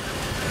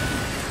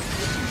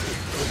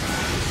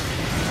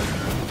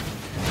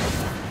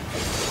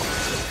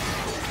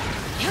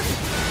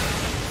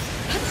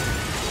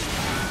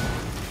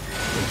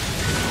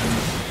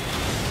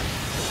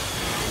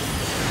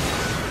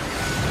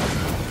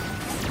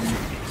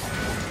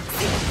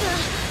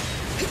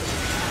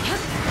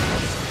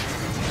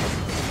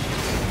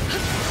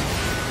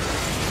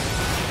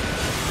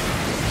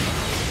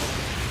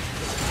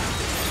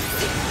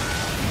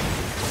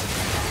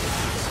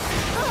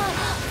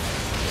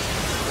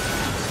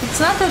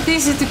 that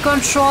easy to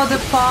control the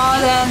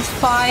pod and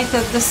fight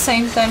at the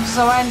same time,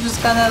 so I'm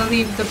just gonna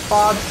leave the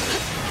pod.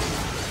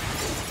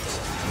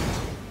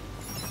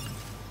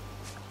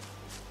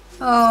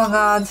 Oh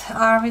god,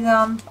 are we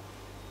done?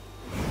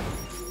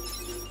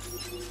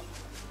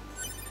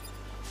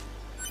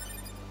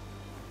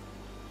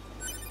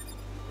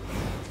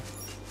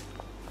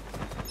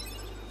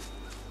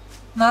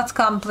 Not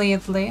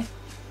completely.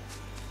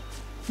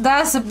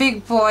 That's a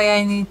big boy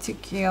I need to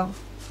kill.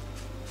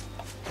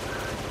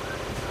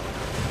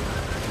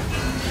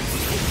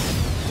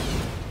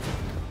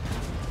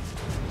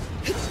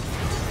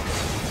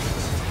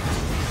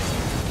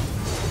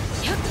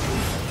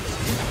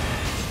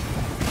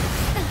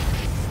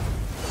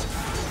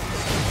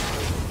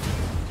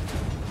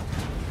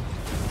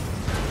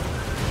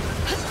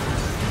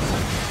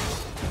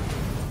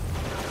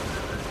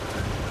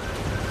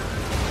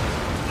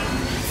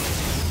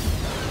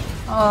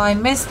 Oh, I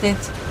missed it.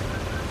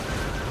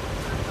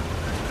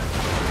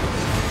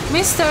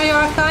 Mister,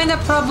 you're kinda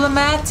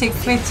problematic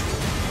with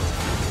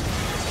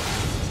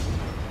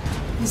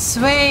this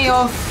way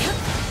of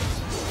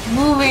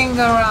moving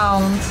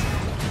around.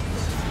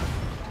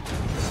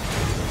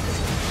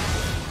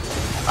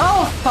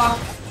 Oh, fuck.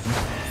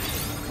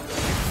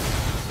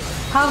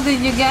 How did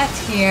you get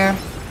here?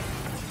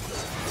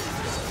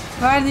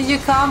 Where did you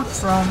come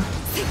from?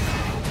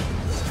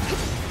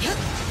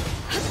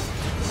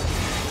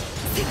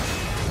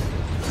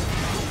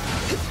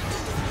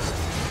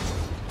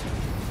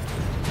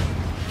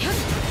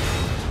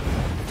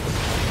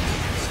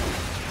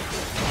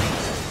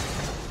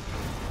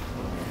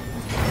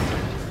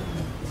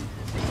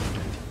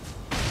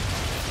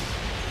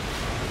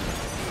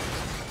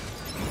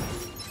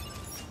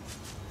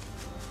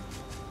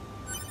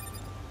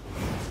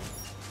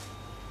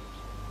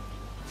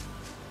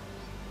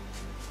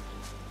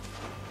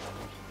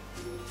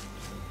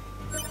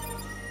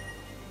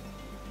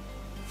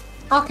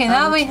 Okay,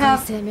 now we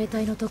have the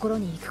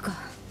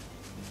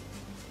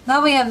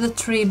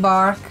tree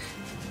bark.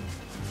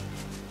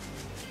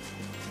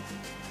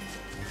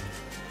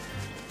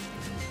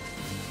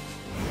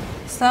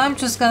 So I'm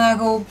just gonna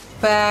go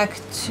back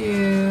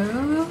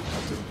to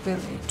the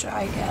village,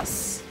 I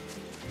guess.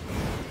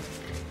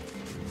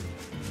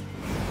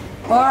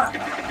 Or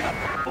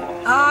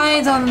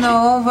I don't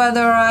know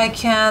whether I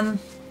can,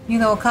 you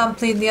know,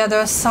 complete the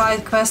other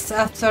side quests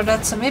after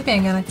that, so maybe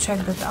I'm gonna check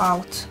that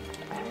out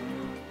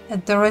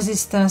at the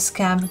resistance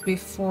camp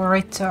before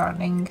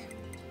returning.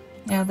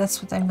 Yeah,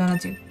 that's what I'm gonna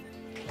do.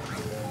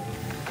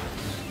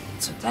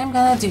 That's what I'm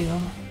gonna do.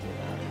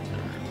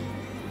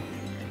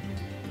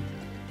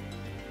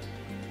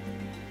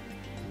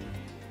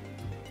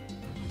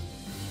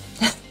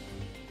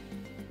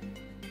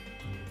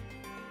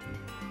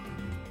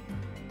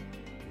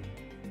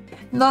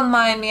 Don't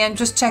mind me, I'm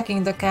just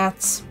checking the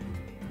cats.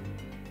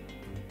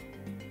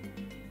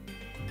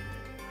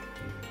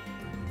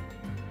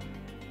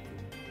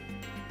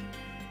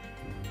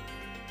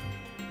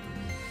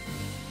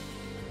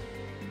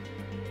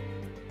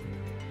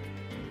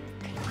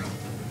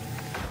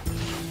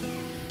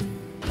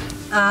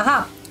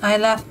 Aha! I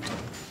left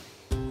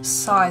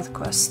side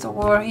quest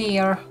over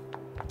here.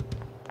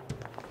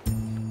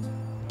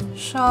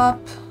 Shop.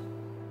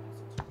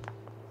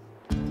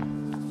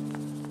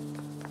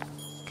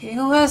 Okay,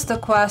 who has the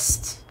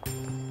quest?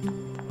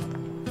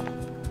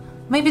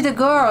 Maybe the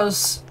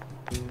girls.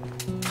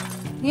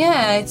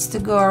 Yeah, it's the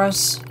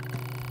girls.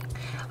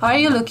 Are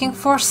you looking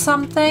for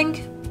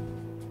something?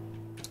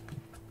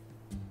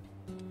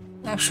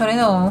 Actually,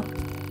 no.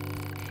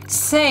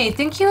 Say,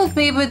 think you would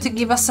be able to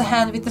give us a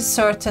hand with a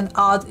certain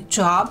odd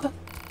job?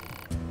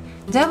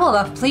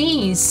 Devola,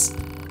 please!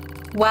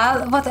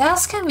 Well, what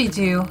else can we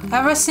do?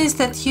 Ever since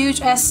that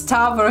huge-ass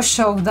tower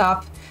showed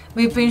up,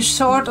 we've been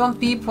short on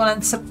people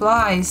and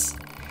supplies.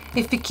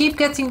 If we keep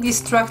getting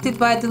distracted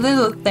by the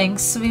little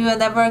things, we will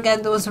never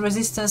get those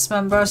resistance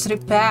members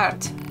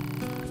repaired.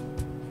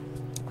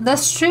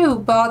 That's true,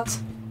 but...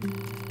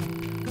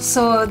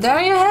 So,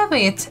 there you have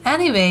it.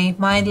 Anyway,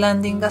 mind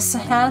lending us a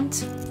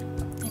hand?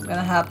 I'm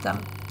gonna help them.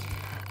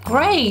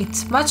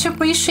 Great! Much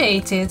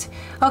appreciated.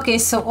 Okay,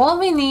 so all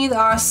we need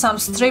are some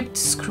stripped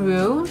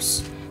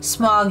screws,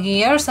 small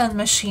gears and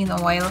machine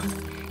oil.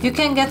 You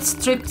can get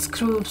stripped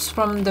screws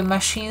from the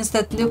machines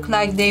that look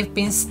like they've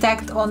been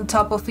stacked on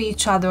top of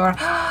each other.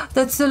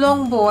 That's the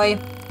long boy.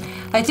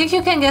 I think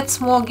you can get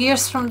small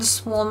gears from the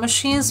small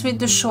machines with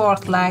the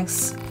short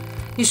legs.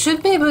 You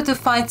should be able to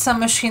find some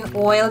machine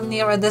oil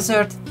near a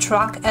deserted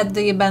truck at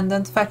the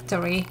abandoned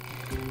factory.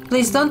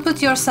 Please don't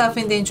put yourself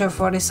in danger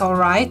for this,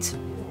 alright?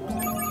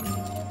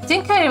 I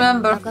think I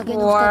remember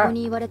for...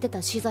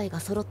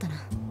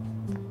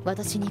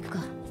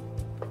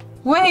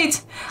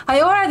 Wait!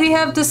 I already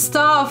have the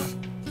stuff!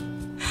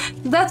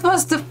 That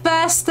was the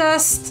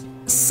fastest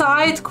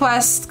side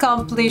quest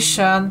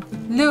completion.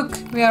 Look,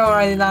 we are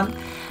already done.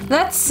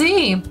 Let's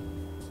see.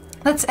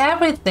 That's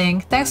everything.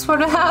 Thanks for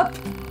the help.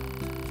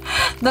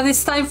 Then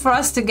it's time for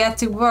us to get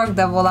to work,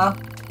 Devola.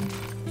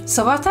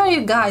 So what are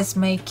you guys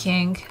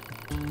making?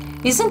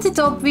 Isn't it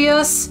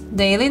obvious?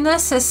 Daily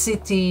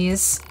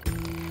necessities.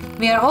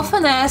 We are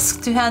often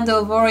asked to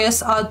handle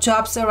various odd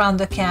jobs around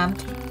the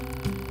camp.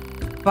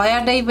 Why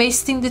are they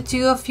wasting the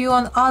two of you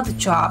on odd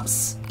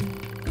jobs?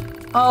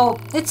 Oh,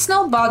 it's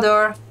no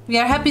bother. We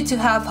are happy to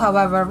help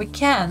however we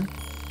can.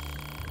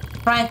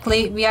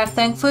 Frankly, we are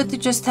thankful to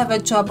just have a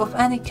job of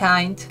any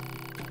kind.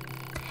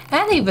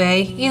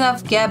 Anyway,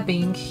 enough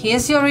gabbing.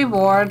 Here's your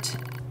reward.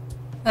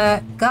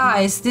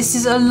 Guys, this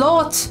is a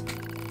lot.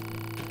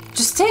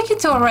 Just take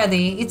it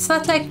already. It's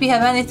not like we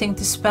have anything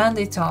to spend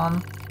it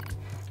on.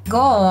 Go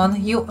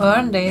on, you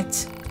earned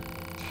it.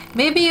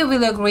 Maybe you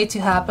will agree to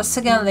help us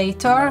again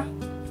later?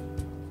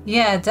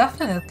 Yeah,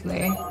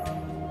 definitely.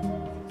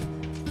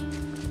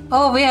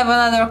 Oh, we have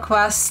another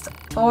quest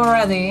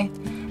already.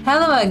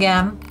 Hello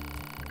again.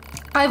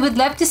 I would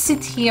love to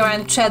sit here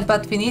and chat,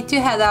 but we need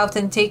to head out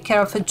and take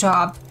care of a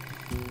job.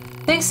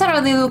 Things are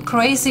a little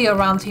crazy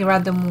around here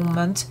at the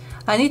moment.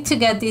 I need to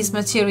get these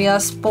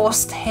materials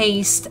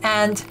post-haste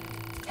and...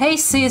 Hey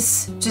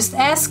sis, just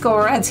ask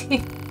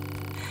already.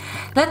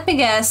 Let me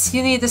guess,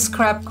 you need a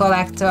scrap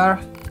collector.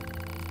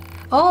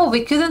 Oh,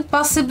 we couldn't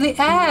possibly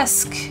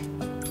ask.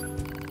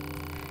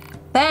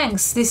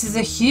 Thanks, this is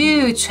a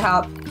huge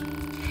help.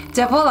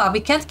 Davola, we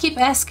can't keep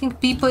asking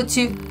people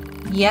to...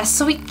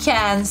 Yes, we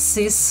can,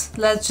 sis.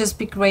 Let's just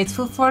be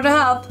grateful for the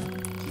help.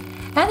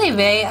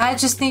 Anyway, I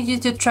just need you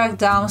to track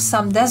down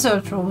some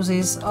desert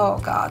roses. Oh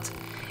god.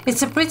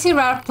 It's a pretty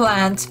rare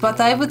plant,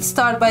 but I would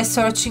start by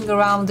searching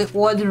around the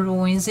old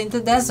ruins in the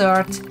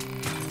desert.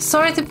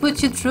 Sorry to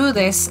put you through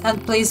this,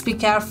 and please be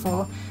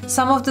careful.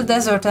 Some of the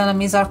desert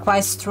enemies are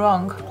quite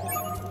strong.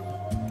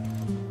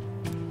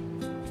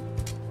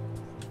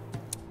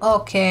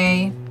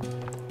 Okay.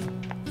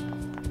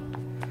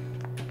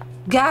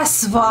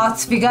 Guess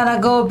what? We're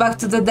gonna go back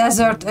to the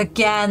desert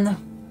again.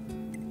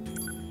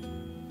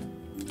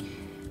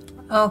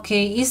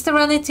 Okay, is there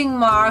anything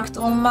marked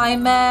on my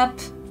map?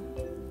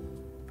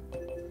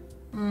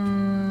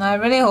 I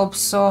really hope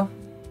so.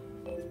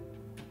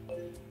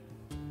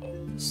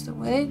 Is the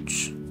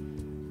village?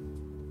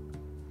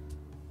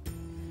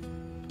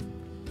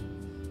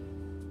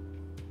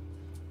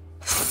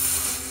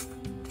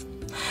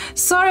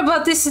 Sorry,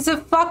 but this is a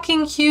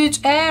fucking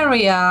huge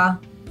area.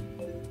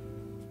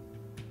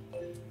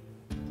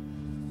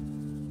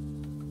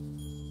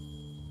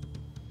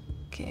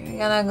 Okay, we're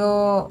gonna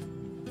go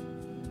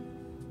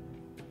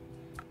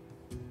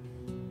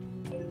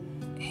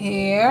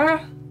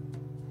here,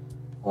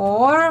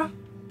 or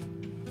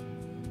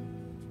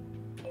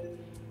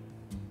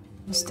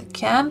where's the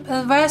camp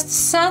and where's the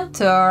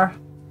center?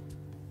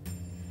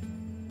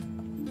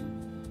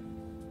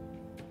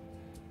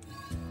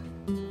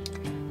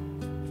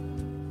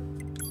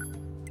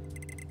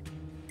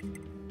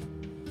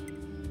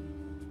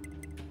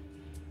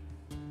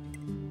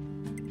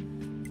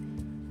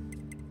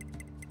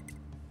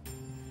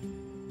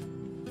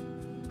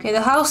 Okay,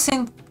 the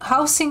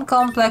housing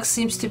complex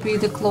seems to be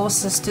the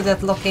closest to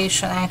that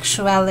location,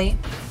 actually.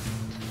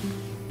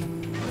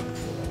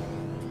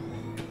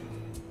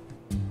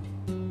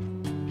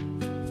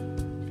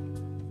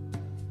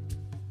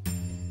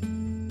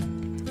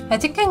 I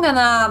think I'm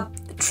gonna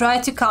try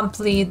to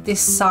complete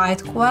this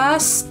side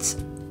quest,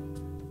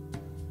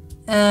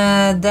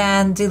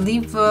 then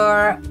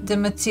deliver the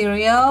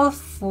material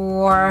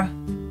for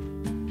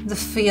the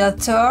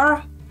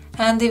filter,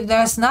 and if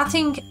there's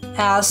nothing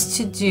else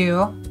to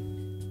do,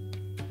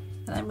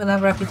 I'm gonna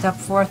wrap it up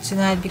for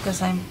tonight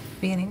because I'm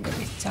feeling a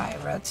bit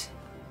tired.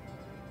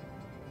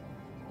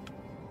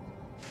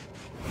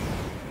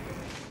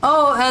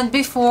 Oh, and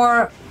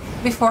before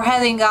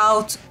heading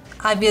out,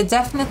 I will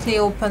definitely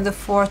open the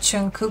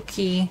fortune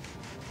cookie.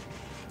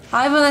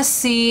 I wanna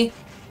see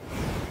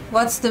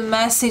what's the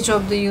message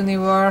of the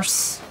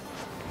universe.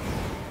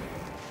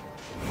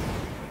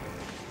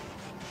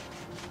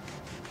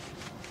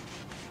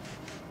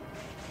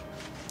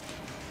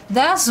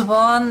 There's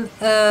one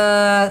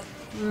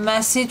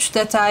message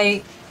that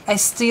I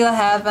still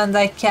have, and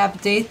I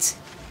kept it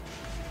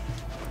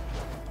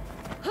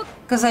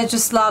because I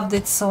just loved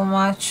it so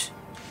much.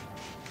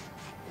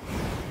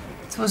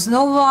 It was,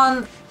 no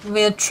one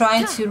will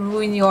try to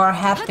ruin your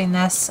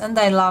happiness, and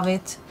I love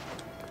it.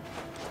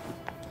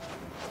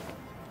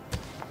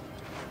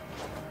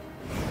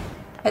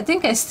 I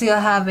think I still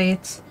have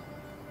it.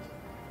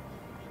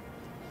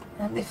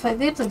 And if I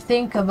didn't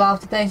think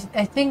about it,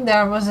 I think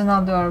there was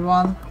another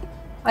one.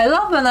 I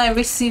love when I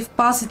receive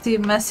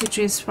positive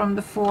messages from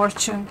the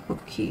fortune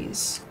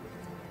cookies.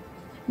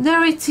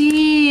 There it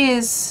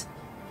is!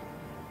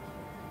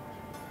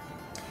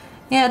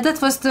 Yeah,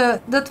 that was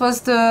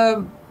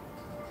the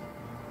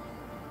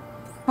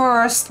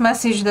first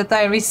message that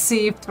I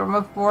received from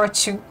a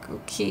fortune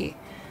cookie.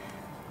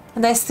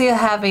 And I still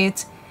have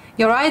it.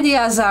 Your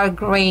ideas are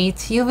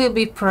great. You will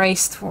be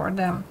praised for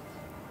them.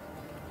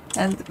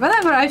 And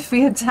whenever I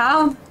feel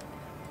down,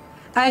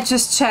 I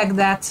just check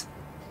that.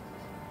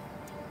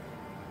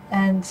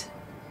 And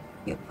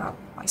feel proud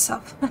of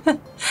myself.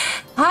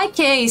 Hi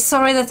Kay,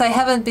 sorry that I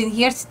haven't been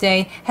here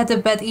today. Had a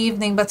bad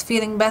evening, but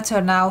feeling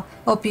better now.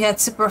 Hope you had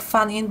super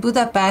fun in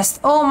Budapest.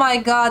 Oh my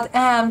god,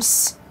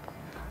 Ams.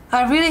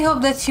 I really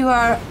hope that you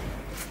are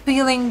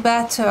feeling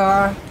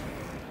better.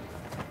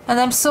 And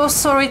I'm so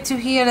sorry to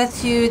hear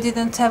that you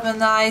didn't have a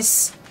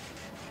nice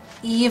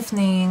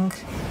evening.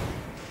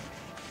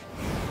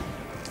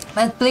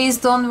 But please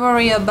don't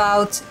worry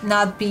about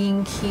not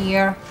being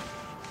here.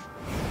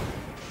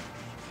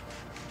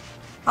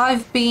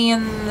 I've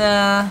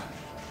been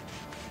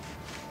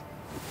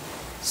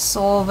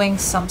solving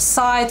some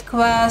side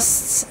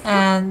quests,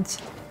 and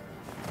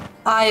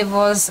I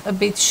was a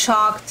bit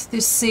shocked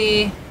to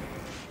see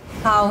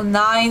how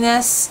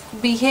Nines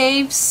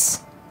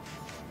behaves.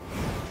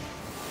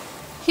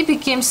 He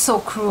became so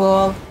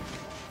cruel.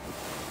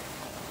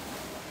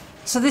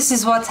 So this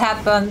is what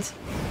happened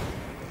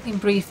in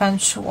brief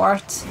and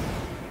short.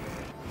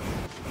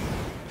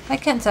 Why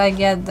can't I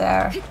get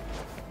there?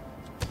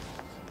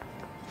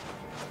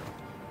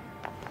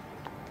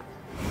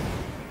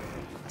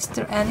 Is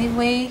there any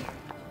way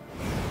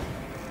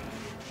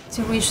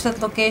to reach that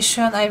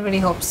location? I really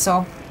hope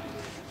so.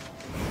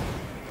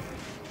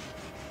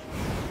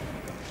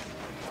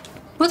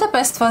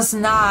 Budapest was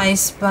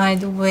nice, by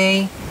the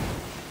way.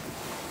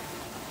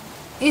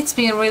 It's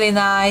been really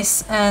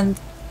nice, and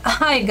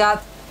I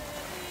got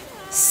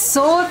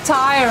so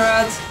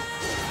tired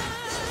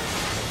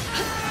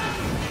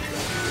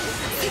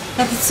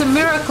that it's a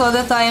miracle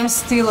that I am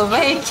still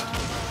awake.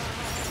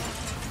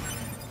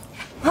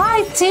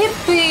 Hi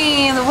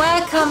Tippin,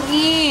 welcome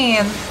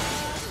in.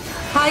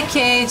 Hi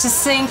Kay, just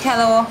saying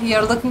hello.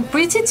 You're looking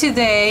pretty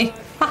today.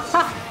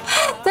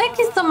 Thank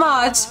you so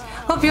much.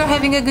 Hope you're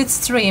having a good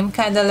stream,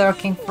 kinda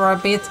lurking for a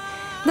bit.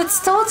 That's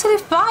totally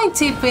fine,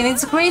 Tippin.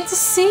 It's great to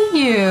see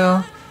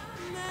you.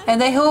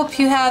 And I hope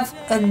you have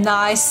a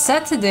nice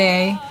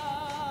Saturday.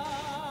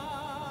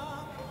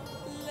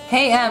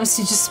 Hey Ems,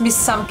 you just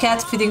missed some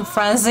cat feeding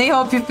frenzy.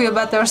 Hope you feel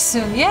better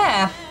soon.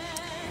 Yeah.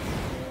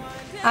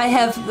 I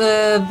have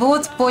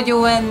both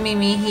Poyo and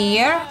Mimi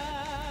here.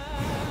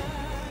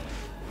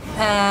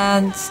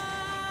 And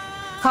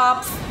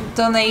Cop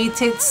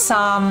donated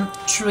some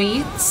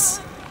treats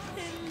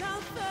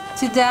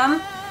to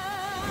them.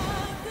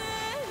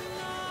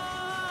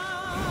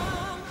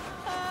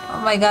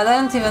 Oh my god,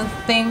 I don't even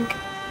think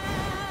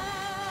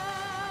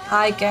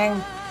I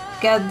can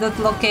get that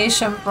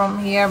location from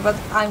here, but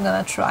I'm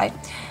gonna try.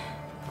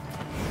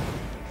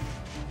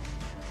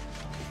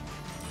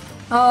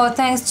 Oh,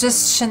 thanks,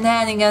 just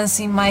shenanigans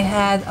in my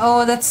head.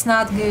 Oh, that's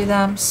not good,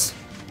 Ems.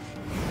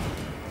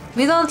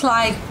 We don't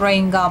like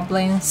brain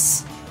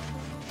goblins.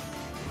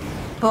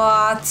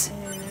 But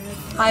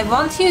I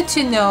want you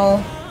to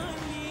know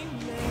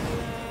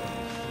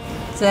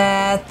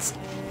that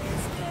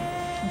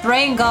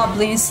brain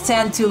goblins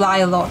tend to lie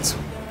a lot.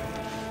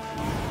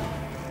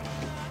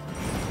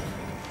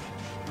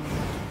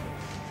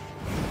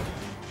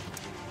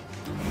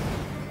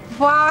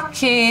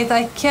 Bucket,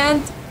 I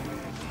can't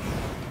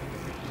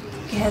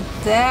get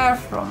there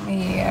from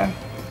here.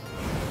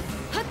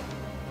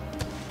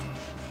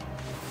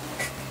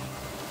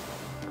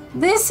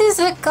 This is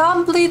a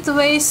complete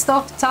waste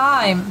of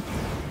time.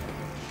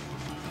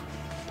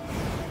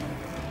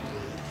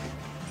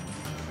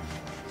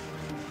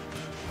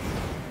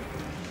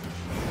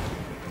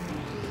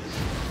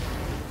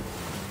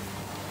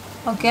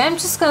 Okay, I'm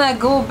just gonna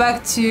go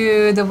back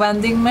to the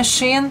vending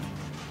machine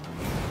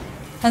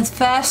and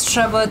fast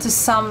travel to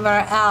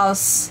somewhere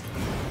else,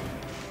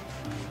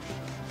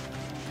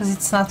 because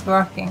it's not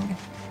working.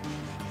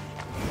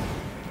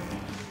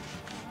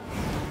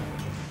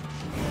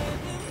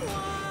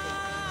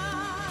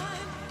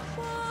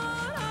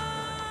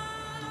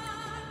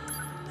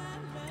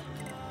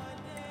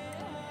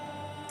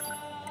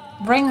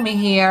 Bring me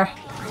here.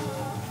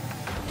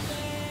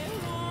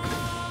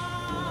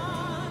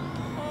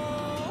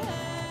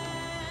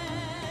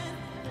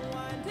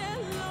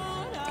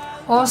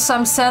 Also,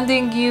 I'm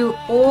sending you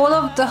all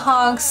of the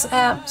hugs,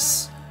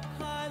 Ems.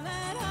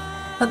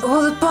 And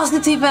all the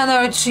positive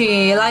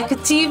energy, like a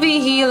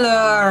TV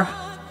healer.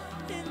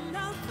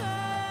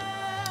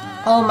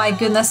 Oh my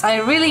goodness, I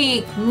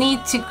really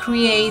need to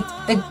create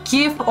a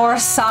GIF or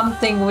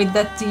something with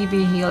that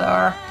TV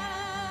healer.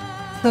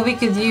 So we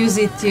could use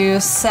it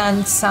to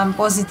send some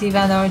positive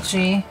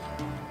energy.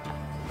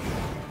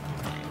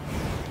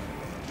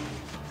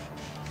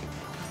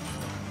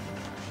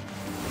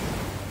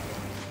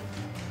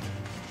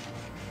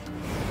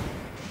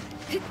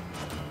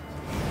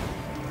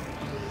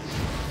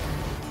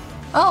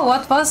 Oh,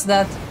 what was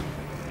that?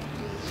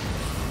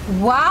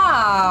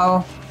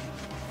 Wow!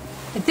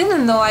 I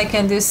didn't know I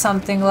can do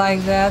something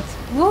like that.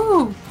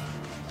 Woo!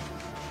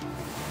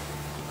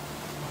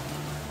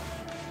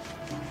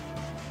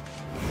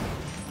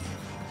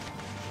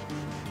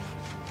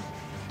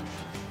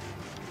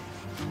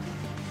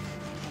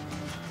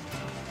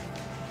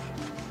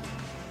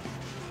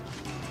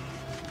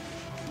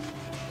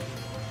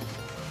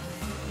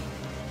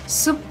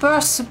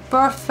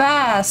 Super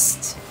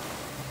fast.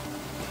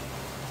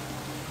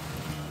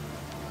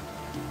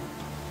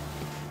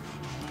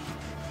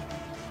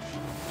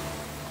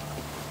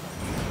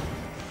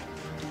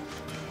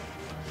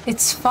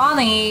 It's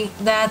funny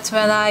that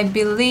when I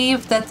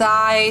believe that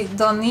I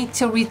don't need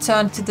to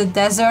return to the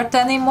desert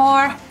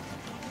anymore,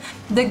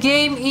 the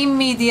game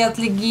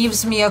immediately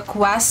gives me a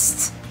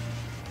quest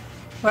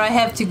where I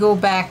have to go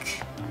back.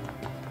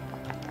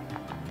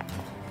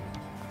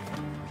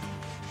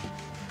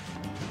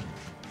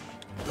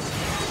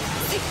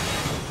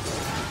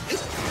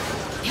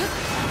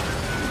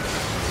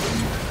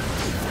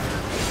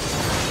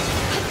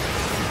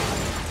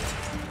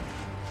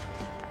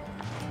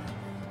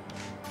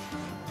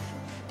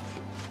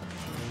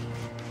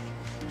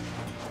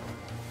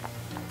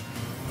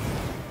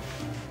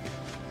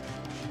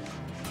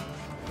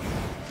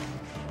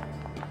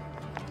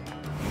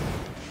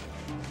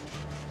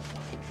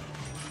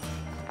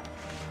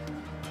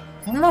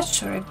 I'm not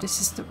sure if this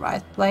is the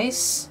right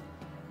place.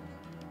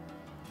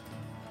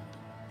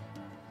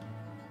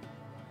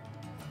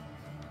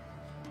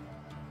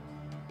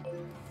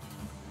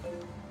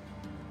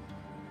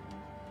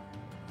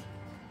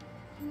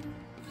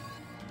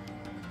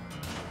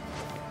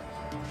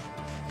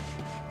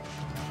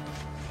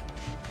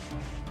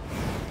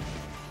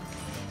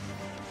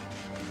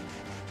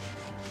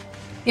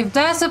 If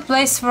there's a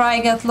place where I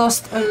get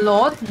lost a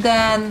lot,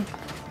 then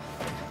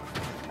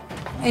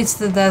it's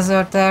the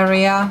desert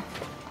area.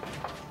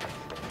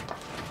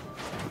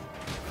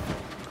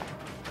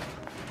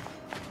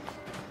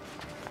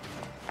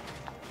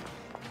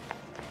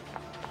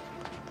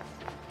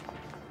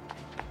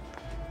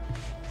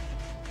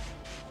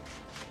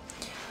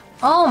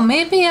 Oh,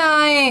 maybe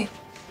I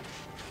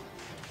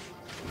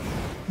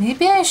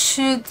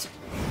should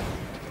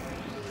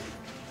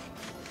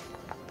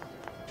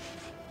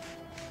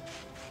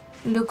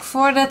look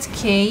for that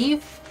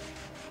cave.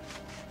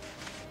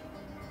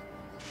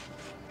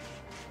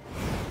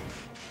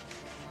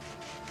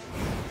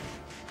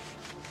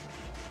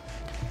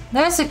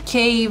 There's a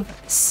cave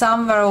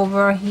somewhere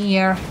over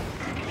here.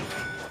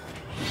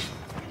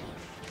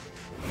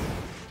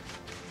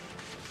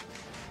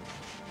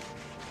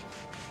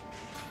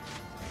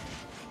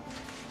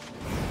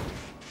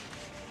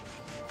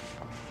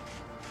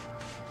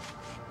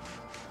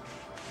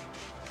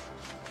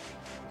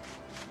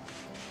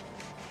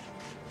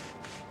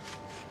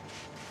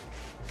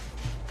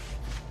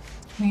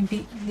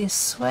 Maybe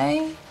this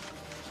way?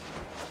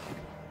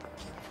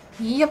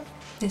 Yep,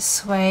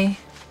 this way.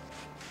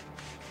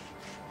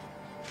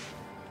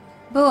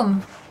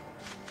 Boom.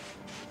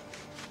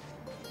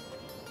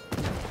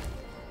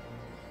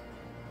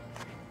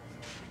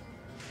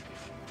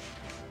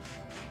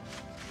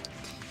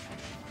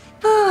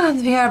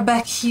 And we are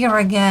back here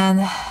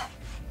again.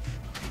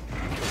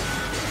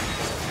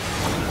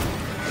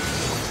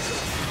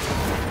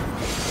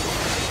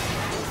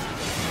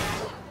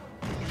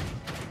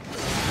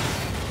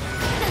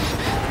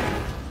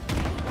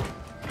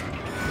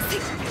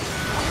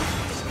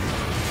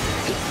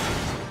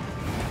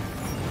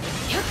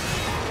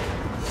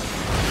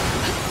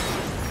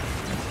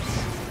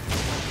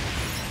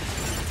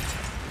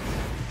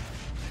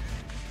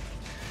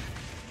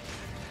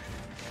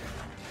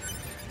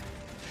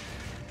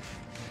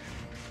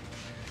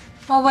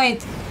 Oh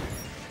wait,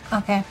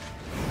 okay.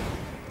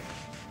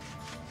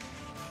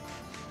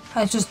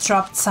 I just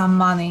dropped some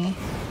money.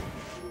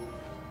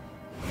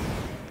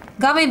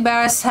 Gummy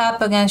bears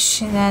help against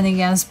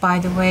shenanigans, by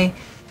the way.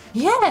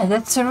 Yeah,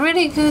 that's a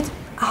really good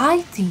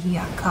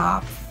idea,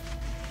 Cop.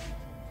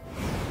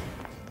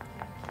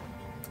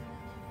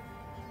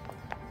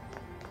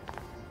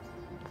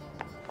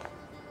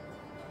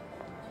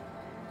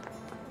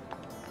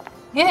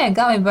 Yeah,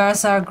 gummy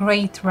bears are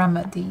great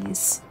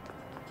remedies.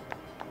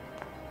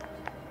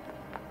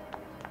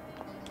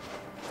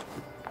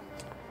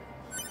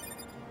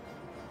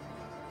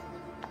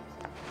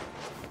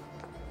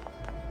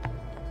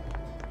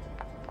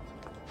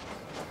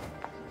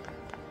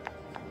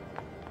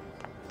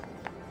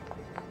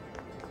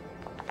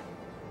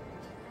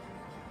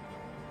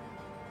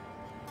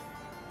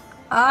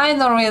 I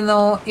don't really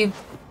know if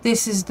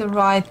this is the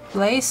right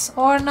place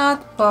or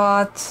not,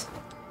 but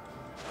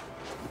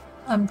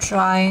I'm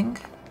trying.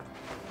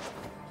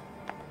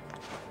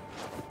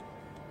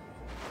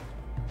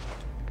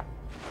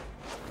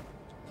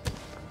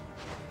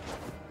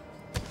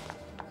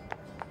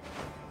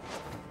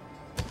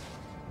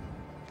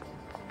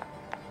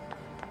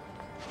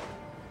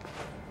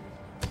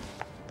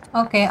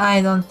 Okay,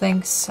 I don't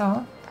think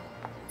so.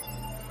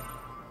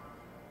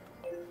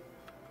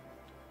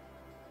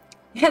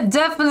 Yeah,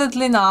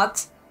 definitely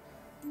not.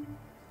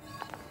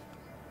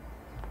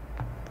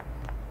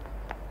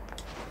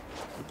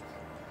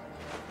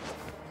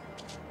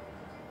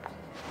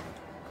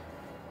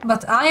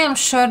 But I am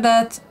sure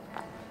that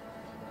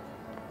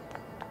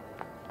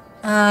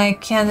I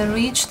can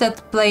reach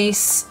that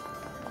place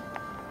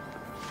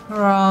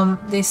from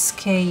this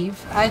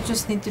cave. I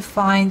just need to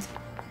find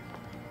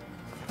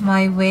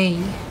my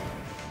way.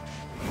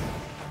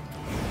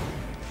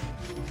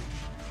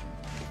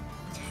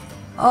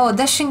 Oh,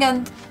 dashing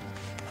and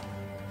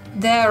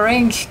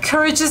daring,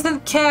 courageous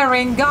and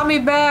caring, gummy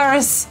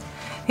bears,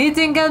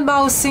 hitting and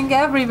bouncing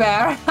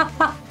everywhere.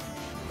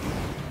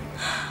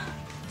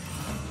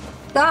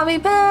 Gummy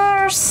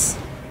bears!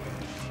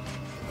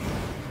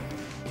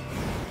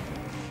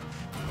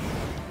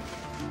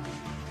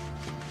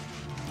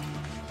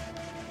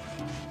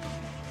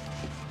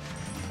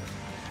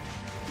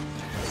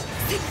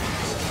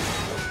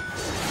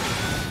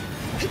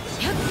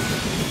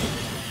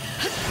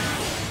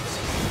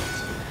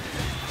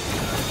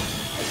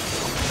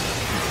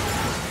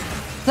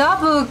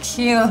 Double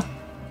kill.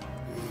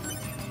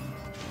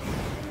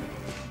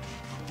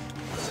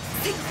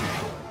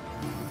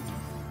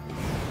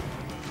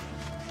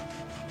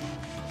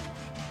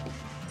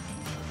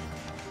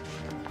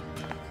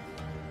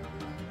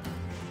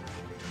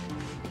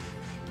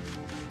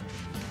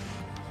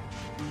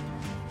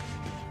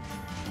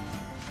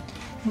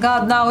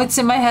 God, now it's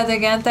in my head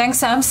again.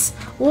 Thanks, Ams.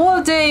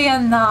 All day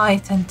and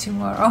night and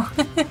tomorrow.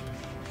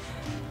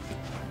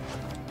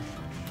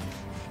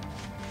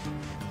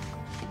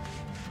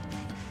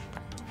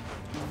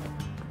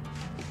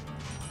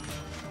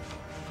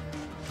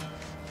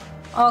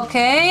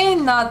 Okay,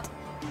 not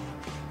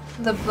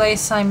the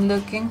place I'm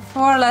looking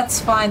for. Let's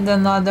find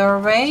another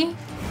way.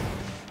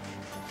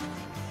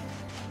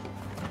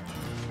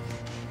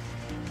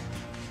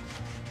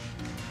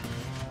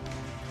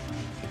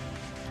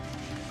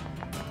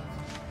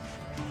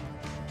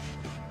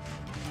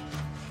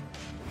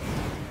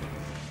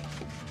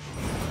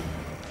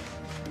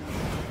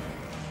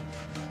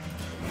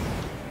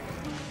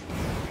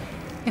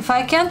 If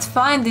I can't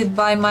find it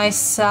by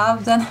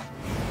myself, then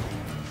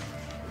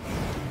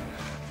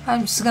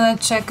I'm just gonna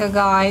check a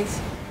guide.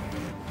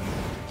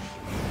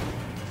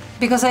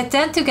 Because I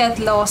tend to get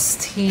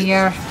lost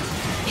here.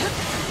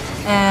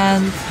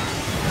 And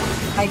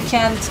I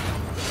can't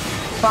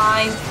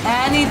find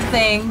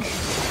anything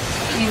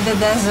in the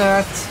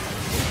desert.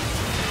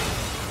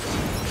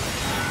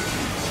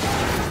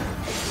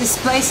 This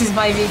place is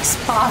my weak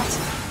spot.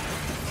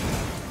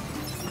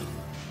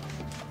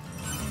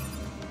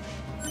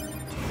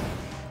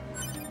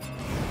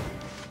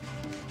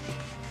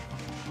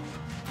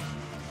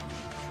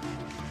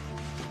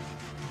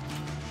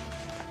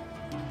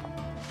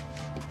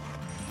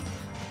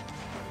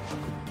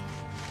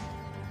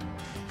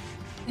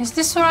 Is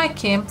this where I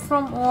came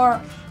from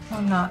or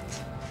not?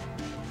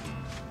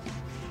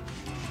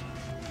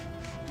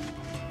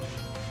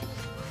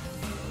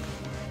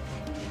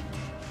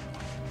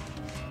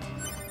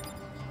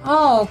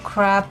 Oh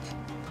crap.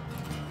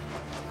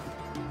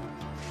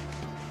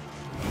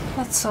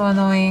 That's so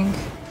annoying.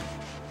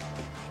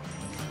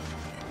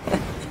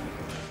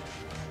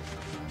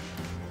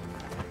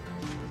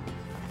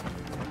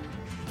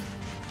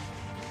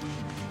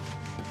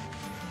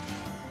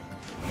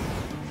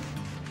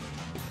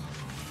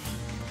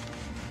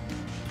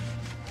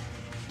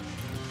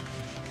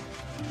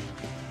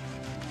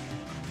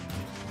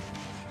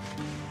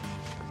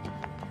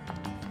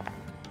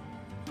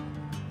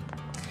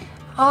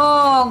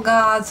 Oh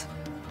god.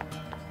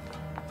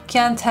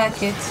 Can't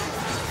hack it. I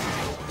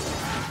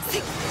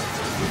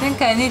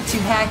think I need to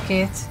hack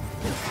it.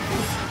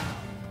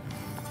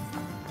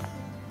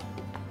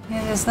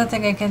 Yeah, there's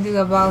nothing I can do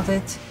about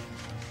it.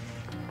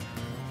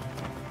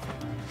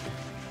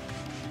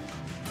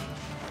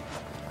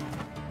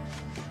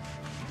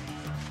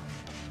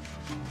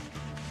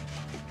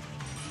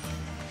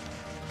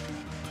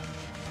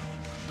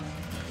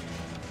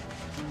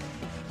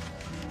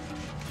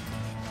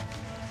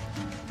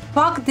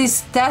 Fuck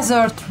this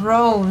desert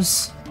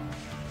rose.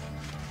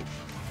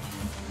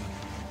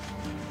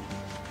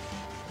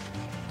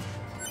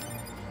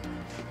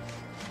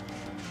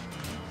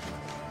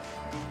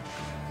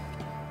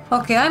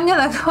 Okay, I'm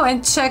gonna go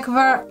and check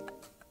where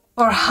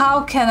or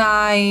how can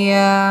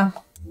I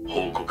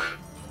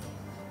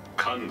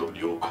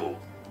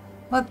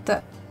what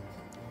the?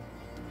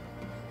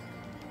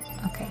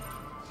 Okay.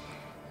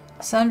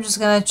 So I'm just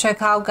gonna check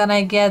how can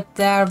I get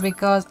there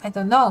because I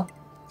don't know.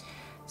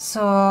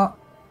 So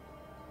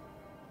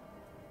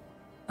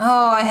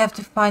oh, I have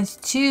to find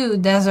 2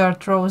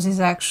 desert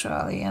roses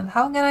actually. And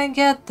how can I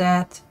get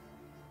that?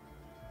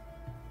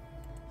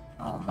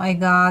 Oh my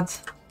god.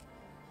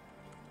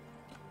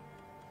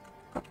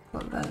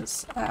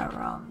 Colors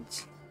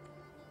around.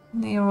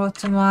 NieR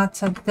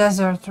Automata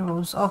desert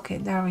rose. Okay,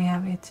 there we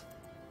have it.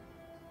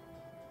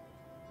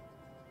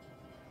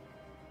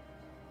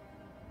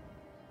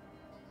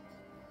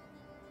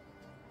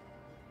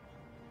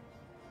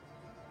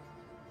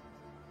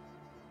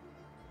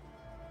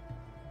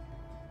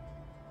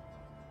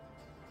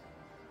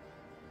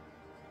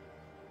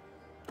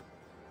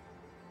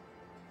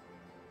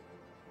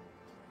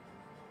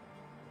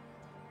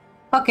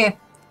 Okay,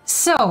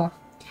 so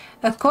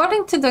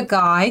according to the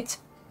guide,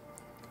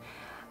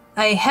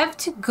 I have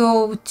to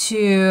go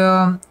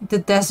to the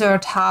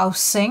desert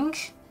housing,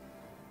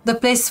 the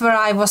place where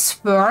I was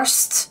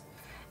first,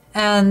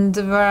 and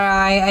where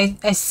I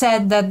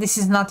said that this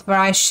is not where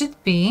I should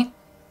be.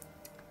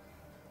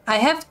 I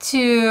have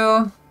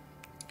to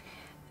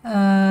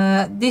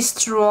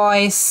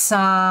destroy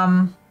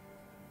some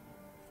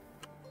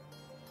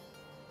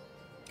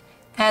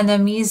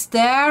enemies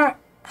there,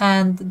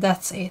 and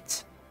that's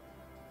it.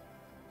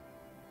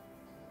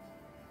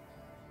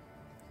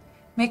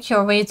 Make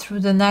your way through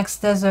the next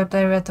desert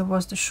area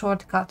towards the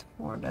shortcut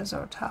for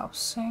desert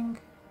housing.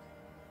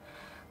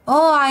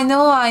 Oh, I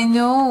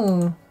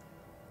know.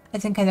 I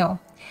think I know.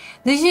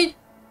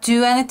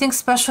 do anything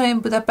special in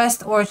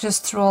Budapest or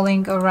just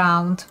strolling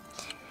around.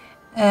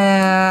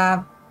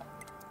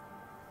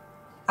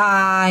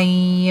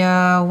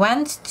 I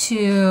went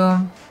to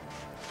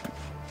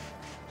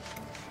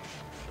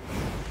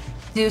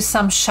do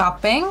some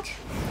shopping.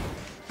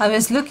 I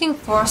was looking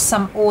for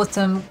some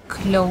autumn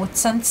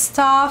clothes and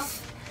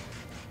stuff,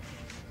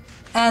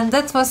 and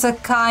that was a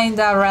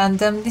kinda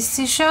random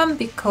decision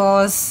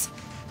because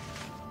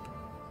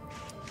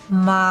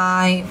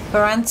my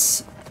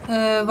parents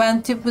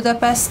went to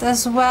Budapest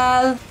as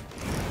well,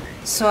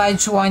 so I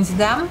joined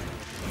them,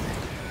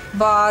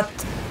 but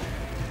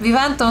we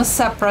went on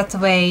separate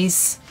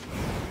ways.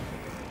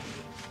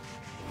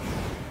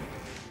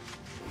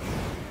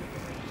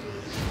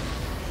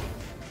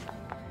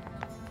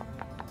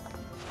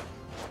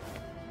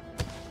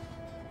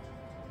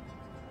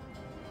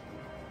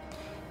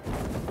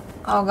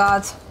 Oh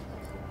god.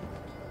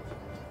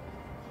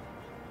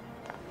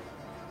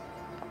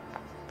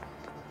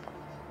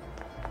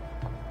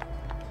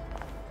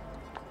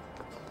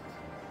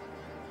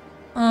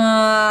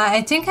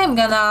 I think I'm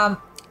gonna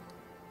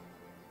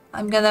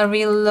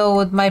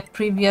reload my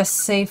previous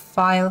save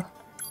file.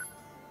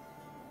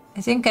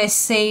 I think I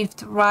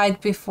saved right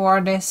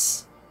before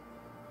this.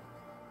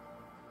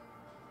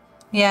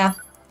 Yeah,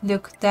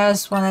 look,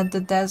 there's one at the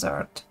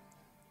desert.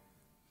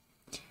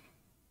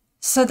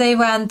 So they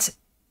went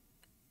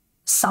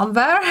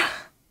somewhere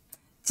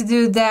to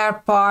do their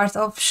part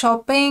of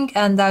shopping,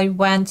 and I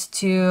went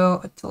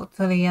to a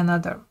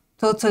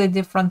totally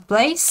different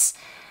place.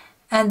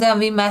 And then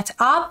we met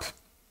up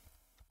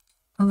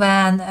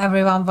when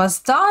everyone was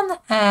done,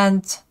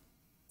 and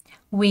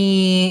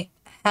we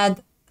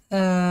had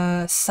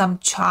some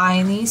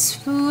Chinese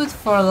food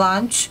for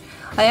lunch.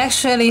 I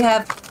actually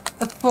have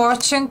a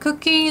fortune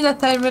cookie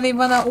that I really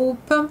want to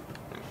open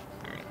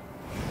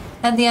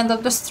at the end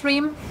of the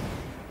stream.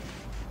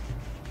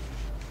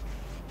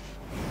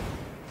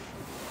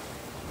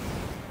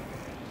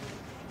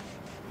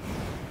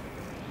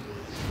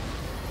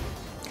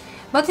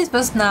 But it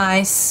was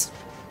nice.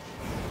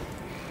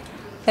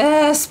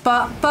 Yes,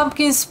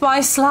 pumpkin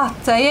spice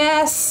latte,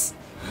 yes!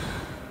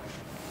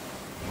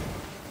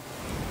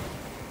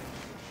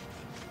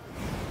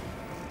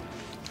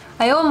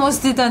 I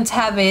almost didn't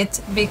have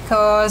it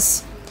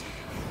because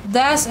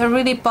there's a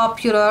really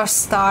popular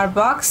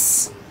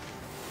Starbucks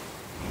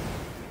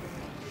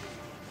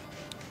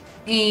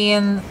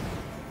in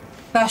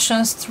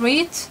Fashion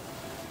Street,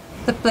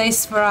 the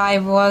place where I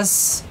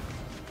was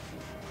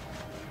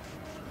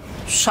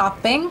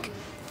shopping,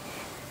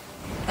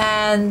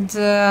 and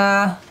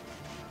there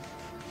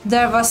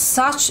was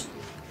such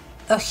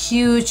a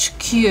huge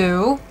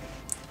queue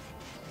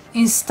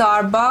in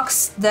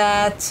Starbucks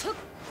that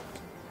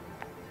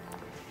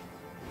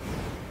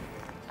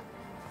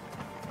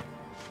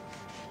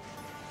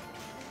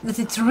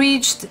it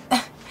reached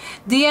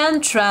the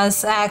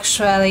entrance.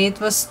 Actually, it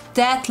was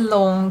that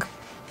long,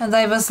 and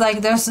I was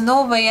like, there's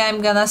no way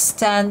I'm gonna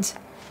stand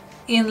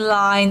in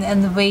line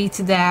and wait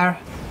there.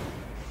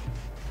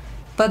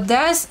 But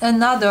there's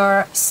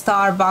another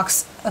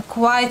Starbucks, a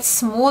quite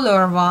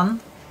smaller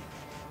one,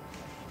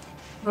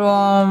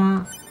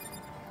 from,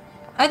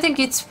 I think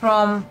it's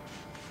from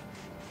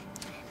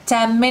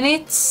 10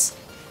 minutes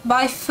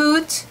by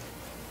foot.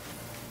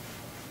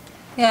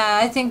 Yeah,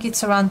 I think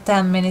it's around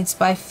 10 minutes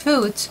by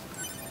foot.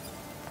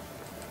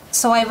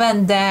 So I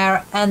went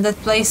there and that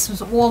place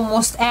was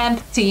almost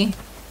empty.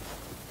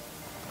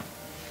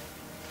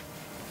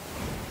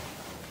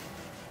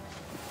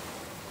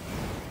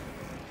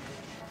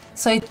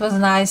 So it was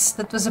nice.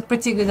 That was a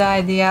pretty good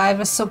idea. I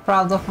was so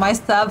proud of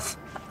myself.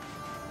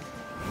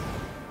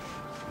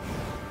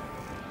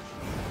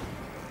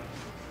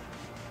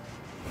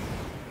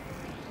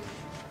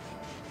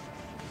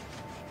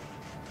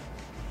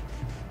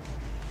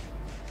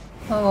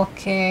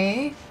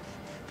 Okay.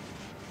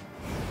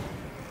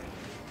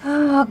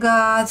 Oh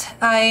god,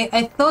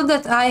 I thought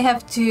that I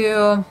have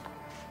to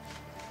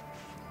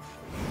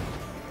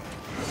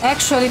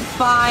actually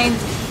find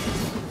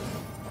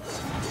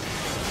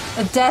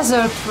a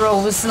desert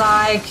rose,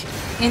 like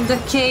in the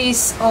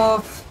case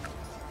of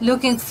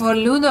looking for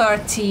lunar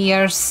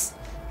tears.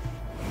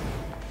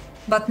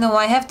 But no,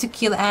 I have to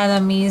kill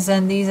enemies,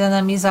 and these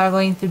enemies are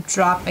going to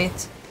drop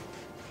it.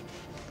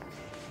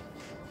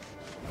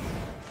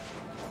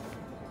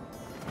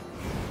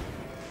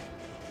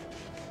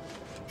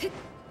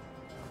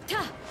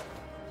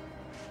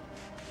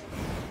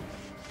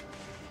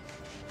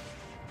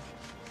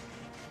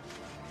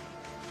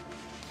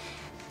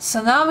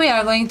 So now we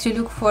are going to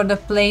look for the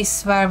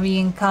place where we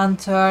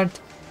encountered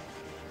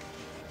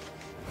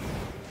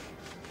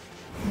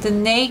the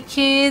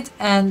naked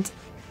and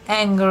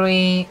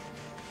angry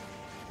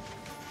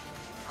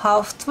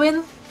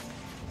half-twin.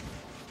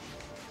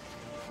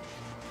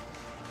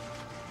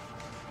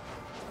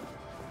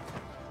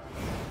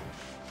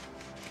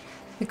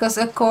 Because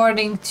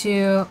according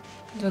to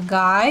the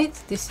guide,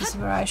 this is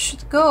where I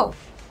should go.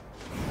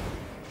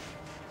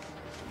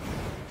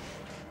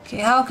 Okay,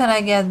 how can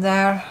I get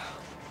there?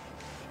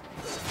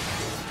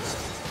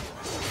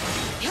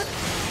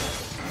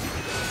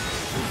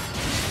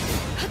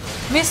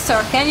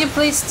 Mister, can you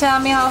please tell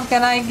me how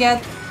can I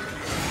get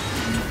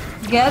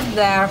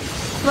there?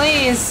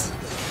 Please.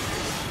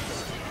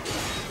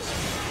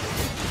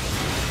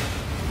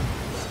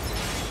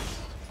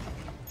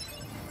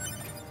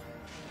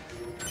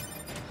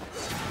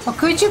 Or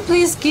could you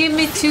please give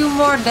me 2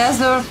 more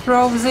desert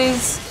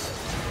roses?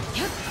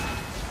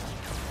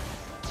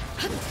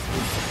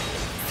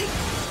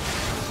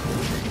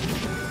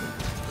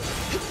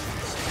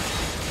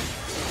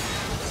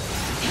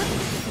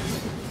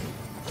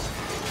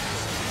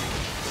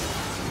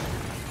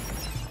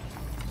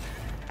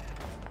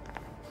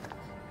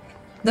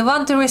 The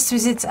one tourist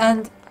visits,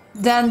 and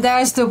then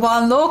there's the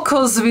one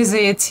locals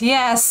visit.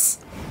 Yes.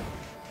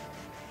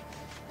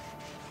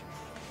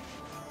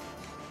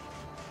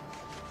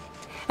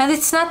 And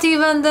it's not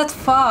even that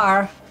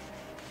far.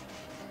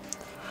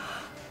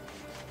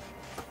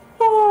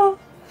 Oh,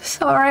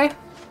 sorry.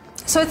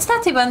 So it's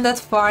not even that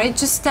far,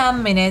 it's just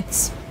 10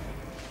 minutes.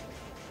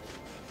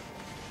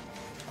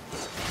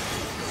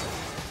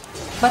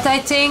 But I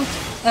think,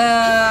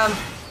 yeah,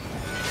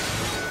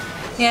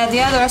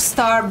 the other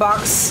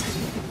Starbucks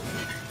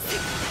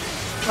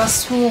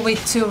was full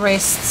with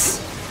tourists.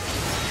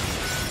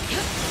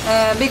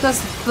 Because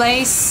the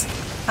place,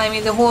 I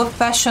mean the whole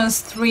fashion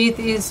street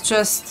is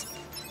just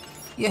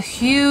a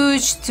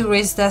huge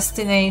tourist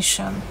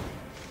destination.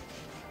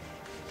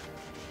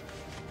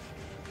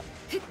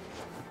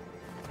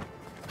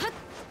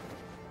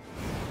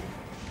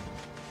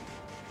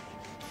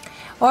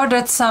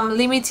 Ordered some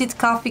limited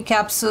coffee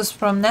capsules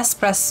from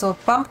Nespresso,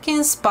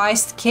 pumpkin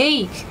spiced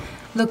cake.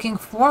 Looking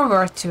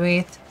forward to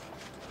it.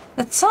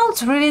 That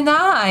sounds really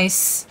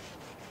nice.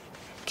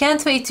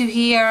 Can't wait to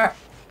hear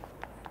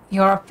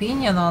your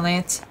opinion on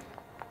it.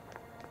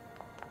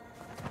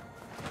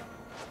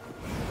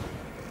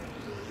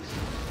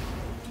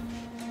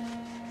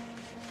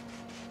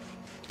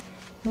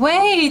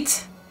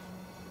 Wait!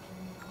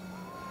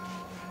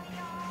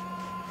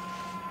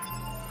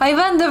 I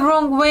went the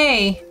wrong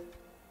way.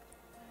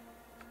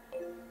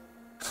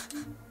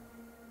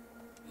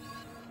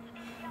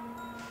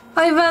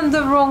 I went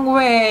the wrong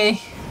way.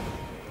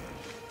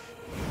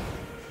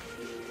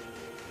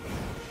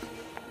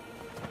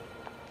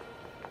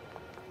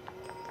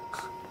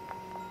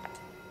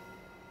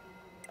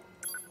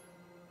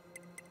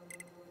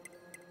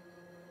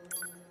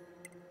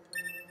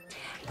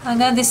 I'm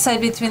gonna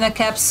decide between a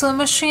capsule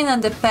machine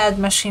and a pad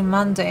machine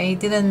Monday.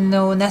 Didn't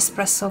know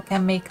Nespresso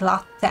can make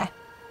latte.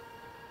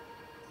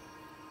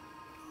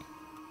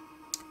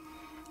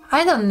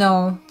 I don't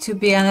know, to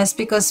be honest,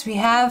 because we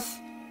have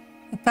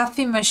a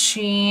coffee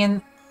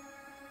machine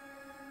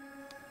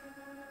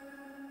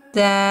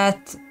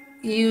that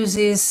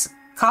uses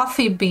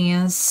coffee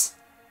beans.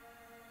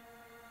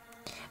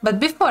 But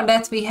before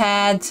that we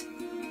had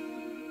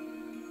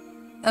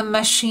a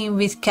machine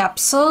with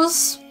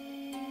capsules.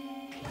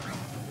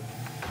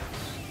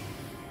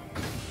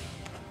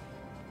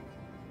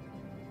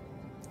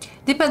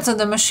 Depends on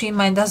the machine,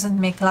 mine doesn't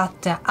make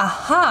latte.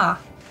 Aha!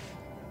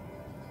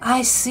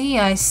 I see,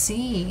 I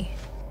see.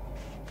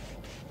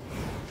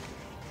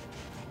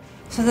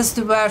 So that's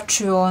the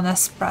virtual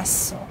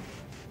Nespresso.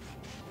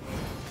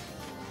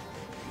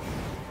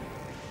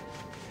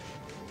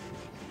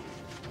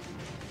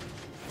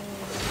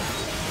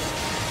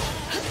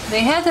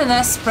 They had an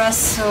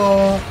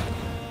espresso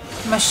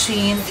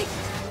machine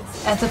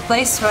at the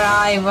place where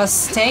I was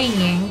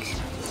staying,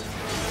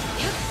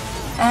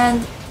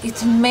 and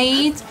it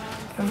made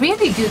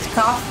really good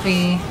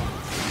coffee.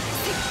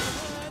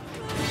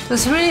 It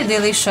was really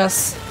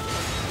delicious.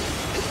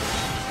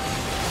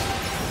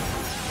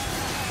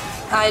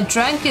 I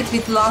drank it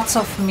with lots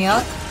of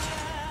milk,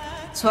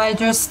 so I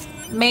just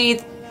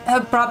made a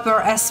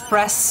proper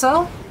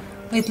espresso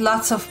with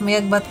lots of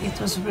milk, but it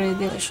was really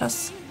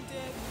delicious.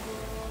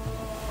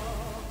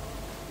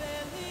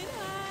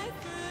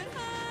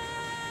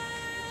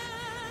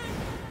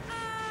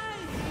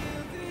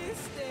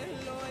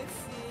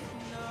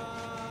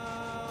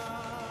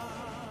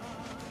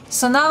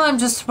 So now I'm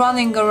just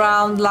running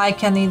around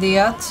like an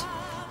idiot,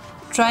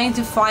 trying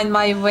to find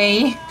my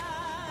way.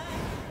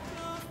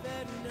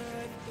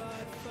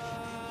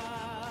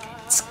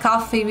 It's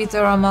coffee with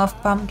aroma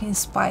of pumpkin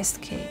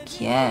spiced cake,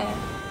 yeah.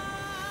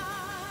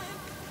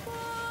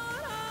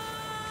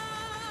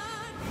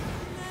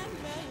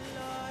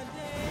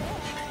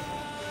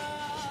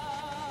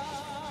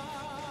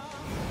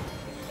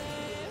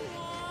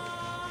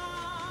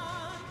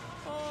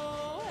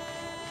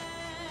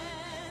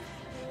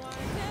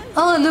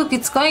 Oh look,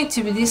 it's going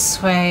to be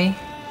this way.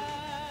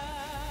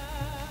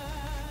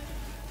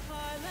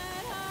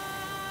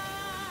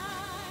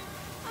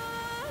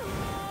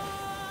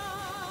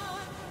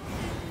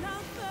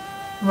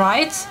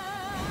 Right?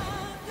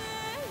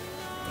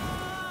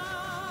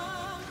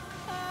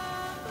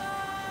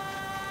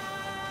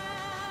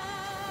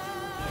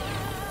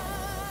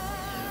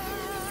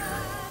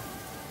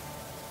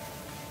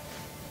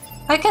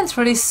 I can't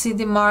really see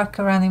the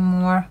marker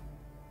anymore.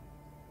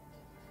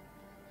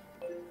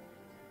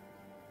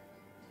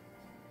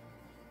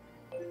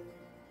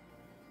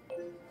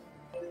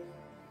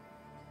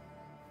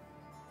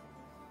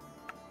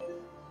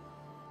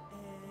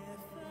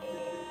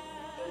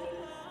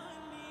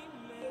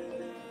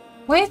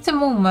 Wait a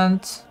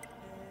moment.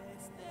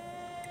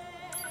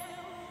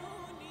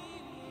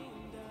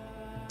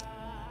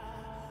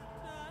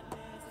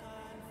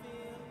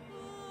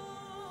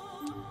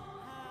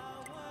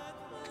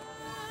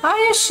 Are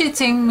you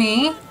shitting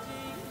me?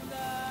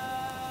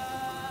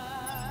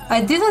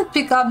 I didn't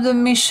pick up the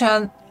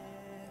mission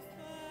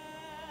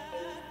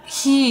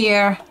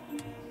here.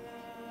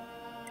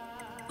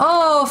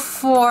 Oh,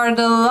 for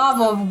the love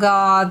of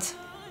God.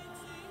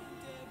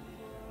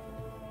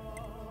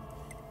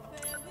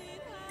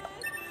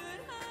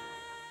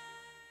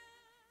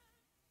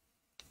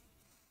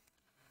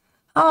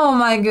 Oh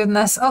my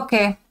goodness.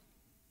 Okay.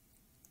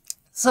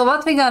 So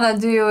what we gotta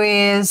do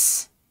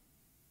is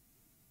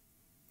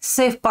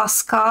save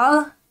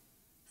Pascal.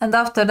 And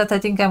after that, I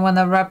think I'm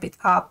gonna wrap it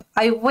up.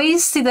 I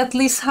wasted at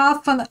least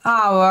half an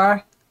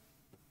hour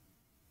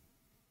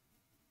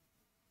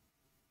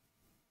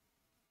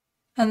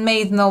and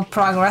made no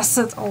progress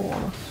at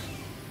all.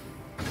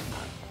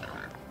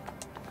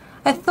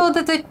 I thought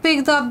that I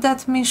picked up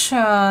that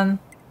mission.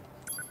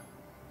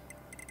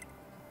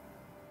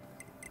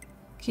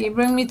 Okay,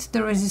 bring me to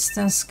the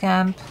resistance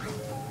camp.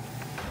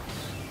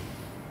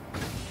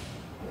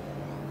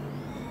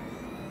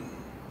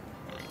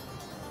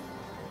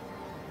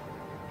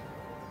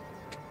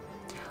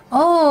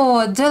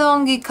 Oh,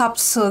 DeLonghi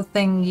capsule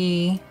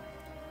thingy.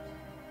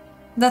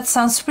 That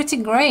sounds pretty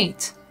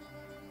great.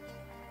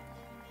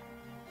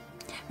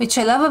 Which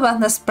I love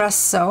about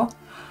Nespresso.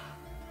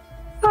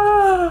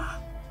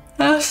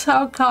 I'm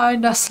so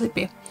kinda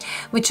sleepy.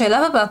 Which I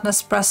love about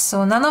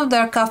Nespresso. None of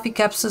their coffee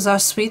capsules are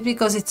sweet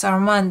because it's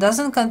Armand.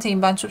 Doesn't contain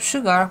a bunch of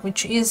sugar,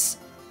 which is...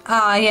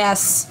 Ah,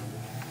 yes.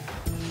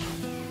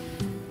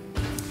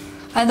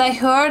 And I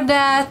heard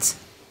that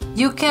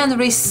you can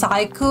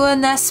recycle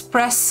an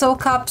Nespresso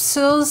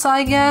capsules,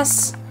 I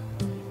guess.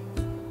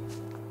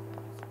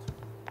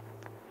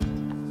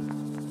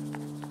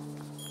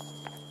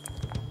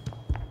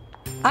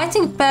 I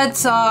think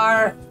pads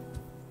are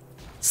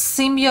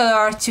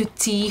similar to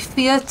tea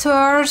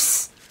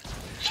filters.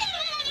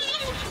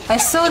 I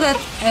saw that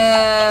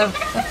a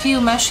few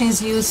machines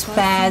use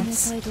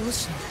pads,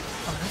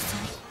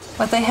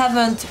 but I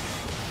haven't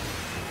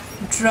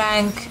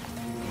drank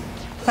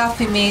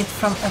coffee made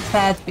from a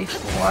pad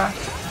before.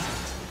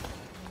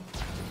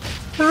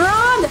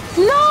 Run!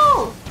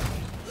 No!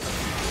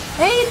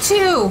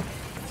 A2!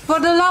 For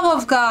the love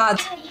of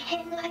God!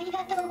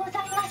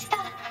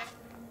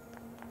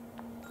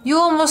 You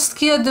almost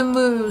killed the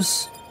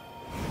moose.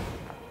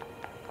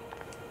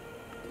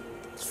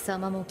 貴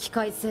様も機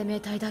械生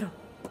命体だろ。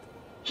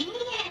いいえ、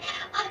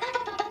あな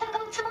たと戦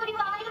うつもり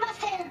はありま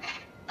せん。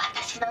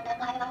私の名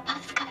前はパ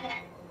スカル。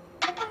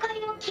戦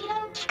いを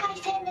嫌う機械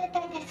生命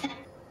体です。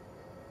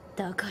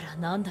だから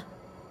なんだ。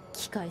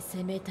機械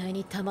生命体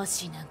に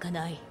魂なんか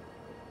ない。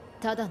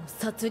ただの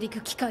殺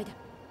戮機械だ。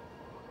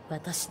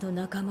私の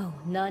仲間を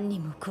何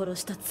人も殺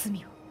した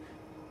罪を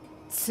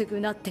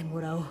償って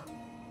もらおう。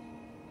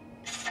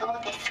そう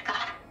ですか。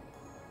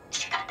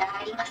仕方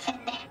ありませ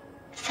んね。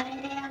それ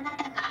であな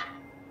たが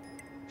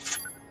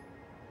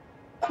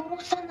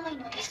殺さない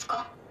のです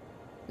か？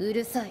う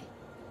るさい。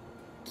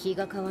気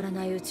が変わら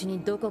ないうちに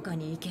どこか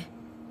に行け。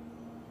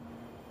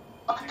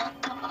あな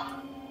た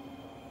は。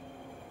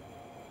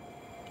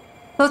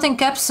Floating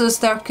capsules,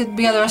 there could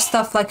be other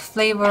stuff like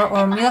flavor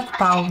or milk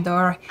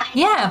powder.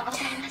 Yeah.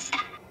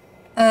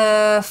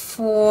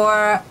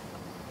 For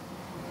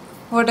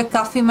the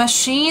coffee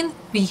machine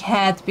we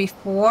had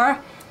before,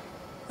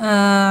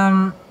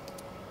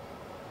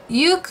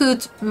 you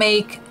could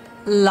make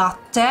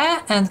latte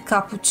and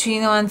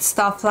cappuccino and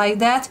stuff like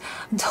that.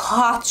 The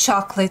hot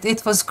chocolate,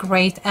 it was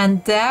great.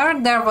 And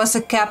there was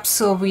a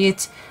capsule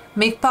with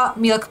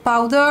milk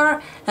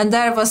powder, and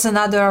there was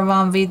another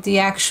one with the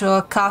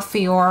actual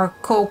coffee or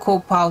cocoa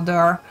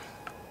powder.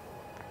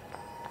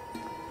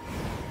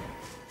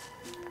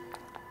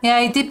 Yeah,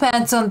 it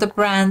depends on the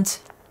brand.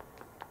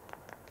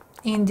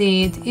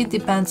 Indeed, it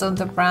depends on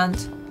the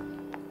brand.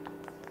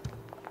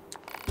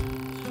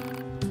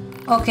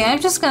 Okay, I'm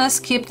just gonna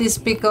skip this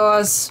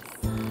because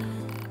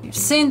we've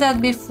seen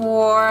that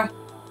before.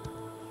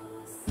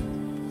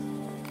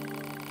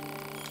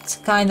 It's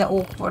kind of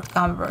awkward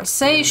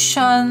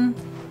conversation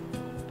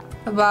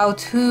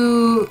about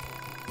who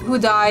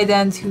died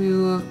and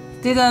who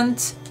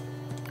didn't.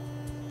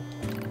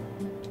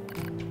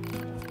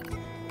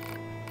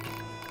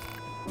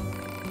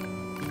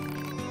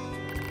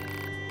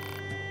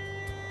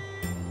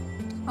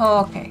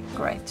 Okay,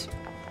 great.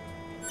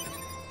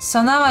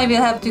 So now I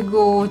will have to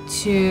go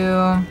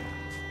to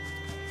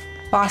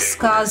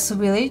Pascal's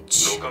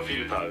village. ろ過フ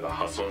ィルターが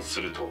破損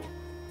すると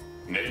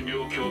燃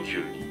料供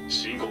給に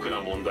深刻な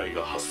問題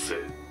が発生。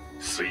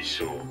推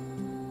奨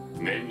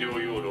燃料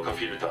用ろ過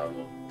フィルターの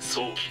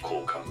早期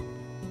交換。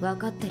分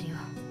かってるよ。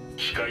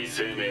機械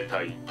生命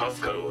体パ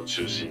スカルを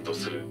中心と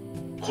する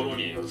コロ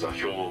ニーの座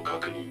標を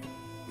確認。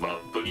マッ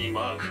プに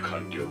マーク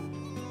完了。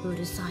う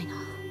るさいな。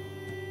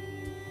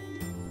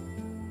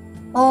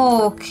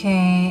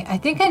Okay, I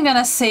think I'm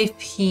gonna save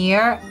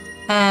here,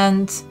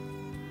 and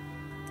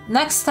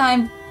next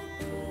time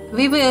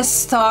we will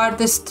start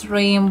the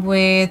stream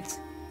with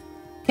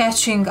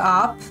catching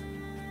up.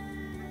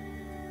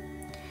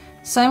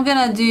 So I'm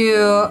gonna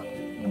do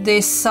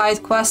this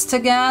side quest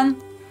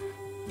again,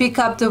 pick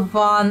up the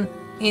one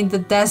in the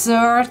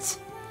desert,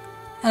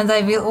 and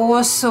I will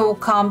also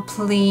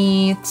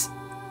complete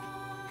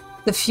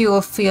the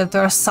fuel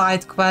filter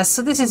side quest.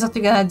 So this is what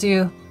we're gonna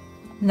do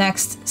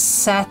next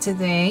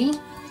Saturday.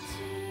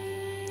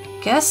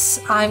 Guess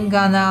I'm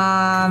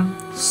gonna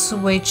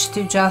switch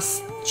to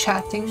just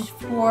chatting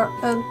for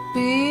a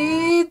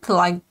bit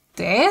like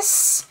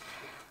this.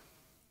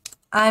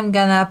 I'm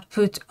gonna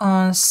put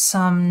on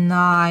some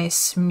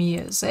nice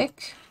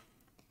music.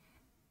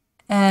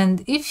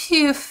 And if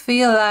you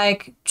feel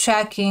like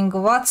checking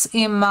what's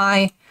in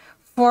my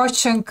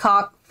fortune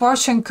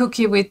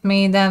cookie with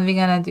me, then we're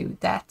gonna do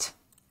that.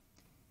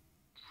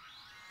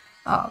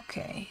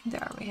 Okay,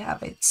 there we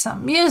have it,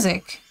 some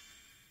music.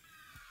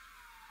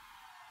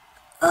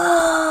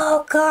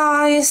 Oh,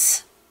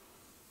 guys,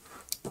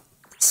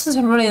 this was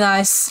a really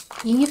nice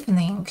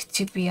evening,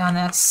 to be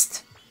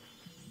honest.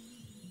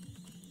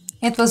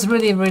 It was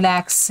really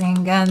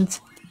relaxing, and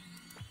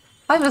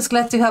I was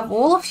glad to have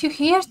all of you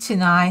here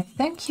tonight.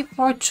 Thank you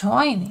for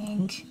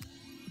joining.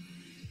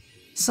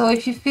 So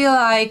if you feel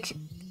like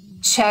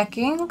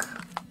checking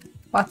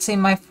what's in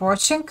my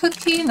fortune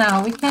cookie,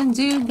 now we can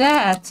do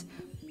that.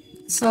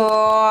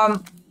 So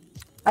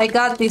I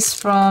got this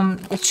from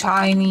the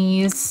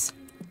Chinese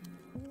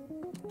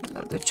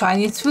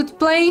food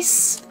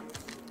place,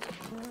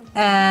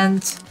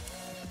 and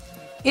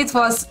it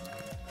was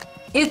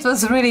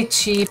really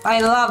cheap.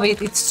 I love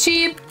it. It's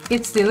cheap,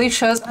 it's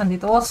delicious, and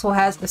it also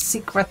has a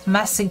secret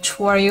message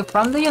for you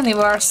from the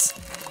universe.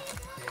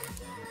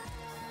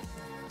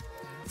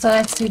 So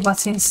let's see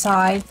what's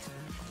inside.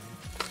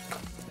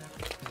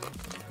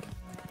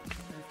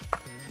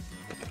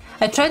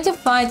 I tried to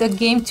find a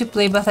game to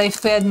play, but I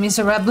failed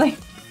miserably.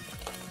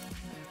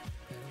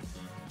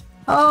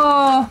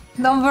 Oh,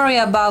 don't worry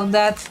about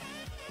that.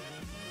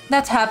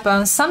 That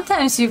happens.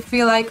 Sometimes you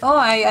feel like, oh,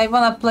 I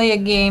wanna play a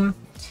game,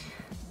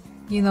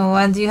 you know,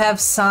 and you have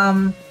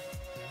some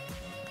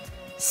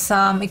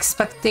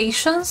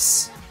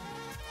expectations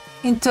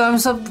in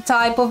terms of the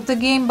type of the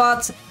game,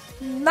 but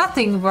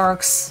nothing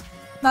works.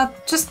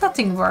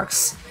 Nothing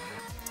works.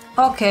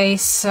 Okay,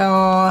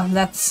 so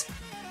let's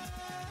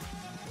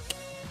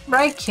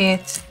break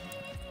it.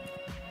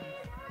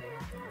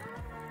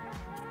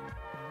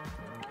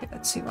 Okay,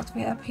 let's see what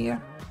we have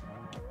here.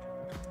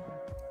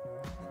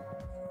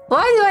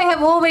 Why do I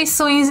have always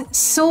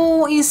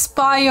so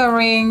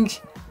inspiring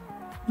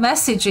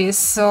messages?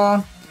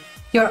 So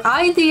your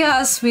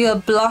ideas will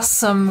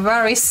blossom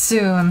very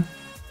soon.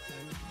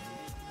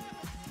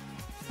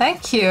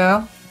 Thank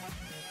you.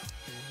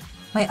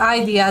 My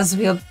ideas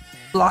will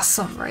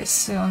blossom very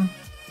soon.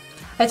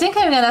 I think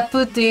I'm gonna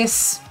put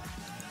this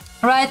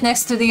right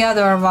next to the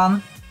other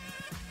one,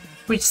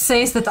 which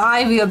says that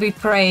I will be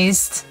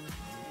praised.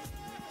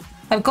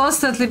 I'm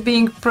constantly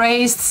being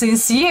praised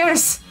since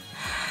years,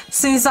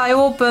 since I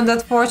opened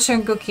that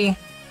fortune cookie.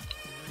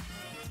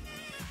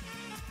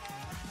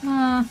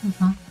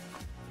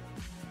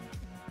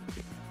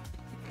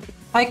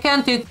 I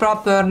can't eat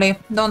properly,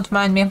 don't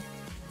mind me.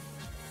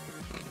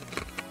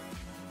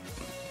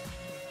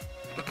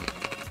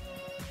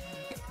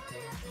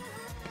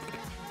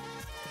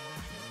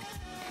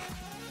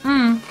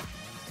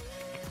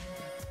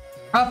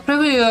 Our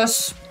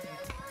previous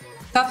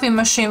coffee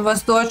machine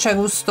was Dolce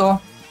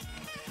Gusto,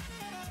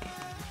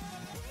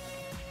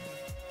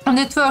 and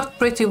it worked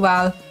pretty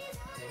well.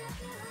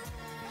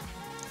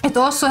 It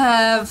also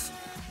has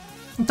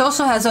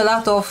a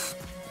lot of,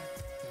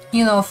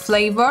 you know,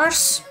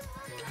 flavors.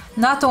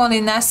 Not only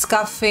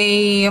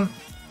Nescafe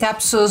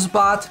capsules,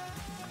 but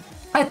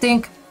I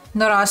think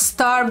there are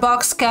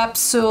Starbucks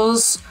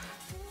capsules,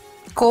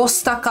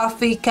 Costa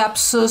coffee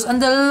capsules,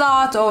 and a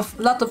lot of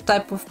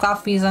type of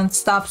coffees and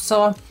stuff.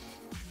 So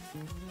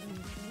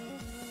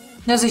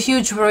there's a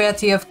huge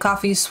variety of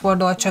coffees for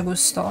Dolce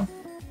Gusto.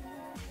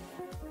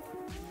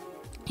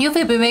 You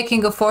will be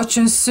making a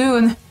fortune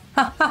soon.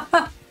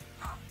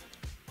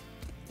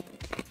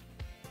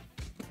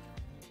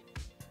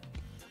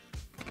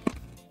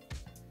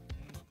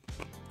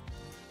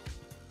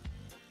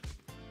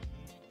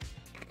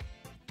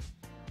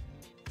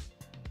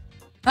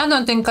 I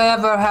don't think I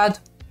ever had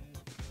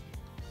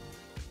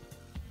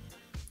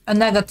a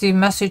negative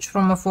message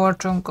from a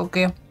fortune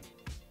cookie.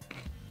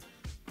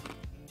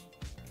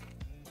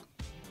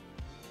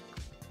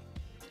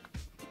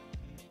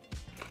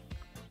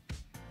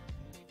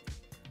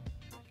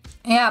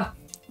 Yeah,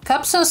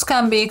 capsules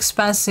can be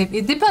expensive.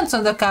 It depends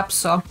on the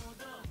capsule.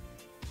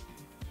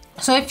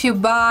 So if you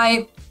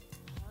buy...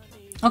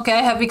 Okay,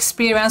 I have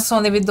experience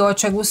only with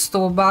Dolce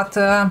Gusto, but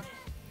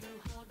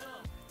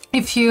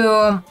if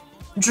you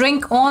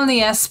drink only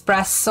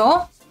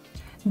espresso,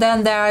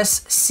 then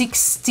there's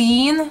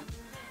 16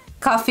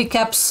 coffee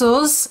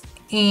capsules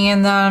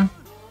in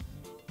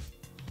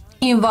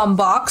one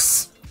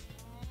box,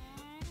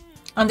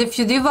 and if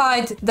you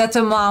divide that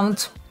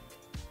amount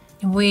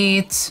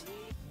with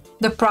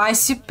the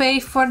price you pay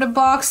for the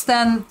box,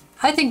 then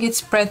I think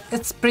it's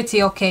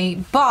pretty okay.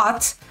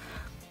 But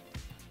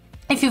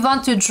if you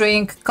want to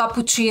drink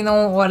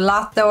cappuccino or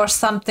latte or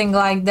something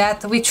like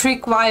that, which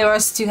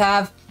requires to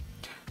have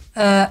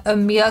a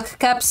milk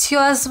capsule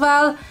as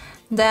well,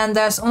 then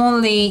there's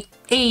only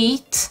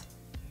 8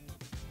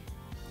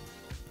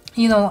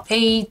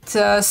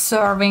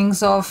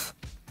 servings of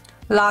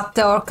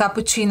latte or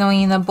cappuccino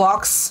in a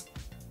box,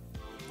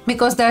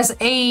 because there's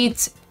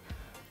 8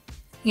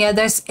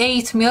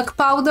 milk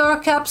powder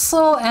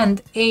capsule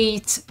and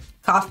 8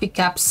 coffee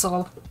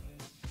capsule,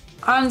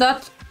 and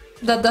that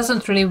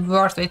doesn't really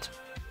worth it.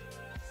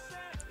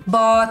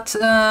 But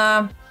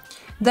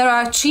there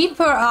are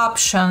cheaper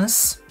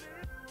options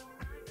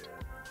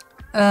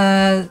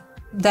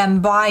than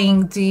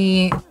buying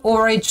the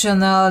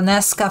original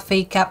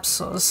Nescafe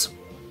capsules.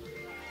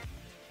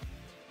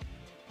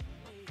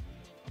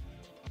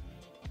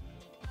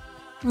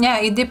 Yeah,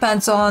 it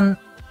depends on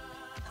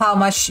how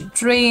much you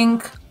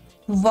drink,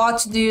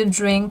 what do you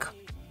drink.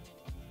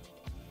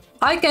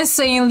 I can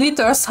say in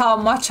liters how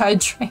much I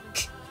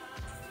drink.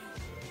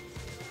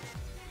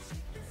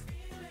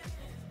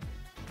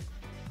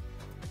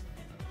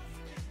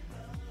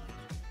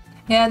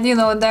 Yeah, you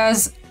know,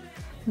 there's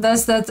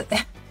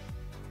that.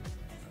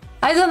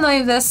 I don't know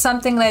if there's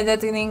something like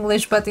that in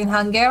English, but in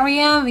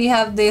Hungarian we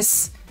have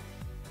this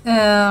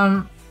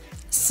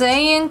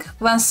saying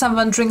when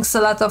someone drinks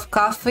a lot of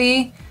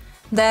coffee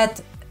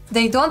that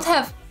they don't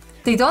have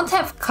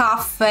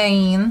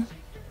caffeine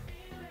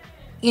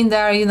in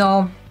their, you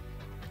know,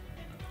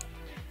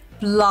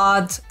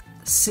 blood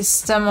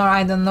system, or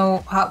I don't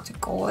know how to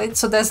call it.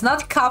 So there's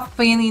not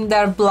caffeine in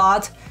their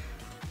blood,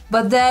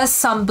 but there's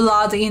some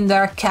blood in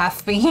their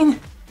caffeine.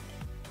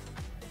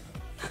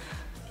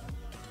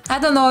 I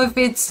don't know if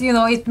it's, you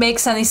know, it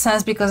makes any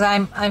sense, because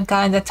I'm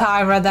kind of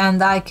tired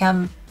and I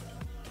can,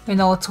 you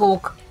know,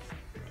 talk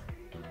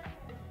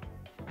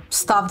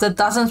stuff that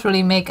doesn't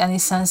really make any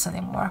sense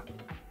anymore.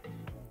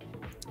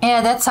 Yeah,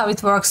 that's how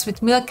it works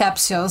with milk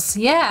capsules.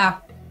 Yeah.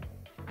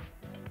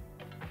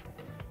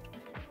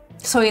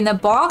 So in a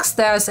box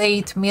there's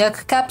 8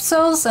 milk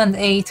capsules and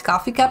 8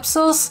 coffee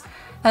capsules,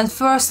 and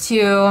first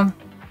you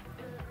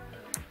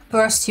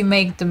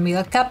make the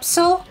milk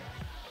capsule,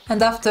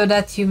 and after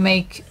that you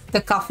make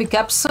the coffee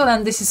capsule,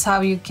 and this is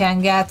how you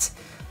can get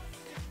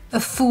a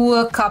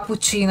full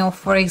cappuccino,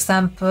 for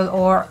example,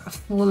 or a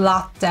full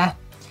latte,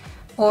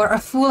 or a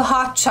full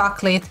hot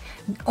chocolate.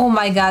 Oh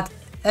my god,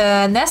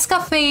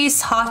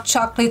 Nescafe's hot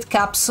chocolate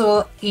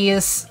capsule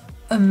is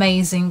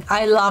amazing.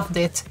 I loved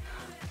it.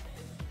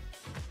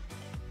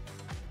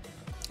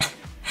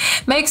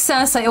 Makes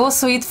sense, I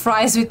also eat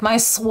fries with my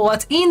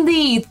sword.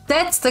 Indeed,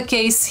 that's the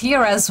case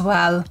here as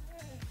well.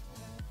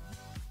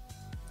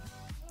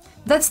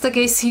 That's the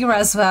case here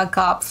as well,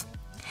 Cop.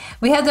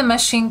 We had a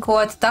machine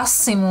called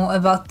Tassimo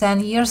about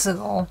 10 years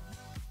ago.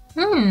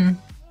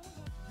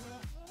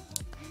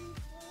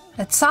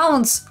 That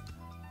sounds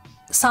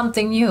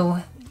something new.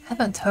 I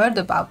haven't heard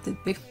about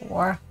it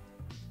before.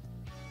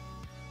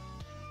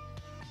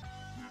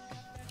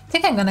 I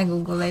think I'm gonna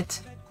Google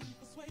it.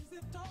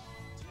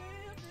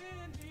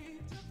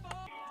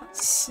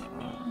 So.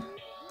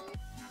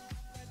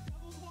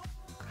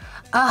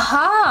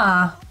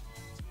 Aha!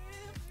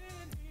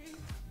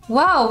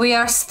 Wow, we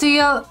are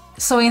still...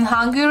 So in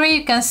Hungary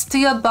you can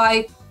still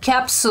buy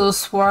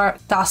capsules for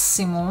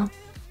Tassimo.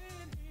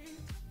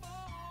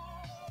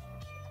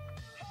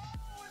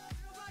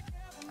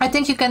 I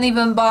think you can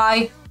even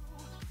buy...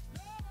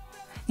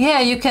 Yeah,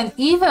 you can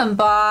even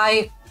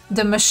buy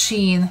the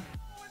machine.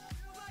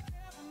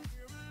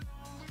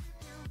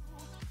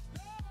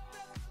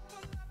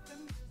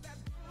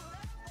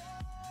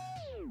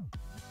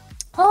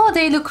 Oh,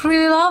 they look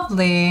really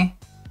lovely.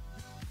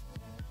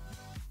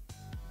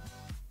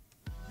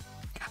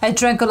 I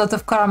drank a lot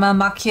of caramel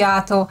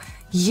macchiato.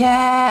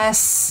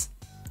 Yes.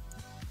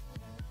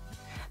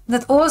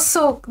 That's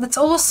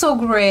also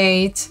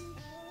great.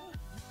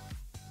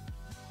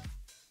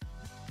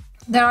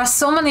 There are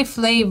so many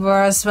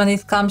flavors when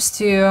it comes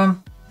to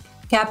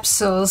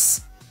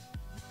capsules.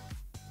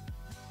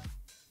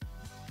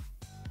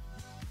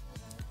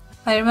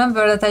 I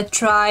remember that I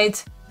tried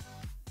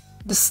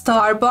the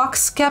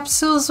Starbucks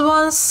capsules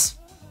once.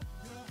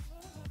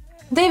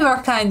 They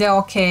were kinda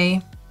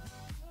okay.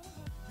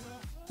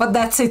 But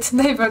that's it,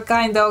 they were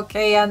kinda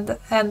okay, and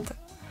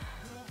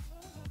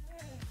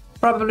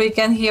probably you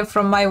can hear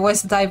from my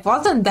voice that I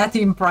wasn't that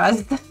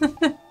impressed.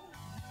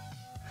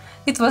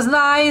 It was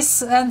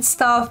nice and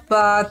stuff,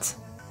 but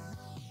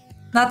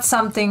not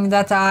something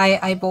that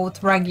I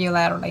bought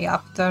regularly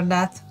after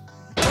that.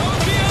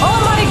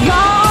 Oh my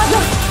god!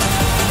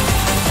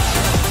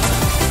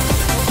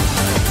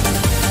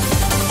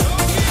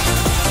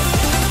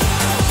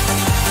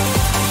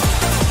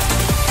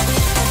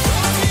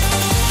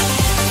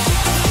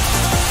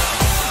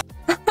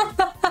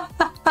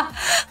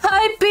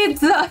 Hi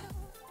pizza!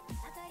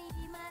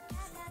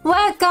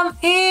 Welcome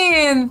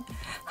in!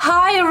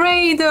 Hi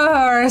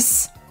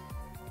raiders!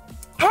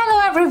 Hello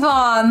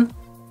everyone!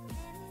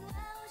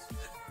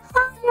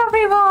 Hi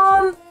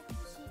everyone!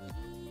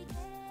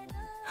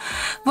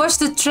 Watch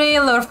the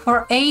trailer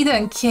for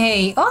Aiden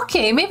K.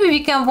 Okay, maybe we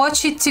can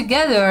watch it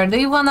together. Do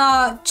you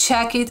wanna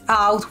check it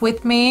out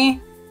with me?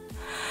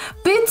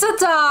 Pizza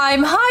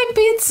time! Hi,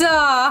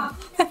 pizza!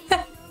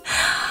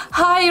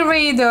 Hi,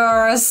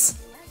 Raiders!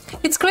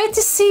 It's great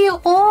to see you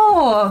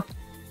all!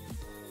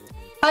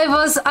 I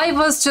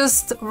was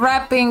just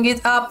wrapping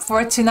it up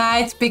for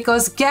tonight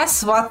because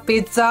guess what,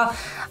 pizza?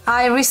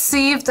 I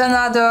received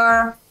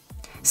another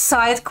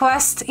side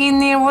quest in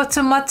NieR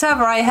Automata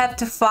where I have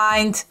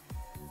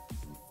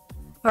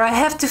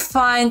to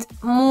find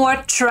more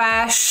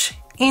trash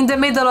in the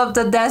middle of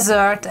the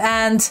desert,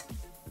 and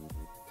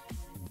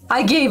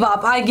I gave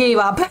up.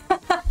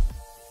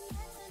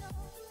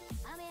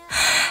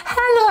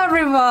 Hello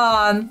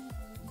everyone!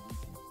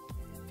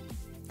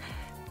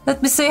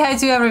 Let me say hi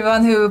to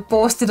everyone who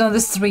posted on the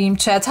stream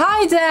chat.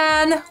 Hi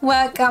Dan!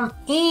 Welcome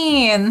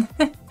in!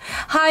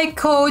 Hi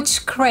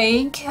Coach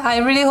Craig. I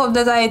really hope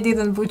that I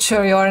didn't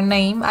butcher your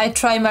name. I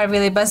try my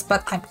really best,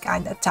 but I'm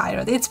kinda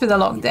tired. It's been a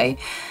long day.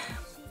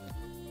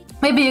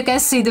 Maybe you can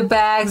see the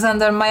bags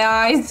under my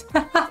eyes.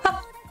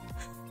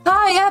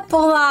 Hi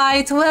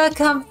Applelight!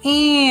 Welcome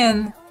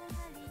in!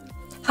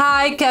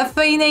 Hi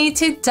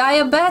Caffeinated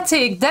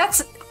Diabetic!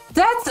 That's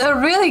a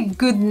really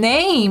good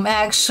name,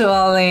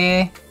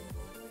 actually.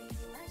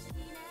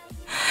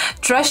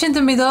 Trash in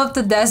the middle of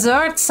the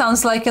desert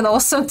sounds like an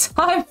awesome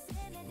time.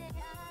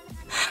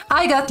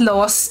 I got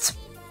lost.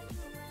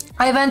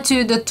 I went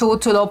to the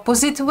total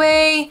opposite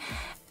way,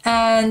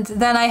 and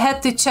then I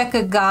had to check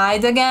a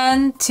guide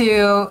again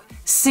to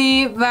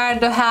see where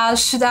the hell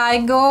should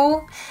I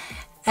go.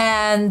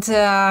 And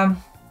I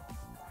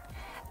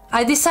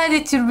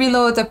decided to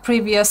reload a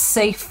previous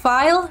save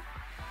file,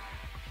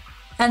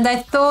 and I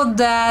thought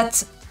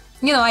that,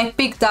 you know, I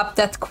picked up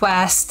that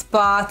quest,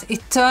 but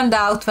it turned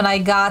out when I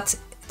got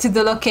to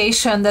the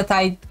location that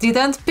I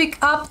didn't pick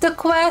up the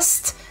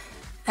quest,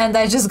 and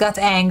I just got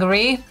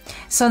angry.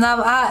 So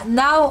now,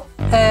 oh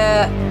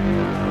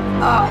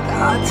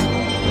god.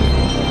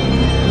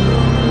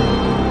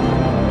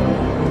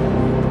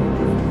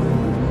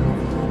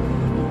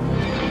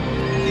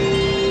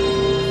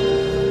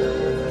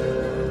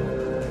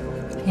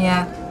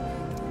 Yeah.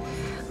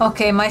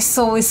 Okay, my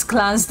soul is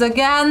cleansed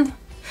again.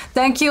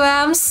 Thank you,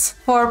 Ems,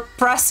 for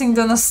pressing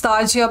the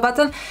nostalgia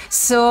button.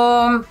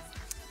 So,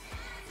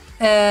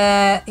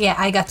 yeah,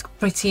 I got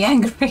pretty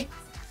angry.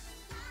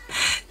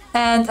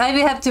 And I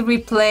will have to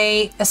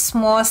replay a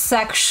small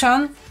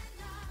section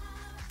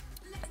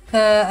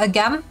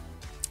again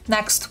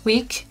next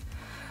week.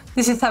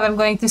 This is how I'm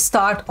going to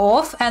start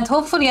off. And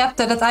hopefully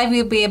after that I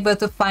will be able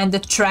to find the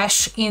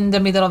trash in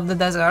the middle of the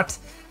desert.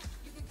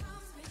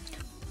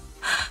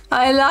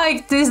 I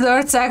like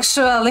deserts,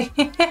 actually.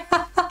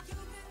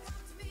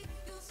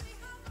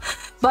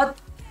 But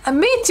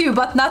me too,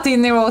 but not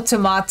in NieR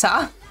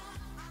Automata.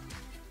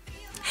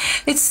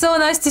 It's so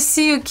nice to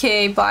see you,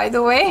 Kay, by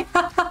the way.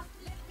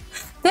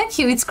 Thank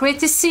you, it's great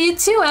to see you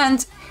too.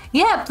 And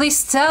yeah,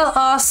 please tell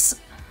us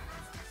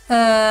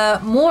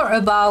more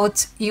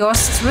about your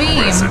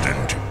stream.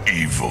 Resident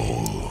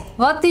Evil.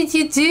 What did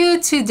you do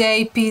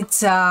today,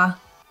 Pizza?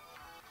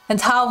 And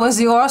how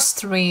was your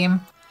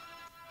stream?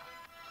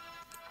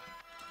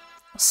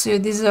 So you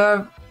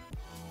deserve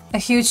a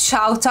huge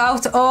shout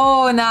out.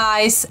 Oh,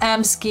 nice.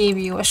 Ems gave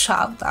you a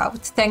shout out.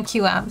 Thank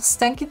you, Ems.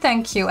 Thank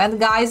you. And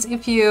guys,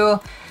 if you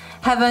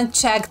haven't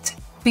checked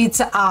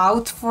Pizza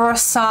out for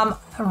some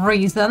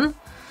reason,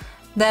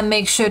 then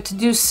make sure to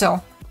do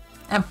so.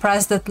 And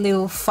press that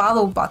little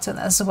follow button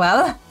as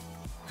well.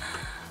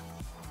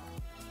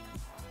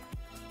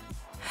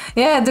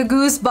 Yeah, the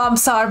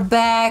goosebumps are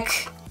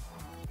back.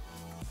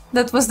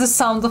 That was the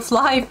sound of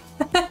life.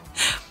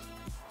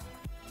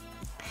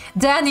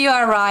 Dan, you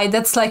are right,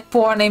 that's like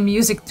porn in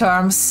music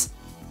terms.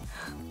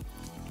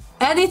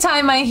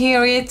 Anytime I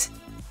hear it,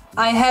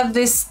 I have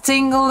this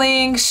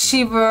tingling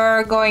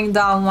shiver going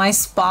down my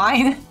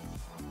spine.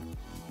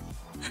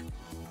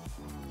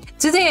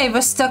 Today I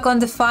was stuck on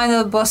the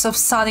final boss of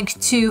Sonic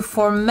 2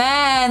 for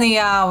many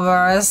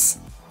hours.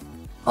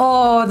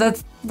 Oh,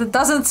 that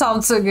doesn't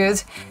sound so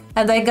good.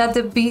 And I got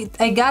to beat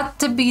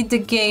the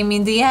game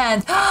in the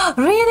end.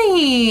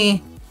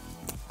 Really?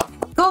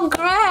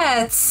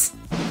 Congrats!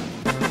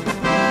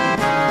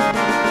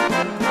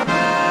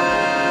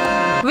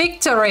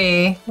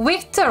 Victory!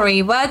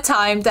 Victory! Well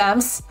timed,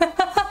 Ems.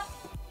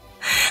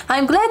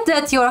 I'm glad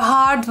that your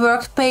hard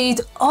work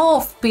paid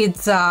off,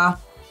 Pizza.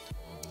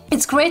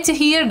 It's great to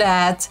hear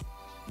that.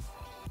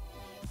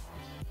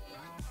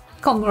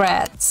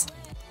 Congrats.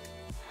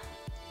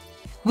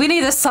 We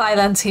need a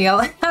Silent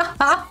Hill.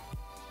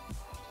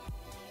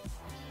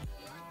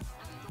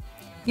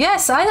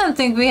 Yes, I don't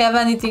think we have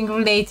anything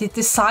related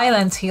to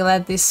Silent Hill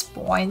at this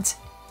point.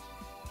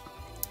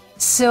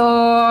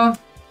 So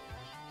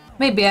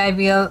maybe I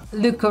will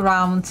look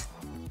around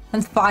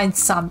and find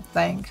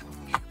something.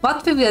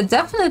 What we will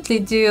definitely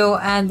do,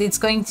 and it's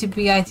going to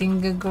be, I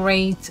think, a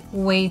great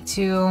way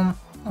to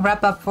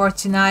wrap up for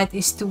tonight,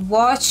 is to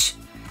watch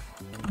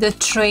the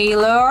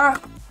trailer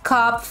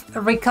Cup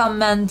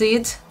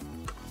recommended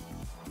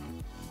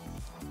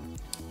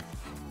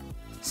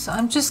So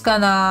I'm just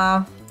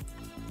gonna...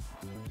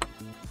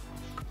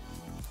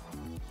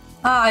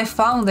 Ah, I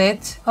found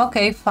it.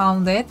 Okay,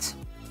 found it.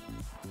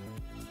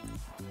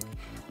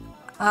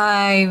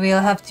 I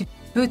will have to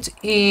put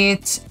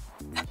it...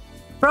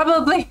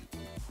 Probably...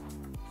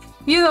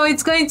 You know,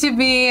 it's going to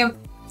be...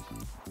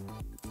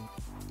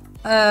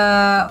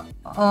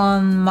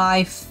 on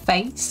my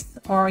face.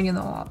 Or, you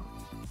know...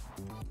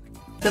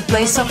 The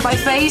place of my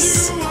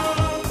face.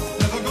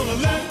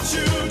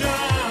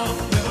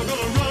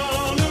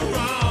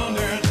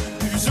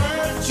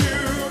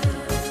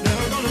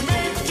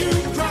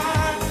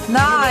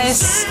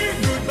 Nice.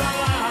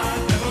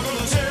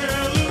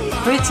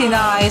 Pretty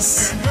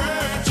nice.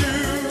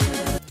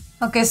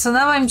 Okay, so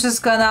now I'm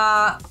just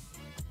gonna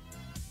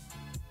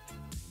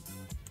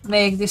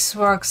make this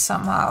work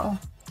somehow.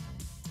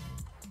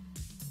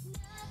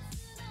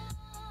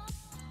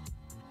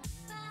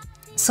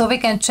 So we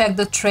can check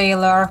the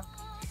trailer,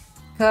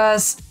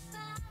 because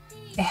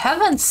I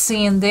haven't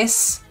seen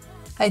this.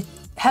 I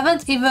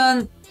haven't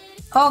even...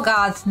 Oh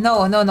god,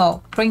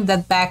 no, bring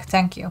that back,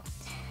 thank you.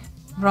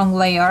 Wrong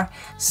layer.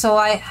 So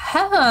I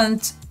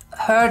haven't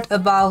heard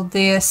about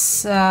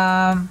this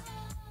anime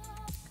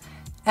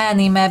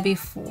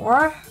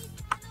before,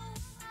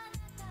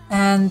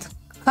 and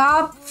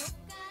Cap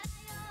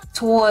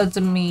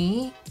told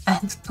me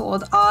and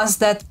told us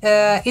that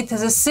it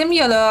has a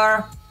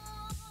similar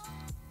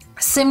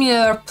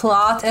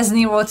plot as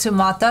NieR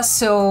Automata.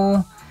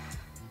 So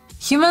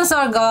humans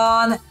are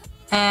gone,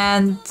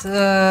 and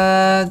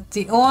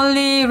the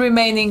only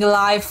remaining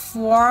life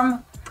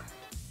form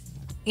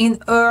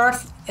in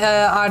Earth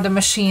are the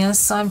machines.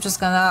 So I'm just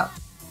gonna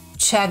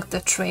check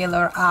the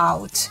trailer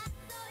out.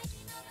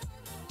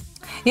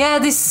 Yeah,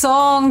 this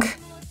song.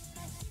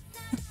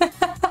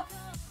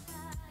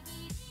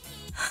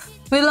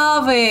 We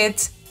love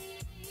it.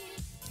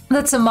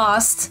 That's a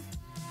must.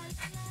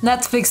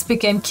 Netflix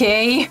became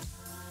K.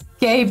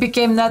 K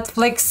became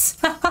Netflix.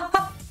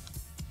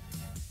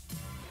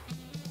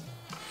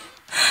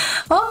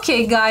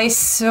 Okay, guys,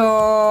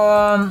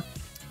 so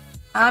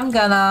I'm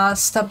gonna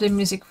stop the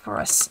music for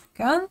a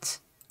second.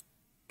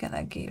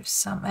 Gonna give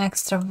some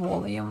extra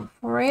volume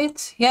for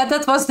it. Yeah,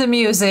 that was the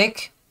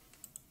music.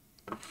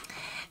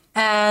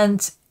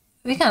 And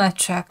we're gonna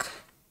check.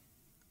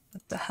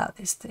 What the hell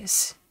is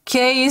this?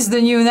 K is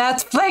the new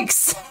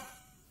Netflix.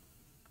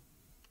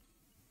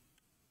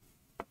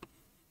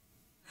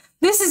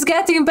 This is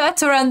getting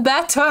better and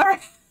better.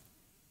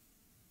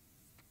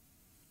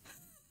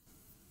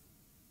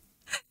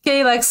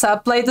 Okay, Alexa,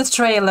 play the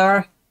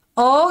trailer.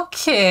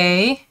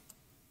 Okay.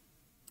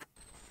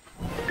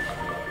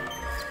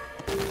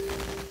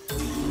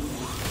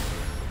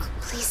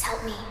 Please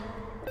help me.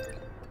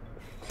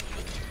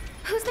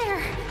 Who's there?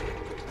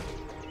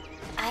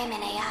 I am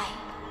an AI.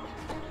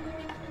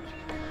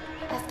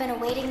 I've been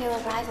awaiting your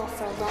arrival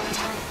for a long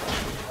time.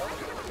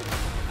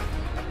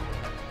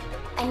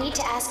 I need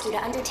to ask you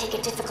to undertake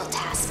a difficult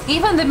task.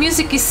 Even the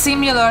music is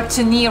similar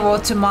to NieR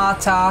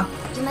Automata.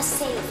 You must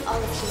save all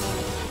of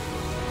humanity.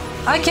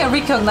 I can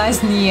recognize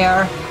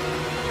NieR.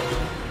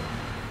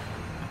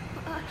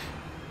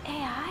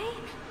 AI?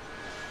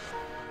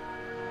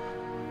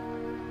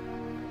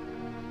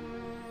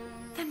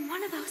 Then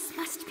one of those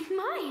must be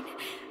mine.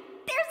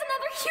 There's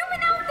another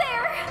human out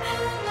there!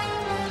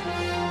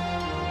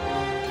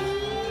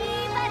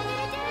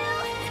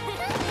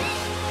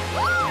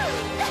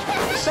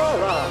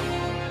 Sarah!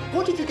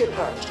 What did you get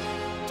hurt?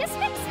 Just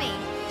fix me.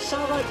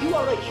 Sarah, you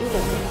are a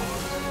human.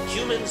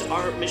 Humans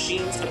are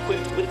machines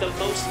equipped with the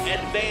most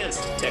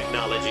advanced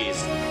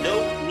technologies.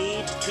 No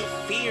need to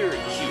fear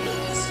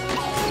humans.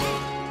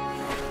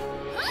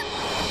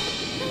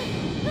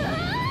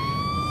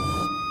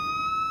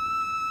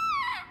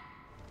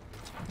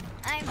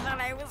 I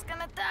thought I was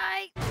gonna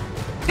die.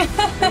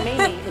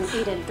 Remaining in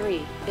Eden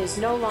 3 is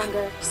no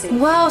longer safe.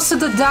 Wow, so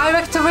the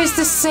director is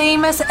the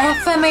same as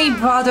FMA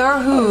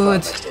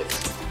Brotherhood.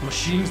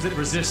 Machines that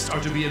resist are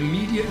to be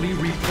immediately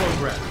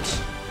reprogrammed.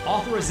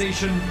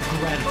 Authorization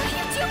granted. What are you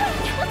doing?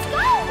 Let's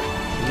go!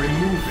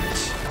 Remove it.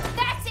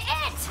 That's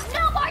it!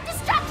 No more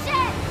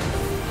destruction!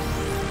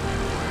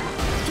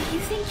 Do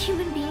you think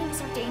human beings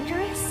are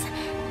dangerous?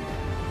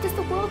 Does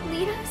the world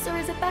need us, or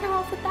is it better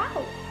off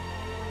without?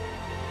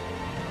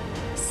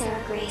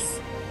 Sarah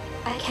Grace,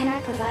 I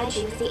cannot provide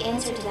you with the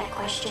answer to that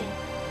question.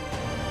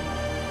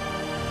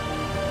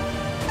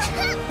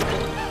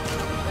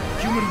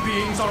 Human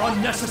beings are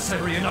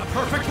unnecessary in a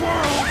perfect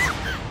world!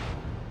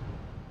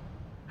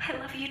 I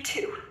love you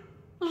too.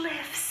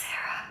 Live,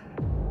 Sarah.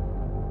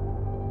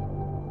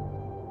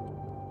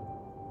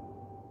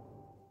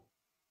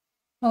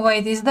 Oh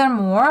wait, is there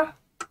more?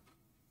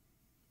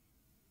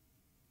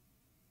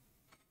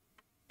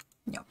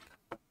 Nope.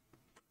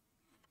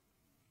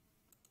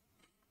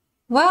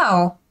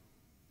 Wow.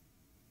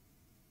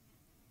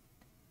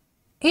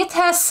 It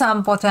has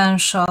some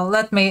potential.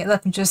 Let me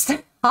just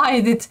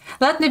hide it.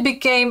 Let me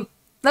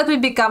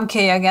become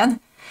K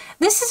again.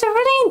 This is a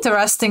really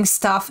interesting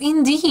stuff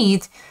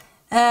indeed.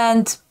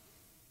 And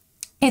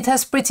it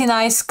has pretty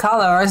nice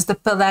colors. The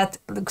palette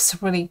looks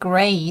really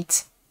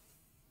great.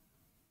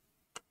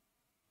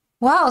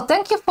 Wow,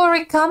 thank you for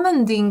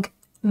recommending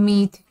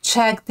me to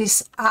check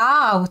this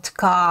out,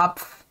 Cop.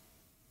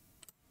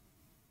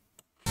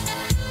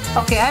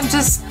 Okay, I'm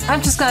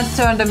just gonna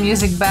turn the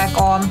music back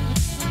on.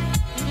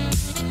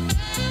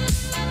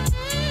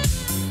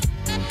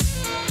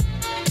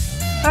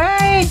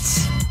 Alright.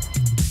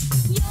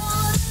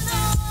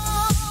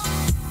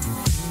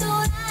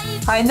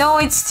 I know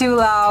it's too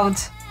loud.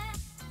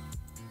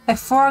 I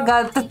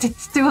forgot that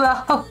it's too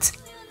loud.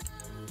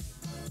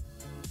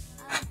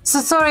 So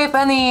sorry if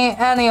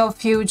any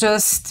of you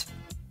just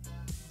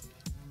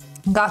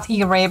got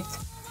ear-raped.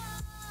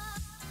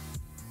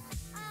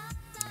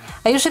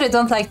 I usually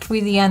don't like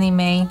 3D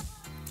anime,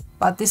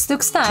 but this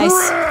looks nice.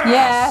 Gross!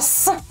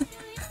 Yes!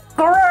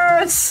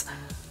 Gross!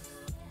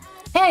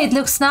 Yeah, it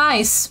looks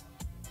nice.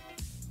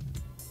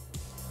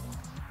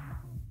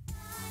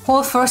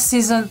 Whole first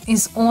season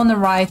is on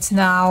right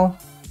now.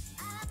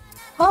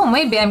 Oh,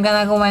 maybe I'm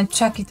gonna go and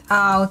check it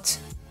out.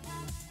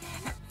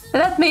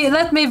 Let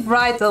me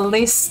write a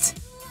list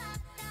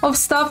of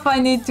stuff I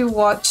need to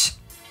watch.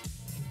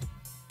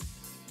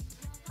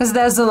 Because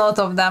there's a lot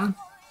of them.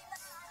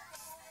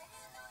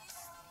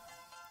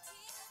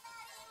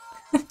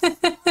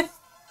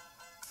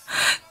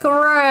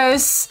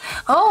 Gross.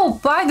 Oh,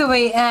 by the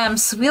way,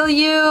 Ams, will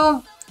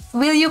you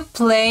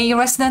play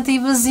Resident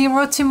Evil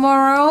 0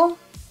 tomorrow?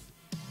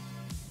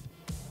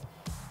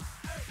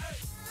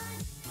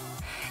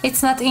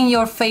 It's not in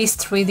your face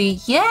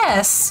 3D.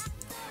 Yes!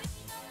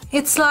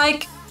 It's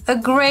like a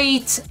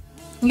great,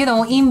 you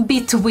know, in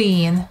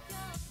between.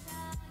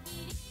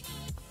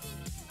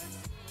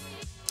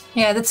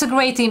 Yeah, that's a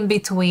great in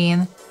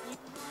between.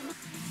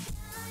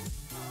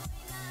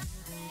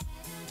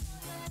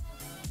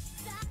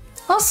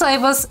 Also, I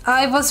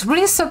was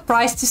really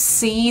surprised to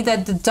see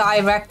that the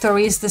director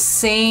is the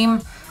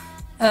same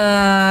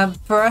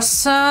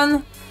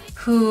person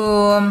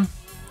who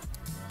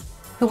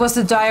was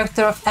the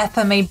director of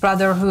FMA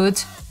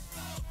Brotherhood.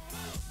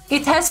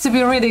 It has to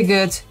be really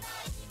good.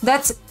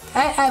 That's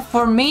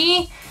for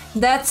me.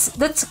 That's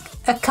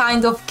a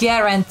kind of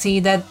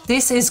guarantee that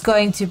this is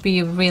going to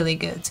be really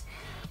good.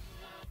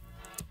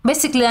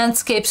 Basically,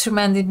 landscapes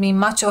reminded me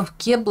much of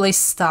Ghibli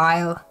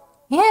style.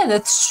 Yeah,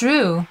 that's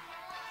true.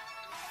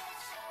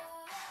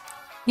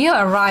 You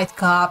are right,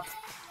 Cop.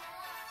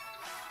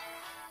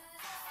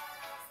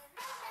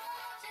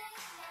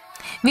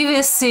 We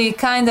will see,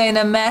 kinda in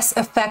a Mass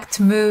Effect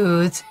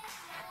mood.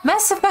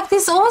 Mass Effect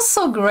is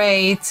also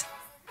great.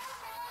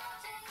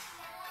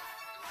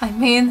 I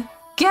mean,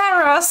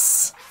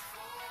 Garrus!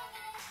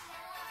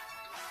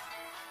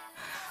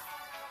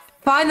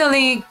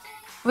 Finally,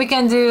 we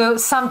can do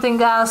something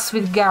else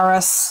with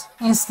Garrus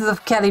instead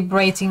of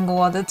calibrating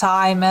all the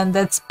time, and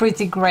that's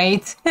pretty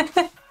great.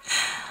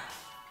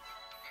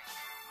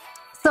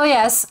 So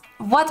yes,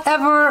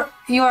 whatever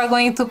you are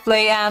going to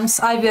play, Ams,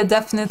 I will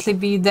definitely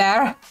be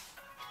there.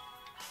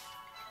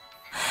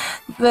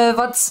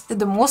 What's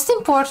the most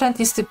important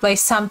is to play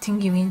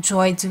something you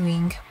enjoy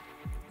doing.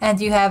 And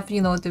you have,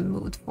 you know, the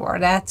mood for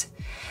that.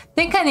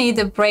 Think I need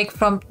a break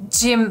from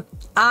gym.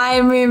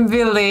 I mean,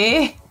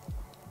 Billy.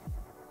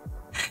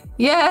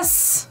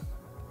 Yes.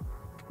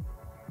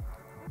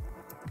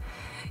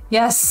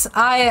 Yes,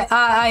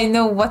 I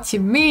know what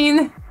you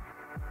mean.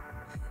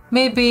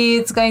 Maybe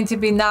it's going to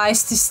be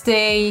nice to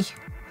stay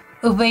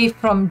away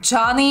from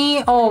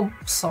Johnny. Oh,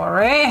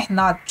 sorry,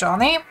 not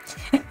Johnny.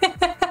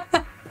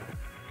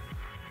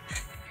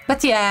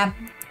 But yeah,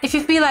 if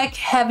you feel like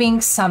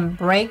having some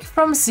break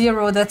from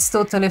Zero, that's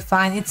totally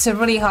fine. It's a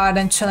really hard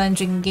and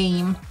challenging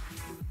game.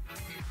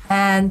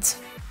 And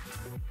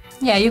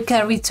yeah, you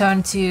can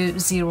return to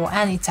Zero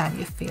anytime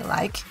you feel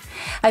like.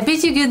 I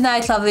bid you good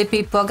night, lovely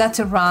people. Got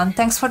to run.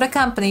 Thanks for the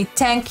company.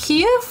 Thank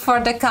you for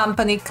the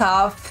company,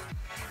 Cuff.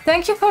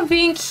 Thank you for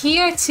being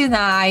here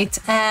tonight.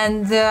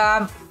 And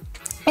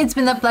it's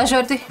been a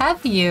pleasure to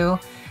have you.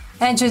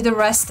 Enjoy the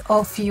rest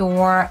of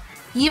your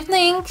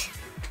evening.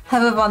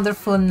 Have a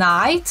wonderful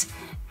night.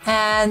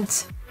 And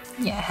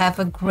yeah, have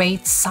a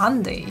great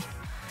Sunday.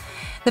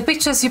 The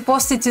pictures you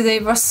posted today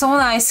were so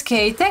nice,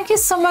 Kate. Thank you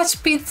so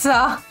much,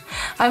 Pizza.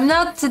 I'm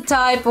not the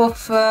type of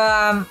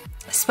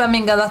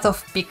spamming a lot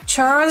of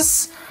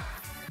pictures,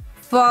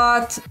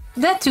 but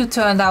that two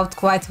turned out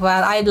quite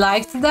well. I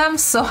liked them,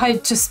 so I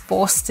just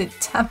posted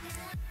them.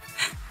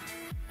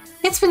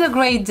 It's been a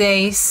great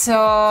day,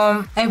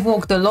 so I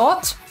walked a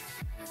lot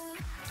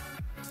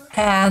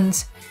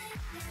and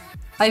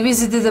I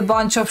visited a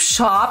bunch of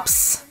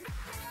shops.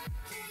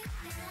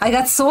 I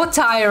got so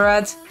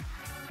tired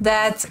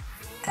that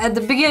at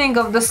the beginning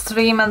of the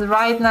stream and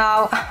right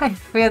now I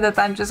feel that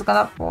I'm just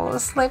gonna fall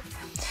asleep.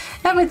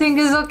 Everything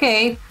is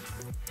okay.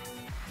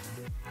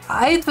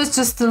 It was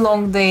just a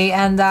long day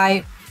and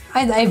I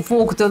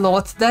walked a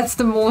lot. That's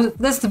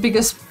the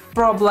biggest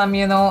problem,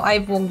 you know. I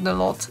walked a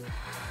lot.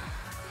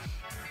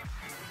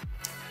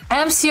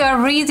 Ams, you're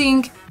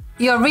reading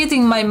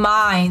my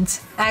mind,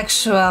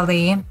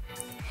 actually,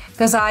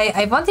 because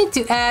I wanted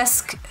to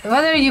ask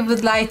whether you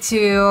would like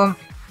to,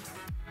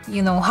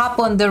 you know, hop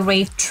on the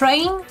raid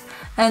train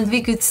and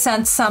we could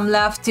send some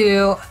love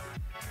to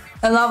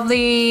a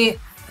lovely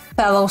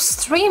fellow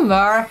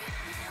streamer,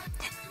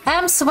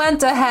 Ems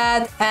went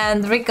ahead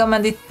and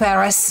recommended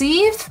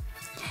Perceive.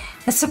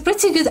 It's a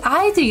pretty good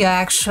idea,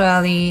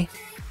 actually.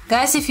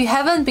 Guys, if you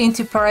haven't been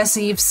to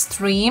Perceive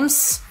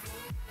streams,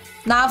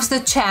 now's the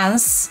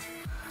chance.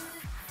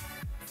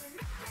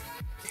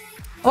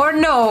 Or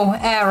no,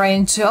 Air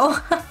Angel.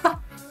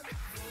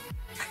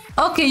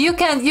 Okay, you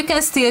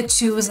can still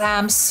choose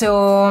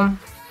so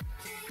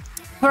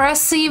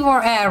Perceive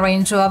or Air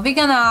Angel. We're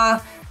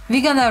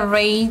gonna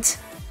rate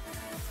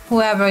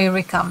whoever you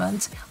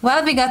recommend.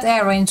 Well, we got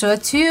Air Angel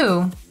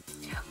too.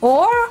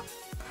 Or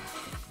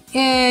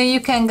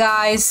you can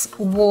guys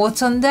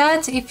vote on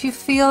that if you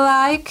feel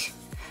like.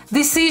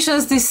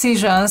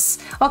 Decisions.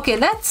 Okay,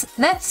 let's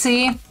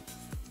see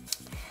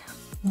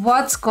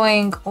what's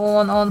going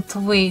on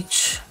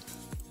Twitch.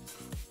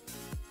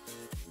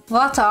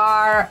 What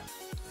are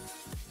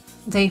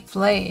they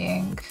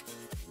playing?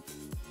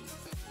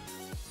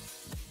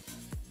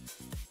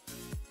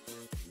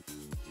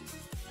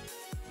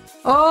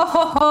 Oh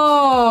ho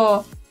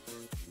ho!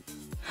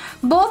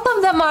 Both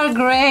of them are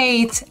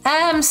great.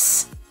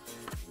 Ems,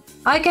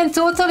 I can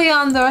totally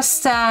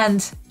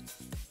understand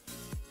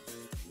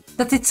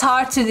that it's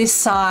hard to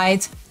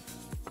decide.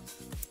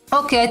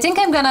 Okay, I think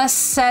I'm gonna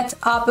set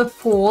up a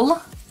poll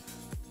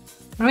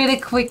really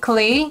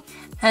quickly,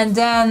 and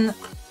then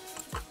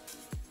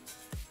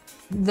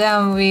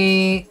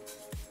we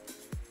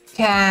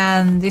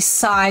can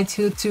decide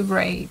who to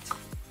rate.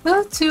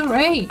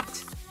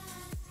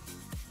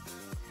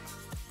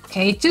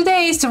 Okay,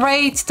 today's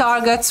rate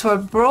targets were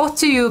brought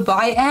to you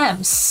by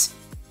Ems.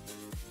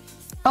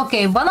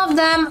 Okay, one of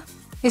them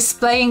is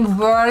playing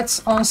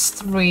Words on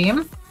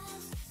stream.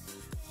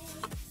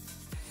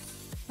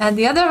 And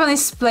the other one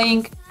is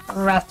playing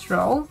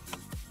Retro.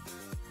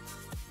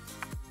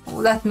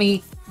 Let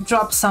me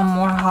drop some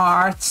more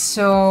hearts.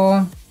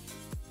 So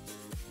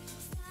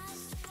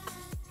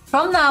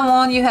from now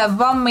on you have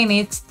 1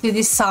 minute to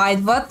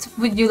decide what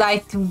would you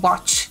like to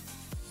watch.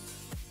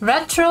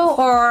 Retro,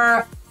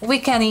 or we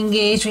can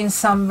engage in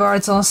some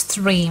Words on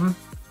stream.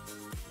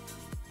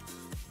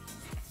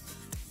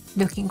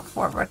 Looking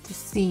forward to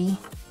see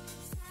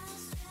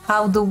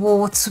how the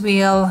votes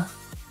will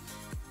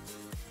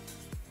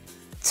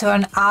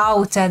turn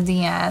out at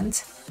the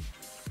end.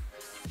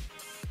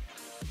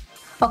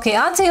 Okay,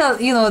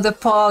 until the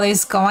poll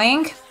is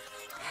going,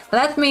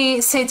 let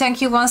me say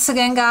thank you once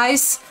again,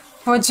 guys,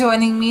 for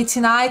joining me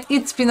tonight.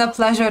 It's been a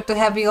pleasure to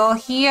have you all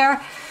here.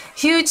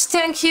 Huge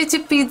thank you to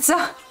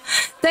Pizza.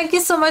 Thank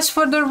you so much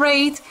for the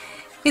raid.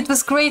 It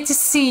was great to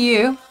see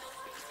you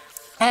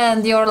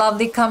and your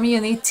lovely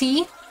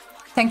community.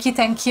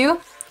 Thank you.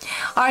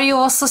 Are you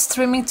also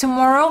streaming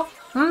tomorrow?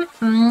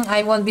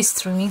 I won't be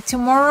streaming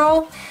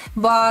tomorrow,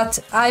 but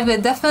I will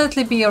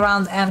definitely be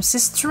around Em's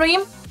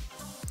stream.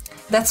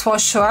 That's for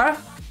sure.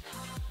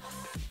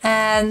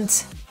 And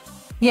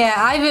yeah,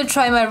 I will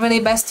try my really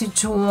best to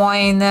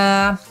join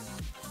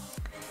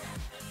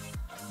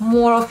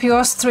more of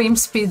your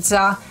streams,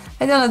 Pizza.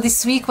 I don't know,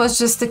 this week was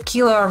just a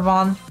killer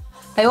one.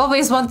 I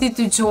always wanted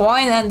to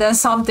join, and then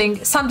something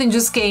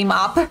just came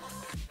up.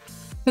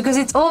 Because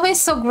it's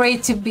always so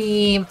great to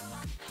be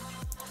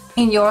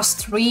in your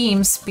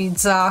streams,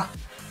 Pizza.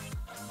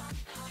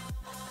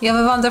 You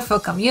have a wonderful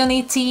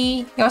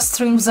community. Your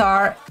streams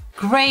are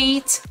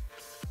great,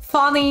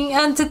 funny,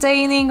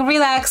 entertaining,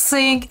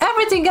 relaxing,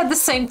 everything at the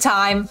same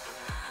time.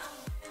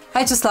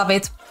 I just love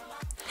it.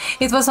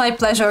 It was my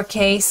pleasure,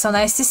 Kay. So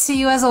nice to see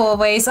you as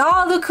always.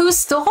 Oh, look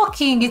who's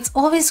talking. It's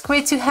always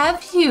great to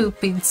have you,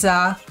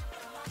 Pizza.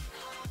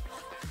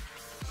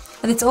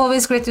 And it's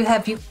always great to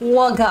have you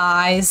all,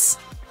 guys.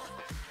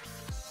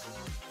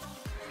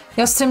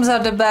 Your streams are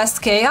the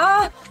best, Kay.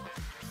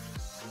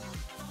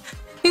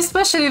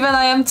 Especially when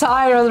I am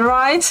tired,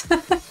 right?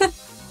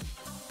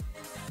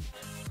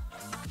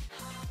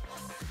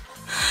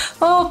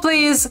 Oh,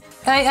 please.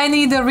 I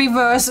need a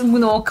reverse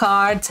Uno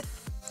card.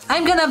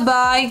 I'm gonna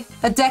buy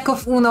a deck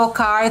of Uno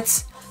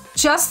cards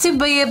just to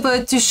be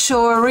able to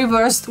show a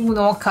reversed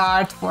Uno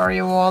card for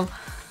you all.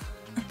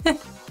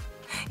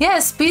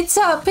 Yes,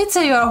 Pizza,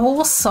 you are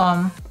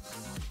wholesome.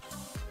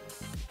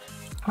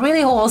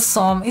 Really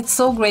wholesome. It's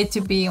so great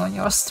to be on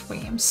your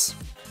streams.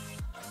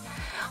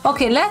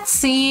 Okay, let's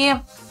see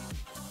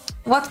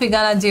what we're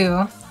gonna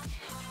do.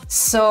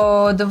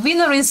 So the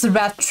winner is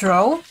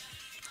Retro,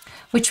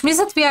 which means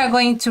that we are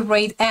going to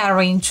rate Air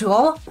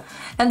Angel,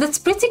 and that's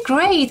pretty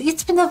great.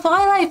 It's been a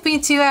while I've been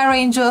to Air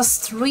Angel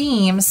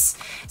streams,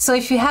 so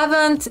if you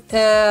haven't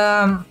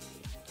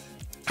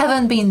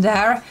been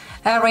there,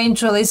 Air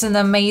Angel is an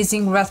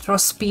amazing retro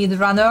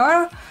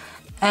speedrunner,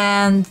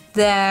 and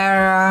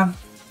their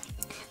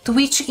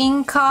Twitch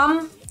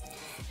income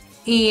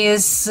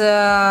is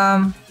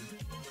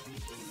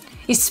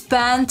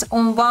spent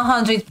on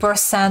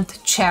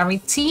 100%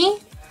 charity.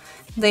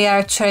 They are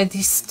a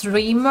charity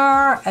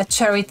streamer, a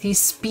charity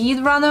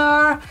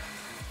speedrunner.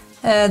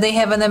 They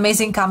have an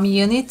amazing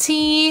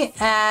community,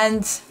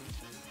 and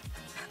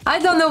I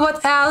don't know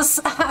what else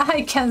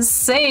I can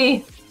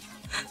say,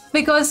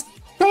 because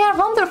they are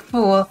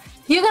wonderful.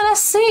 you're gonna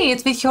see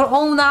it with your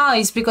own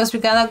eyes, because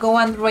we're gonna go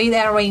and raid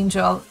Air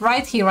Angel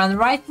right here and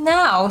right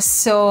now.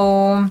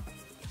 So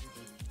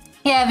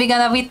yeah, we're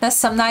gonna witness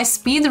some nice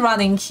speed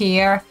running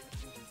here.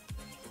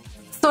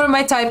 Sorry,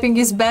 my typing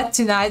is bad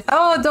tonight.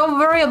 Oh, don't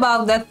worry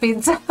about that,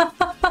 pizza.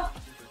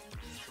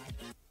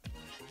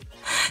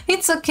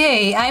 It's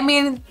okay. I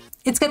mean,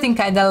 it's getting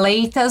kind of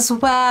late as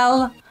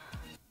well.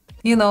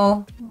 You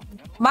know,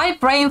 my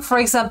brain, for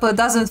example,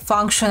 doesn't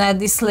function at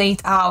this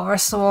late hour,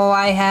 so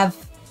I have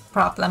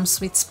problems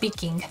with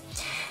speaking.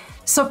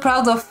 So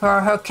proud of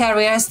her. Her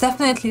career has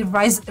definitely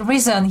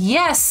risen.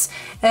 Yes,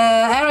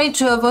 Air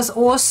Angel was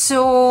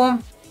also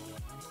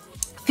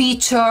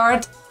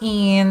featured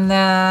in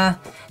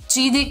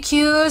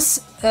GDQ's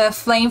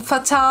Flame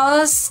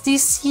Fatales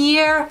this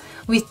year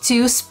with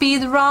 2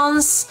 speed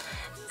runs,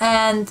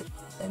 and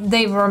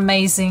they were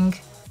amazing.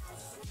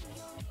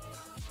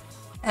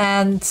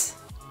 And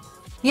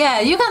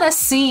yeah, you're gonna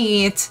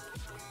see it.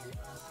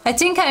 I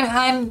think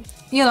I'm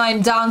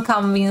done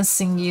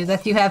convincing you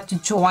that you have to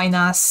join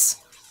us.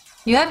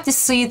 You have to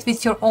see it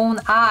with your own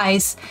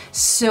eyes.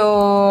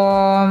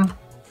 So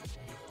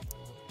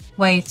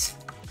wait,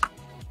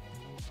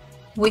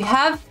 we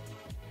have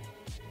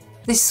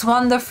this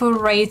wonderful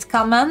raid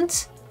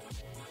comment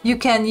you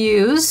can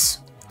use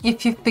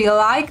if you feel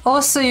like.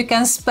 Also, you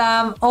can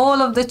spam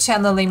all of the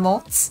channel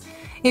emotes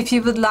if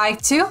you would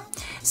like to.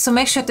 So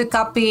make sure to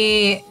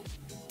copy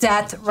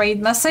that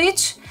raid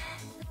message.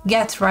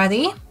 Get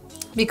ready,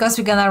 because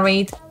we're gonna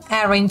raid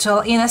Air Angel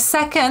in a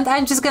second.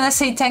 I'm just gonna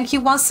say thank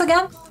you once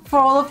again for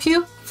all of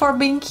you for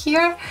being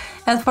here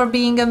and for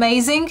being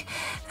amazing.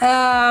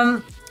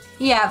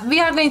 Yeah, we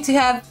are going to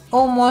have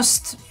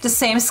almost the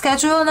same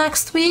schedule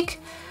next week,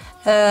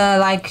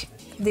 like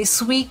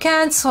this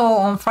weekend. So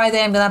on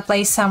Friday I'm gonna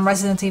play some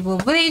Resident Evil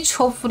Village.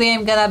 Hopefully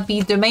I'm gonna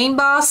beat the main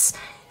boss,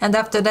 and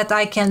after that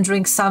I can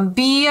drink some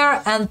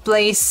beer and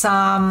play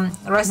some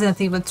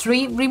Resident Evil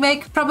 3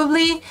 remake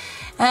probably.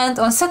 And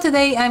on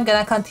Saturday I'm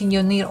gonna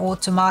continue NieR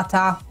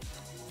Automata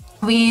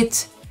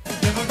with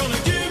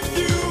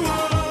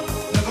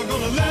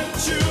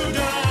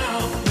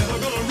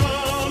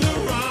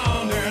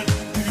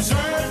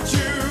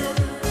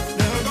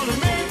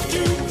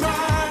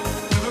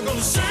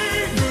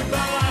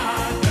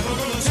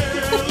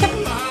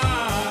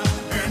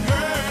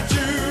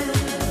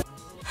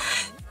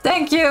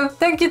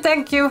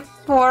Thank you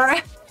for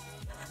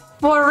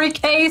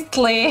Rick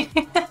Astley.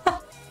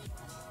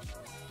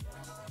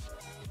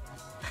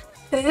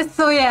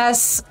 So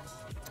yes,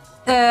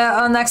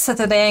 on next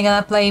Saturday I'm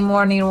gonna play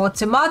more NieR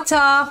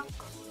Automata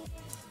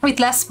with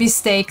less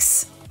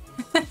mistakes.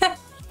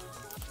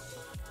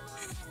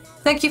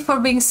 Thank you for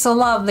being so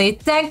lovely.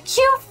 Thank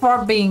you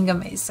for being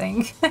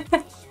amazing.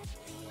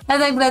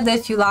 And I'm glad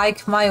that you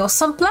like my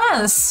awesome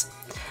plans.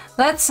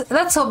 Let's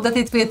hope that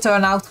it will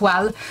turn out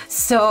well.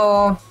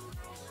 So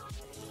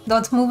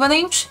don't move an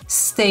inch,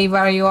 stay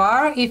where you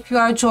are if you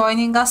are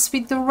joining us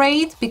with the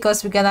raid,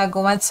 because we're gonna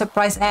go and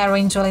surprise Air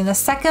Angel in a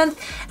second.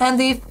 And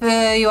if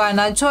you are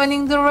not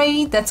joining the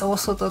raid, that's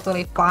also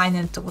totally fine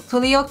and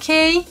totally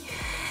okay.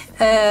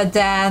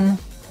 Then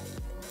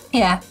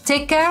yeah,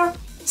 take care,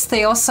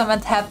 stay awesome,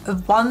 and have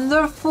a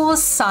wonderful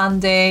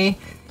Sunday.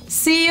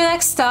 See you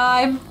next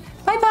time.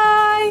 Bye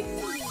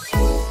bye.